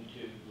going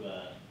to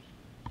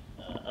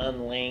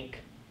unlink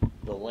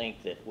the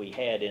link that we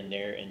had in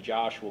there, and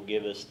Josh will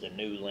give us the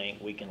new link.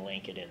 We can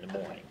link it in the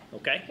morning,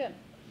 okay?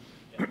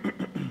 Good.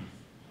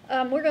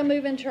 We're gonna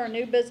move into our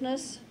new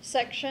business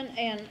section,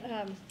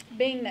 and,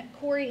 being that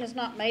Corey has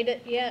not made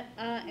it yet,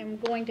 I am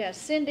going to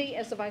ask Cindy,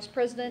 as the vice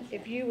president,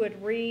 if you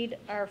would read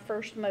our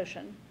first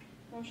motion.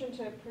 Motion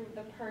to approve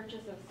the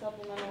purchase of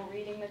supplemental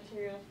reading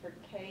materials for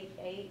K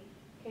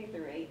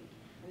through 8,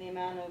 in the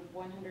amount of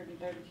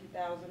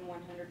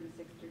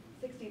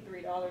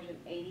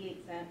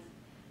 $132,163.88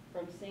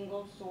 from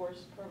single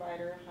source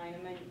provider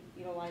Heinemann,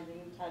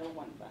 utilizing Title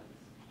I funds.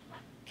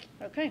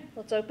 Okay,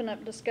 let's open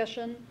up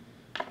discussion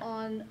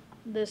on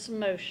this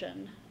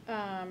motion.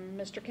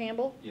 Mr.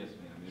 Campbell? Yes,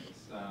 ma'am. It's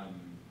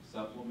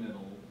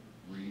supplemental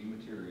reading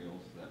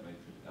materials that makes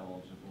it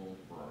eligible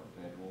for our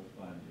federal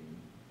funding,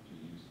 to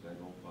use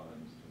federal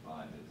funds to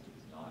buy this.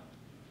 It's not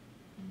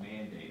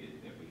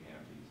mandated that we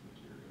have these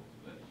materials,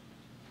 but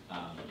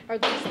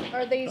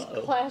Are these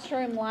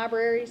classroom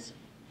libraries?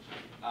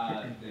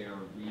 they are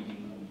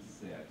reading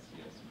sets,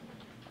 yes,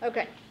 ma'am.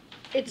 Okay,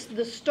 it's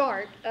the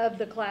start of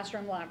the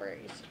classroom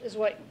libraries, is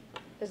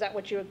that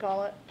what you would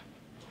call it?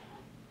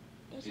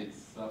 It's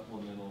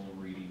supplemental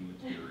reading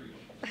material.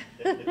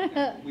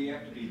 We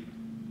have to be,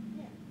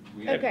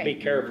 we have to Okay. be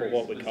Be careful very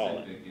what we call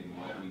it. specific in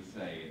what we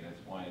say, and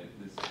that's why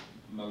this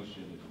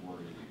motion is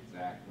worded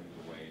exactly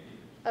the way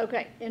it is.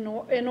 Okay, in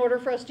order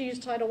for us to use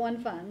Title I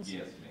funds?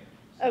 Yes, ma'am.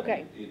 So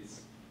Okay.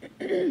 It's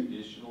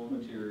additional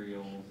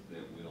materials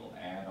that will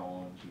add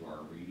on to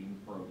our reading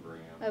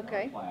program in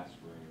Okay. our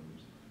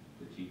classrooms.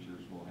 The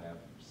teachers will have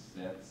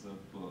sets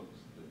of books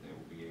that they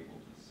will be able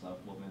to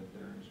supplement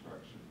their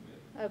instruction with.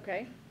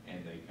 Okay,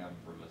 And they come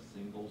from a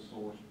single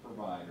source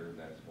provider,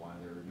 that's why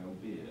there are no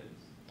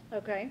bids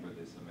okay, for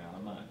this amount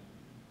of money.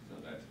 So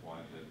that's why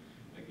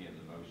again,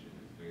 the motion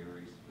is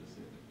very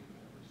specific in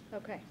that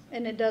respect. okay.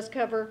 And it does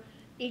cover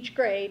each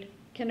grade,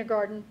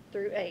 kindergarten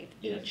through 8th.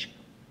 Yes. Each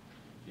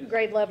Yes.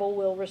 grade level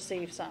will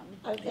receive some.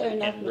 Are there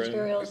enough And room.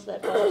 materials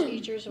that all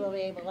teachers will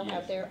be able to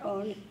have Yes. their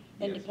own Yes.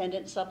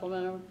 independent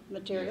supplemental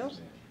materials?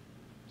 Yes, ma'am.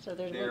 So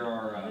there's. There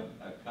are a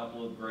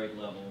couple of grade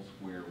levels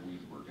where we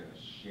were gonna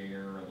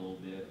share a little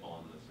bit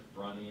on the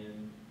front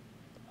end.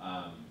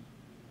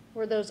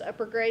 Were those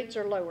upper grades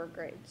or lower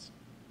grades?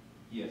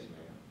 Yes,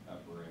 ma'am,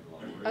 upper and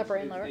lower. Upper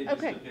and lower, It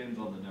okay. just depends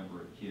on the number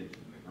of kids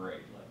in the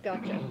grade level.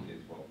 Gotcha.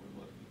 Is what we're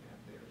looking at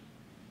there.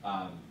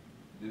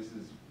 This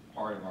is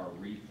part of our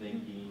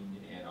rethinking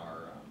and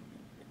our,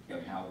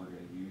 of how we're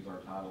gonna use our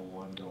Title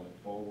I going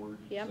forward.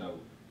 Yep. So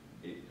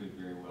it could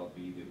very well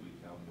be that we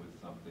come with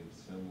something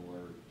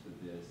similar to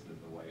this in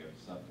the way of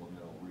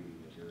supplemental reading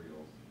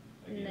materials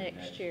again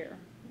Next year,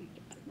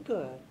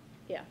 Good.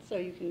 yeah. So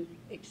you can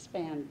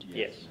expand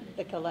Yes.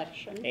 the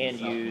collection. And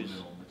use,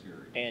 Supplemental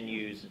materials. and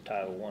use the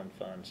Title I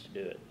funds to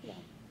do it. Yeah,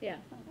 Yeah,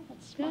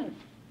 that's smart.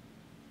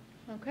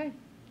 okay.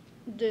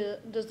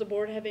 Does the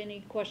board have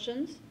any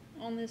questions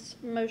on this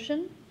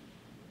motion?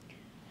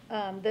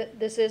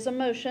 This is a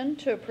motion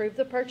to approve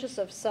the purchase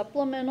of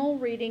supplemental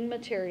reading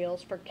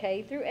materials for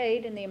K through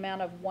 8 in the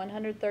amount of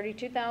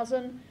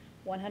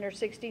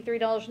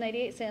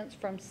 $132,163.88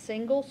 from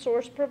single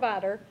source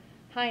provider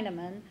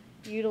Heinemann,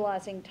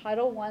 utilizing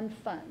Title I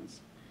funds.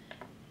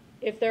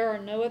 If there are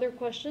no other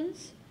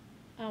questions,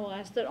 I will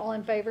ask that all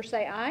in favor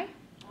say aye.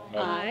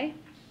 Aye.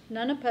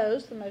 None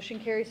opposed, the motion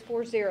carries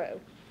 4-0.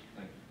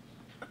 Thank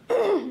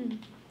you.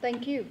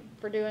 Thank you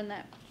for doing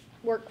that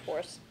work for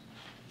us.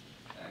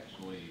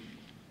 Actually,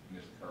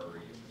 Ms.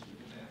 Curry and Mr.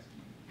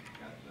 Ganaski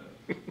got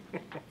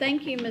the.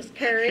 Thank you, Ms.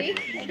 Curry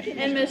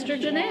and Mr.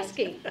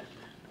 Janeski.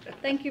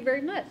 Thank you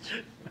very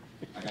much.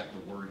 I got the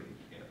wording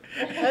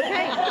together.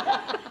 Okay,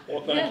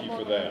 Well, thank you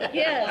for that.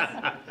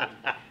 yes.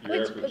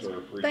 Your efforts are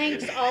appreciated.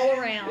 Thanks all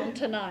around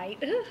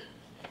tonight.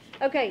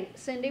 Okay,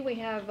 Cindy, we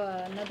have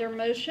another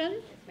motion.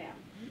 Yes, ma'am.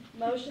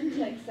 Motion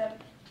to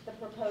accept the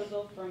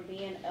proposal from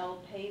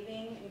B&L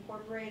Paving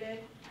Incorporated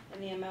in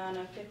the amount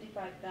of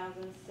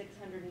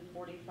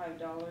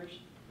 $55,645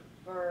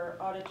 for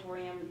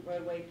auditorium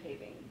roadway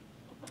paving.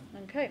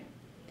 Okay.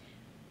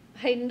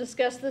 Hayden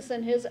discussed this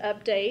in his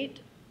update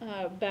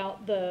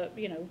about the,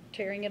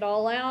 tearing it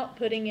all out,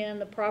 putting in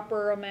the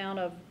proper amount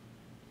of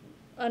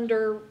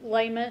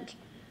underlayment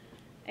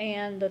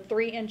and the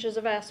 3 inches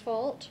of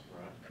asphalt,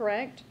 Right.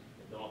 correct?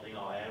 The only thing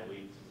I'll add,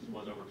 since it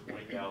was over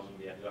 20,000,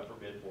 we had to go out for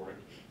bid for it.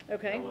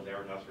 Okay. It was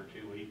advertised for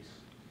 2 weeks,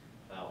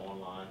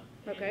 online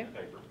and Okay. in the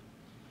paper.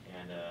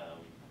 And,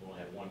 we only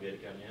had one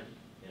bid come in,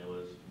 and it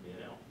was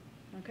B&L.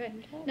 Okay.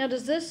 Now,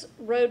 does this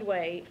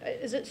roadway,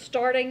 is it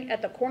starting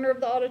at the corner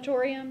of the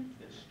auditorium?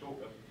 It's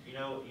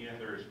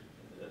there's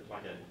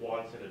like a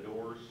quad set of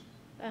doors.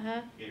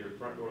 Uh-huh. You get your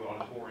front door of the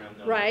auditorium.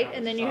 then on Right, the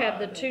and then you have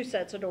the side, 2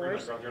 sets of pretty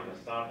doors. much right there on the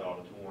side of the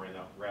auditorium,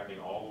 wrapping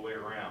all the way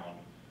around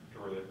to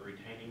where the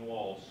retaining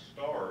wall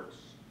starts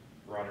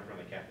right in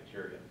front of the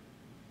cafeteria.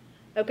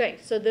 Okay,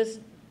 so this,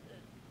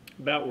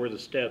 About where the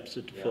steps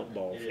at the Yeah,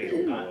 football It is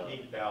field are.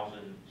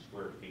 19,000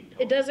 square feet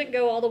total. it doesn't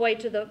go all the way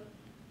to the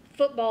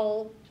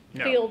football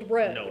No, field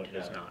road? No, it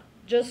does not.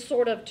 Just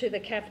sort of to the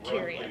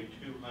cafeteria? Roughly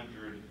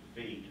 200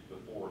 feet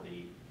before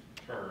the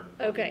turn.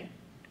 Okay,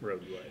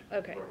 roadway.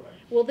 Okay. Roadway.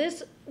 Will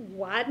this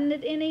widen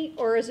it any,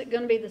 or is it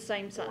gonna be the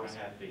same 4.5 size?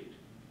 feet.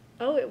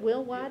 Oh, it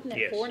will widen it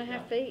Yes.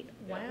 4.5 feet?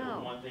 Yeah, but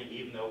Wow. one thing,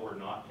 even though we're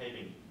not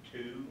paving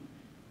to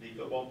the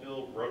football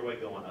field, roadway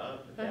going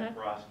up, that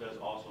price does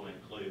also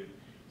include,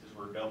 since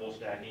we're double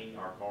stacking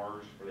our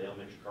cars for the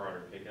elementary car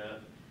to pick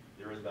up,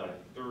 there is about a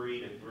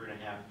 3 to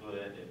 3.5 foot,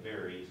 it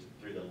varies,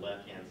 through the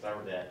left-hand side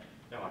of that,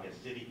 kind of like a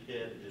city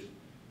pit, just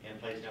in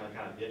place down the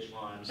kind of ditch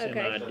line. Okay. So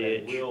they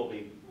Semi-ditch. will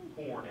be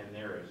pouring in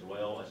there as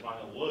well. It's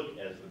not gonna look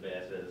as the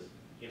best as,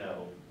 you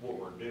know, what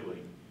we're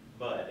doing,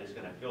 but it's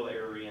gonna fill the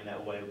area in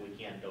that way we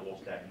can double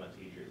stack much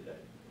easier that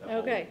whole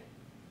Okay,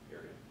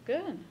 area.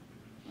 good.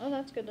 Oh,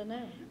 that's good to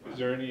know. Is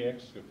there any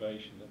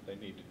excavation that they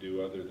need to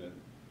do other than,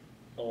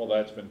 all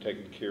that's been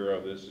taken care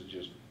of, this is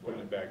just putting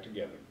it back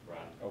together? Right.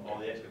 Okay. All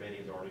the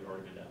excavating's already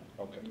been done.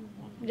 Okay,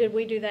 Did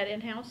we do that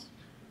in-house?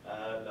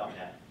 About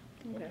half.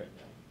 okay.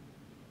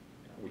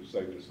 Which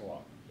saved us a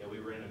lot. Yeah, we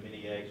rented a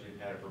mini eggs, we've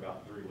had it for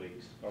about 3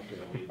 weeks. Okay.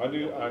 So we-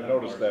 I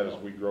noticed that as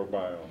we drove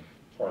by on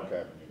Park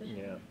Avenue.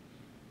 Yeah.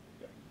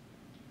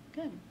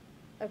 Good.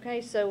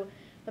 Okay, so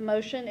the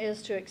motion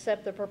is to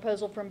accept the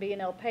proposal from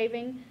B&L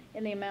Paving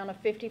in the amount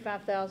of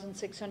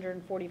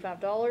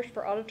 $55,645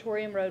 for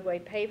auditorium roadway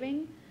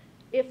paving.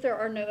 If there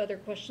are no other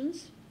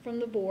questions from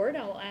the board,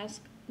 I will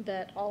ask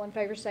that all in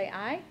favor say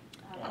aye.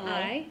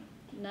 Aye.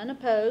 None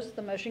opposed.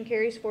 The motion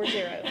carries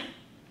 4-0.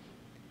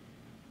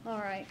 All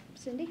right,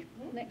 Cindy,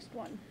 next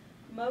one.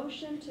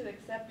 Motion to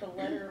accept the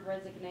letter of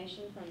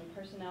resignation from the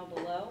personnel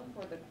below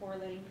for the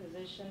correlating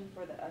position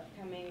for the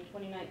upcoming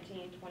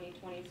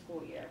 2019-2020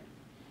 school year.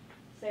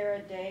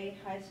 Sarah Day,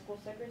 high school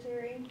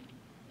secretary.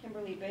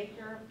 Kimberly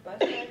Baker, bus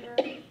driver.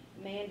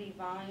 Mandy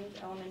Vines,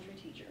 elementary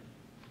teacher.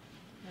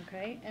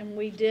 Okay, and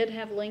we did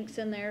have links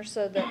in there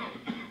so that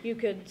you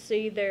could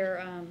see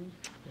their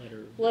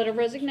letter of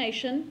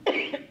resignation.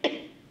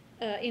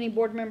 Any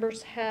board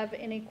members have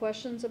any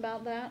questions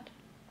about that?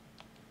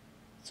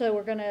 So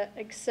we're going to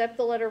accept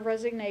the letter of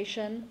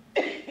resignation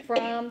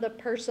from the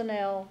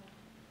personnel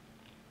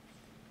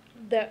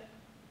that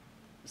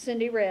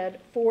Cindy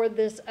read for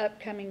this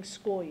upcoming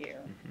school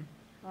year.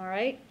 All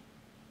right?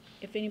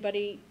 If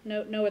anybody,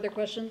 no other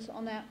questions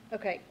on that?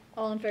 Okay,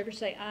 all in favor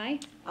say aye.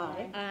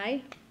 Aye.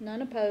 Aye.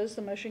 None opposed.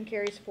 The motion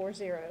carries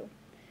 4-0. And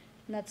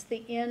that's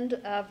the end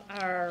of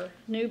our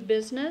new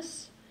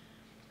business.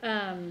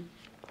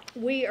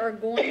 We are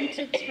going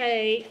to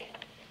take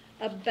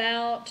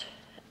about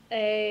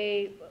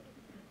a,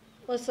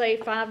 let's say,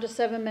 5 to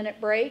 7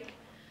 minute break.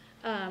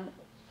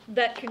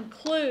 That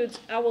concludes,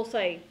 I will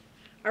say,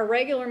 our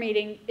regular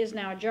meeting is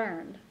now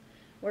adjourned.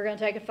 We're going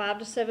to take a 5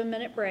 to 7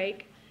 minute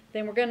break.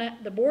 Then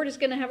the board is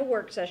going to have a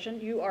work session.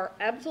 You are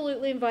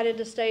absolutely invited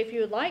to stay if you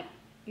would like.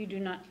 You do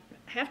not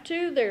have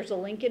to. There's a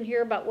link in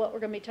here about what we're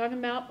going to be talking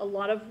about. A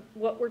lot of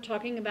what we're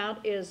talking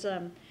about is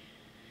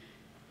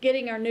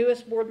getting our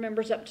newest board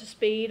members up to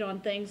speed on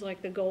things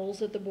like the goals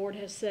that the board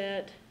has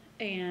set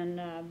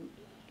and,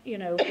 you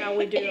know, how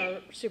we do our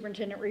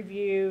superintendent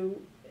review,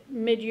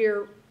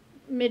 mid-year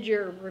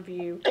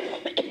review,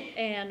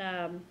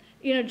 and,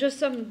 you know, just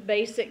some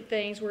basic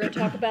things. We're going to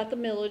talk about the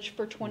millage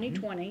for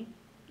 2020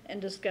 and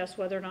discuss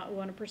whether or not we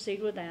want to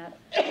proceed with that.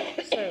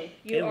 So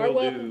you And are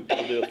welcome.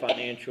 we'll do a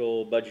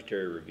financial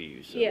budgetary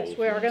review. So Yes,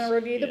 we are going to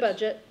review the yes.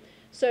 budget.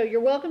 So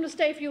you're welcome to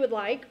stay if you would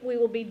like. We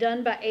will be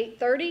done by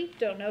 8:30.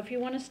 Don't know if you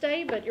want to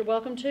stay, but you're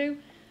welcome to.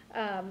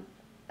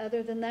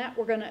 Other than that,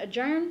 we're going to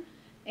adjourn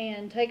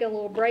and take a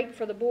little break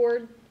for the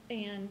board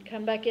and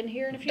come back in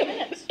here in a few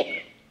minutes.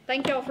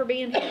 Thank y'all for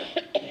being here.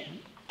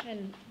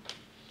 And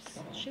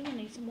Sheila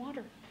needs some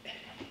water.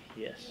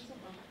 Yes.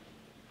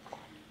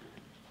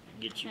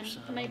 Get you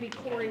some. And maybe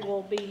Corey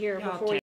will be here before you